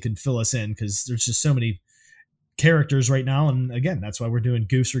listening can fill us in because there's just so many characters right now. And again, that's why we're doing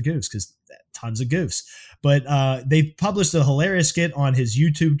Goofs for Goofs, because tons of goofs. But they published a hilarious skit on his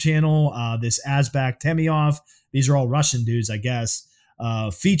YouTube channel, this Azbak Temyov. These are all Russian dudes, I guess.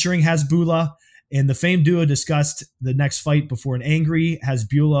 Featuring Hasbulla, and the famed duo discussed the next fight before an angry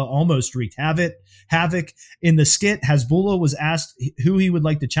Hasbulla almost wreaked havoc. In the skit, Hasbulla was asked who he would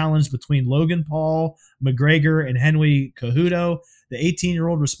like to challenge between Logan Paul, McGregor, and Henry Cejudo. The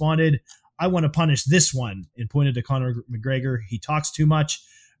 18-year-old responded, "I want to punish this one," and pointed to Conor McGregor. "He talks too much."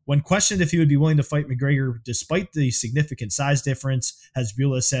 When questioned if he would be willing to fight McGregor despite the significant size difference,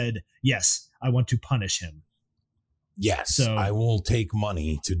 Hasbulla said, "Yes, I want to punish him." Yes, so, I will take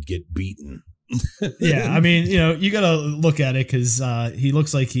money to get beaten. Yeah, I mean, you got to look at it because he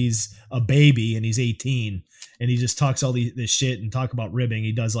looks like he's a baby and he's 18 and he just talks all this shit and talk about ribbing.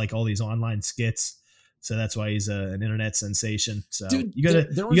 He does like all these online skits. So that's why he's an internet sensation. So dude, you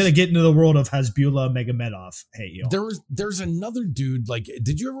gotta get into the world of Hasbulla Megamenodov. Hey, there's another dude. Like,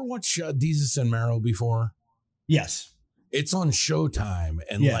 did you ever watch Desus and Mero before? Yes, it's on Showtime,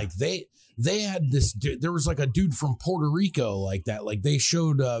 and like they had this dude. There was like a dude from Puerto Rico like that. Like they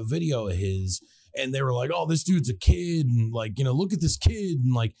showed a video of his, and they were like, "Oh, this dude's a kid," and like, look at this kid,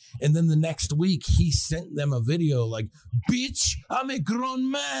 and like, and then the next week he sent them a video like, "Bitch, I'm a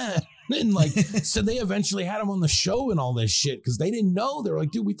grown man." And like, so they eventually had him on the show and all this shit because they didn't know. They were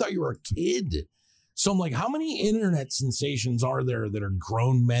like, "Dude, we thought you were a kid." So I'm like, how many internet sensations are there that are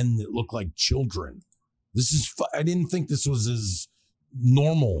grown men that look like children? This is, I didn't think this was as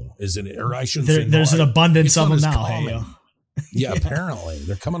normal as it, or I shouldn't say there's an abundance of them now. Hey, yeah, apparently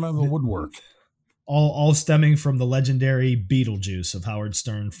they're coming out of the woodwork. All stemming from the legendary Beetlejuice of Howard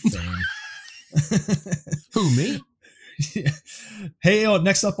Stern fame. Who, me? Yeah. Hey,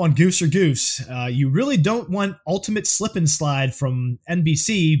 next up on Goofs or Goofs, you really don't want Ultimate Slip and Slide from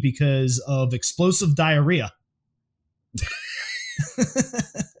NBC because of explosive diarrhea.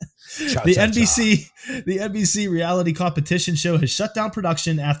 The NBC reality competition show has shut down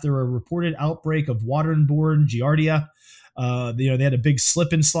production after a reported outbreak of waterborne giardia. They had a big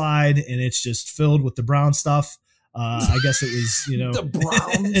slip and slide, and it's just filled with the brown stuff. I guess it was, the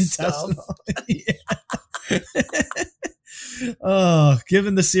brown stuff.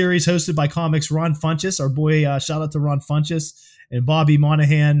 Given the series hosted by comics Ron Funches, our boy, shout out to Ron Funches, and Bobby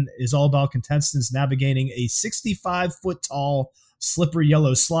Monahan, is all about contestants navigating a 65-foot tall slippery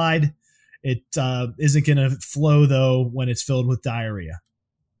yellow slide. It isn't going to flow though when it's filled with diarrhea.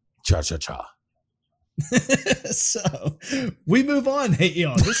 Cha cha cha. So we move on. Hey,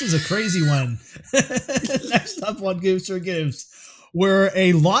 yo, this is a crazy one. Next up on Goofs or Goofs, where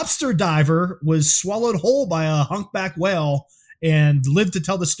a lobster diver was swallowed whole by a humpback whale and lived to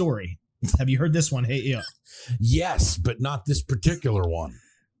tell the story. Have you heard this one? Hey, yo. Yes, but not this particular one.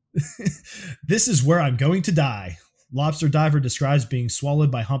 This is where I'm going to die. Lobster diver describes being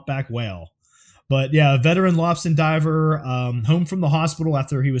swallowed by humpback whale. But yeah, a veteran lobster diver home from the hospital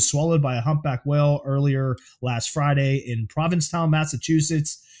after he was swallowed by a humpback whale earlier last Friday in Provincetown,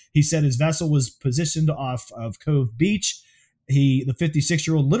 Massachusetts. He said his vessel was positioned off of Cove Beach. The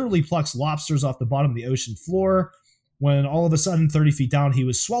 56-year-old literally plucks lobsters off the bottom of the ocean floor when all of a sudden, 30 feet down, he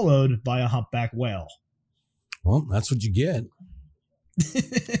was swallowed by a humpback whale. Well, that's what you get.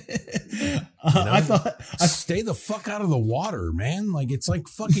 I thought stay the fuck out of the water, man. Like, it's like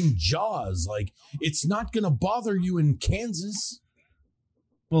fucking Jaws. Like, it's not gonna bother you in Kansas.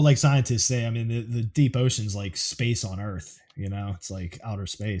 Well, like scientists say, I mean, the deep ocean's like space on Earth. You know, it's like outer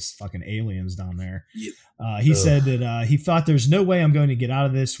space, fucking aliens down there. Yeah. He said that he thought there's no way I'm going to get out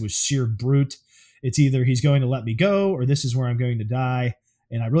of this with sheer brute. It's either he's going to let me go or this is where I'm going to die.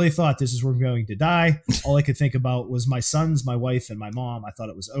 And I really thought this is where I'm going to die. All I could think about was my sons, my wife, and my mom. I thought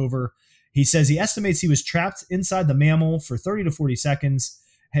it was over. He says he estimates he was trapped inside the mammal for 30 to 40 seconds.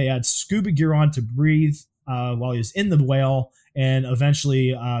 He had scuba gear on to breathe while he was in the whale. And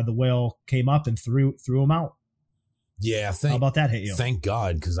eventually the whale came up and threw him out. Yeah. How about that, Hey Yo? Thank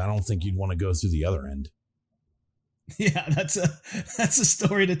God, because I don't think you'd want to go through the other end. Yeah, that's a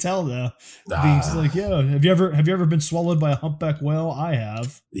story to tell though. Being like, yo, have you ever been swallowed by a humpback whale? I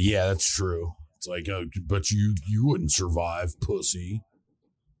have. Yeah, that's true. It's like, but you wouldn't survive, pussy.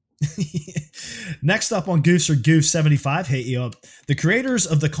 Next up on Goofs or Goofs 75, hey yo, the creators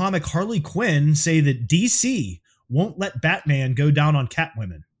of the comic Harley Quinn say that DC won't let Batman go down on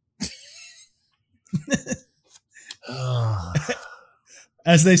Catwomen.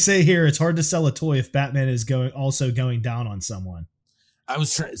 As they say here, it's hard to sell a toy if Batman is also going down on someone. I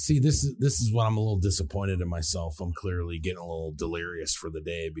was trying to see this is what I'm a little disappointed in myself. I'm clearly getting a little delirious for the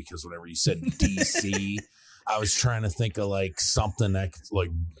day because whenever you said DC, I was trying to think of like something that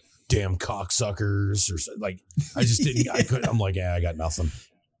like damn cocksuckers or like I just didn't. Yeah. I couldn't. I'm like, yeah, I got nothing.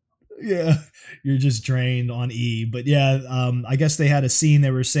 Yeah, you're just drained on E. But yeah, I guess they had a scene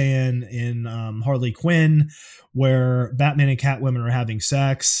they were saying in Harley Quinn where Batman and Catwomen are having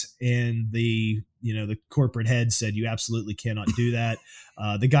sex, and the corporate head said you absolutely cannot do that.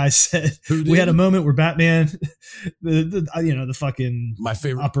 The guy said we had a moment where Batman, the fucking my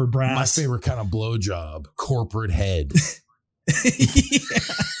favorite upper brass, my favorite kind of blowjob, corporate head.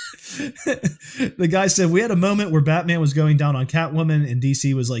 The guy said we had a moment where Batman was going down on Catwoman and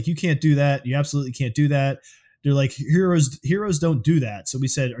DC was like, you can't do that. You absolutely can't do that. They're like, heroes don't do that. So we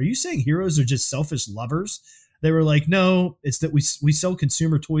said, are you saying heroes are just selfish lovers? They were like, no, it's that we sell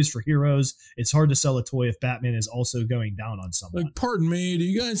consumer toys for heroes. It's hard to sell a toy if Batman is also going down on someone. Like, pardon me, do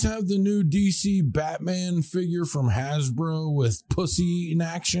you guys have the new DC Batman figure from Hasbro with pussy in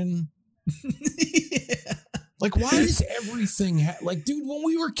action? Yeah. Like, why does everything like, dude, when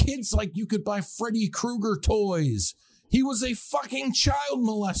we were kids, like, you could buy Freddy Krueger toys. He was a fucking child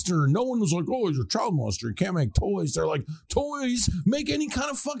molester. No one was like, oh, he's a child molester. You can't make toys. They're like, toys, make any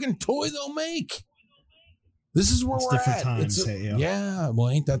kind of fucking toy they'll make. This is where we're at. Times, yeah, well,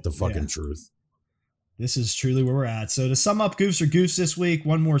 ain't that the fucking truth? This is truly where we're at. So to sum up Goofs or Goofs this week,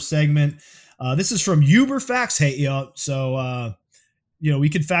 one more segment. This is from Uberfacts, hey, yo. So, we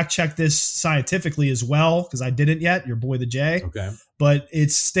could fact check this scientifically as well, because I didn't yet, your boy the J. Okay. But it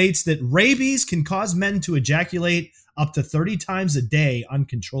states that rabies can cause men to ejaculate up to 30 times a day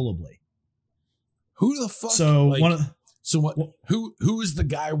uncontrollably. Who the fuck? So like, who is the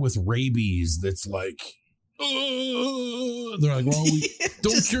guy with rabies that's like, they're like, well, we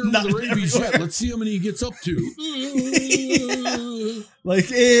don't cure him of the rabies yet. Let's see how many he gets up to.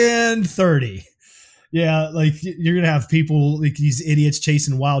 Like in 30. Yeah, like you're going to have people, like these idiots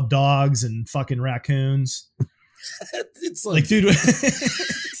chasing wild dogs and fucking raccoons. It's like dude.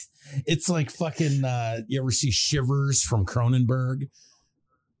 It's like fucking, you ever see Shivers from Cronenberg?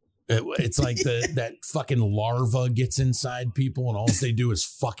 It's like that fucking larva gets inside people and all they do is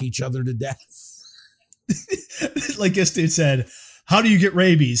fuck each other to death. Like this dude said, how do you get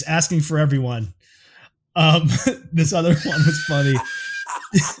rabies? Asking for everyone. This other one was funny.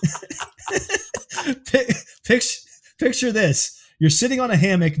 Picture this. You're sitting on a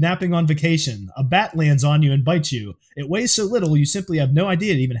hammock, napping on vacation. A bat lands on you and bites you. It weighs so little, you simply have no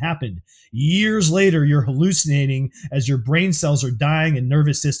idea it even happened. Years later, you're hallucinating as your brain cells are dying and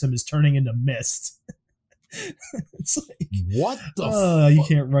nervous system is turning into mist. It's like, what the you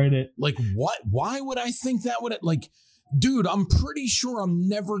can't write it. Like, what? Why would I think that would, like, dude, I'm pretty sure I'm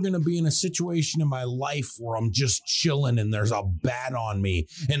never going to be in a situation in my life where I'm just chilling and there's a bat on me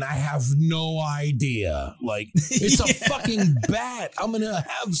and I have no idea. Like, it's a fucking bat. I'm going to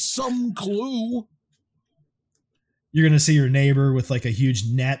have some clue. You're going to see your neighbor with like a huge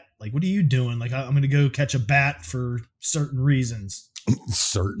net. Like, what are you doing? Like, I'm going to go catch a bat for certain reasons.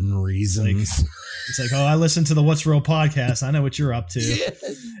 Certain reasons. Like, it's like, oh, I listen to the What's Real podcast. I know what you're up to.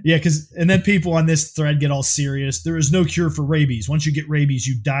 Yeah, because and then people on this thread get all serious. There is no cure for rabies. Once you get rabies,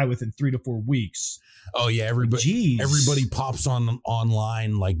 you die within 3 to 4 weeks. Oh yeah, everybody pops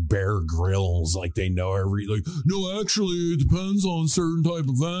online like Bear Grylls, like they know no, actually it depends on certain type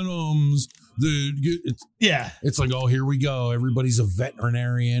of venoms that get it's like, oh, here we go, everybody's a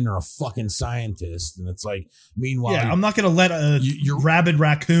veterinarian or a fucking scientist, and it's like, meanwhile, I'm not gonna let a rabid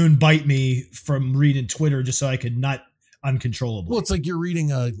raccoon bite me from reading Twitter just so I could nut uncontrollably. Well, it's like you're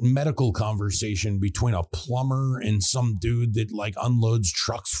reading a medical conversation between a plumber and some dude that like unloads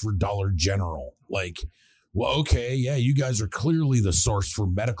trucks for Dollar General. Like, well, okay, yeah, you guys are clearly the source for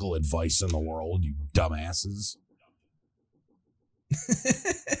medical advice in the world, you dumbasses.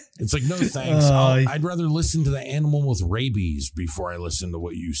 It's like, no thanks. I'd rather listen to the animal with rabies before I listen to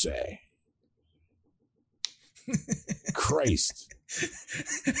what you say. Christ.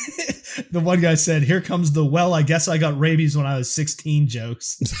 The one guy said, here comes the, well, I guess I got rabies when I was 16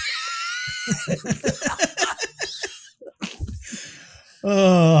 jokes.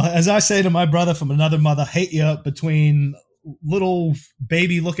 As I say to my brother from another mother, hate you up between little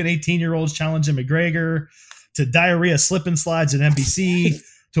baby looking 18-year-olds challenging McGregor, to diarrhea slip and slides at NBC,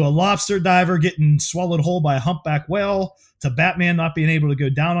 to a lobster diver getting swallowed whole by a humpback whale, to Batman not being able to go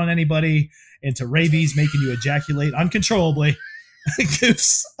down on anybody, and to rabies making you ejaculate uncontrollably.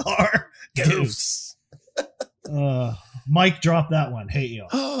 Goofs are goofs. Mike, drop that one. Hate you.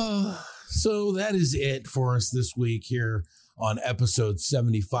 So that is it for us this week here on episode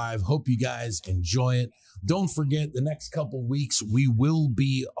 75. Hope you guys enjoy it. Don't forget, the next couple weeks, we will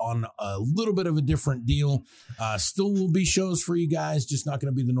be on a little bit of a different deal. Still will be shows for you guys, just not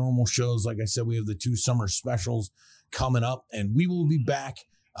going to be the normal shows. Like I said, we have the 2 summer specials coming up, and we will be back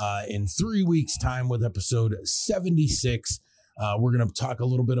in 3 weeks' time with episode 76. We're going to talk a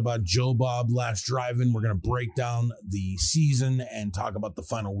little bit about Joe Bob Last Drive-In. We're going to break down the season and talk about the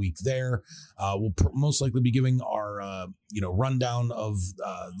final week there. We'll most likely be giving our, rundown of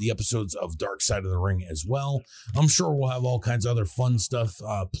the episodes of Dark Side of the Ring as well. I'm sure we'll have all kinds of other fun stuff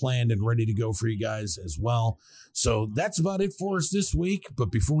planned and ready to go for you guys as well. So that's about it for us this week.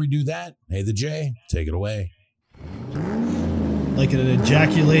 But before we do that, hey, the J, take it away. Like an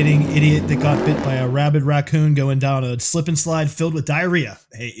ejaculating idiot that got bit by a rabid raccoon going down a slip and slide filled with diarrhea.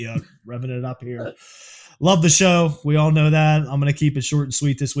 Hate you, revving it up here. Love the show. We all know that. I'm going to keep it short and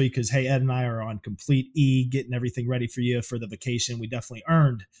sweet this week because, hey, Ed and I are on complete E, getting everything ready for you for the vacation. We definitely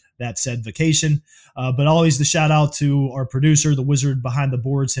earned that said vacation. But always the shout out to our producer, the wizard behind the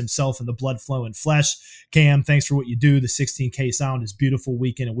boards himself and the blood flow and flesh. Cam, thanks for what you do. The 16K sound is beautiful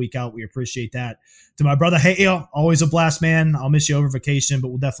week in and week out. We appreciate that. To my brother, hey, always a blast, man. I'll miss you over vacation, but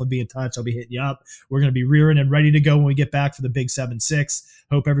we'll definitely be in touch. I'll be hitting you up. We're going to be rearing and ready to go when we get back for the big 7-6.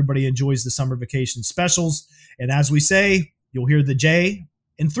 Hope everybody enjoys the summer vacation specials. And as we say, you'll hear the J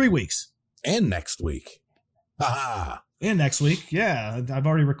in 3 weeks. And next week. Ha-ha. And next week. Yeah, I've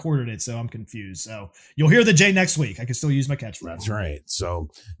already recorded it, so I'm confused. So you'll hear the J next week. I can still use my catchphrase. That's right. So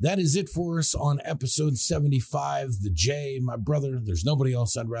that is it for us on episode 75. The J, my brother. There's nobody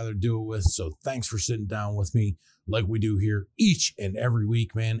else I'd rather do it with. So thanks for sitting down with me like we do here each and every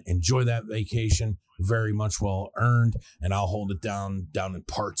week, man. Enjoy that vacation. Very much well earned. And I'll hold it down in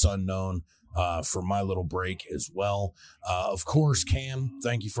parts unknown for my little break as well. Of course, Cam,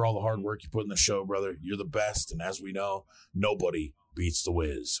 thank you for all the hard work you put in the show, brother. You're the best. And as we know, nobody beats the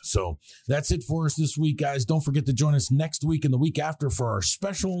Wiz. So that's it for us this week, guys. Don't forget to join us next week and the week after for our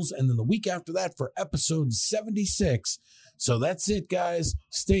specials, and then the week after that for episode 76. So that's it, guys.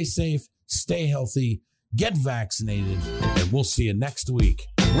 Stay safe, stay healthy, get vaccinated, and we'll see you next week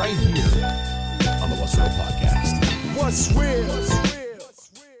right here on the What's Real podcast. What's real?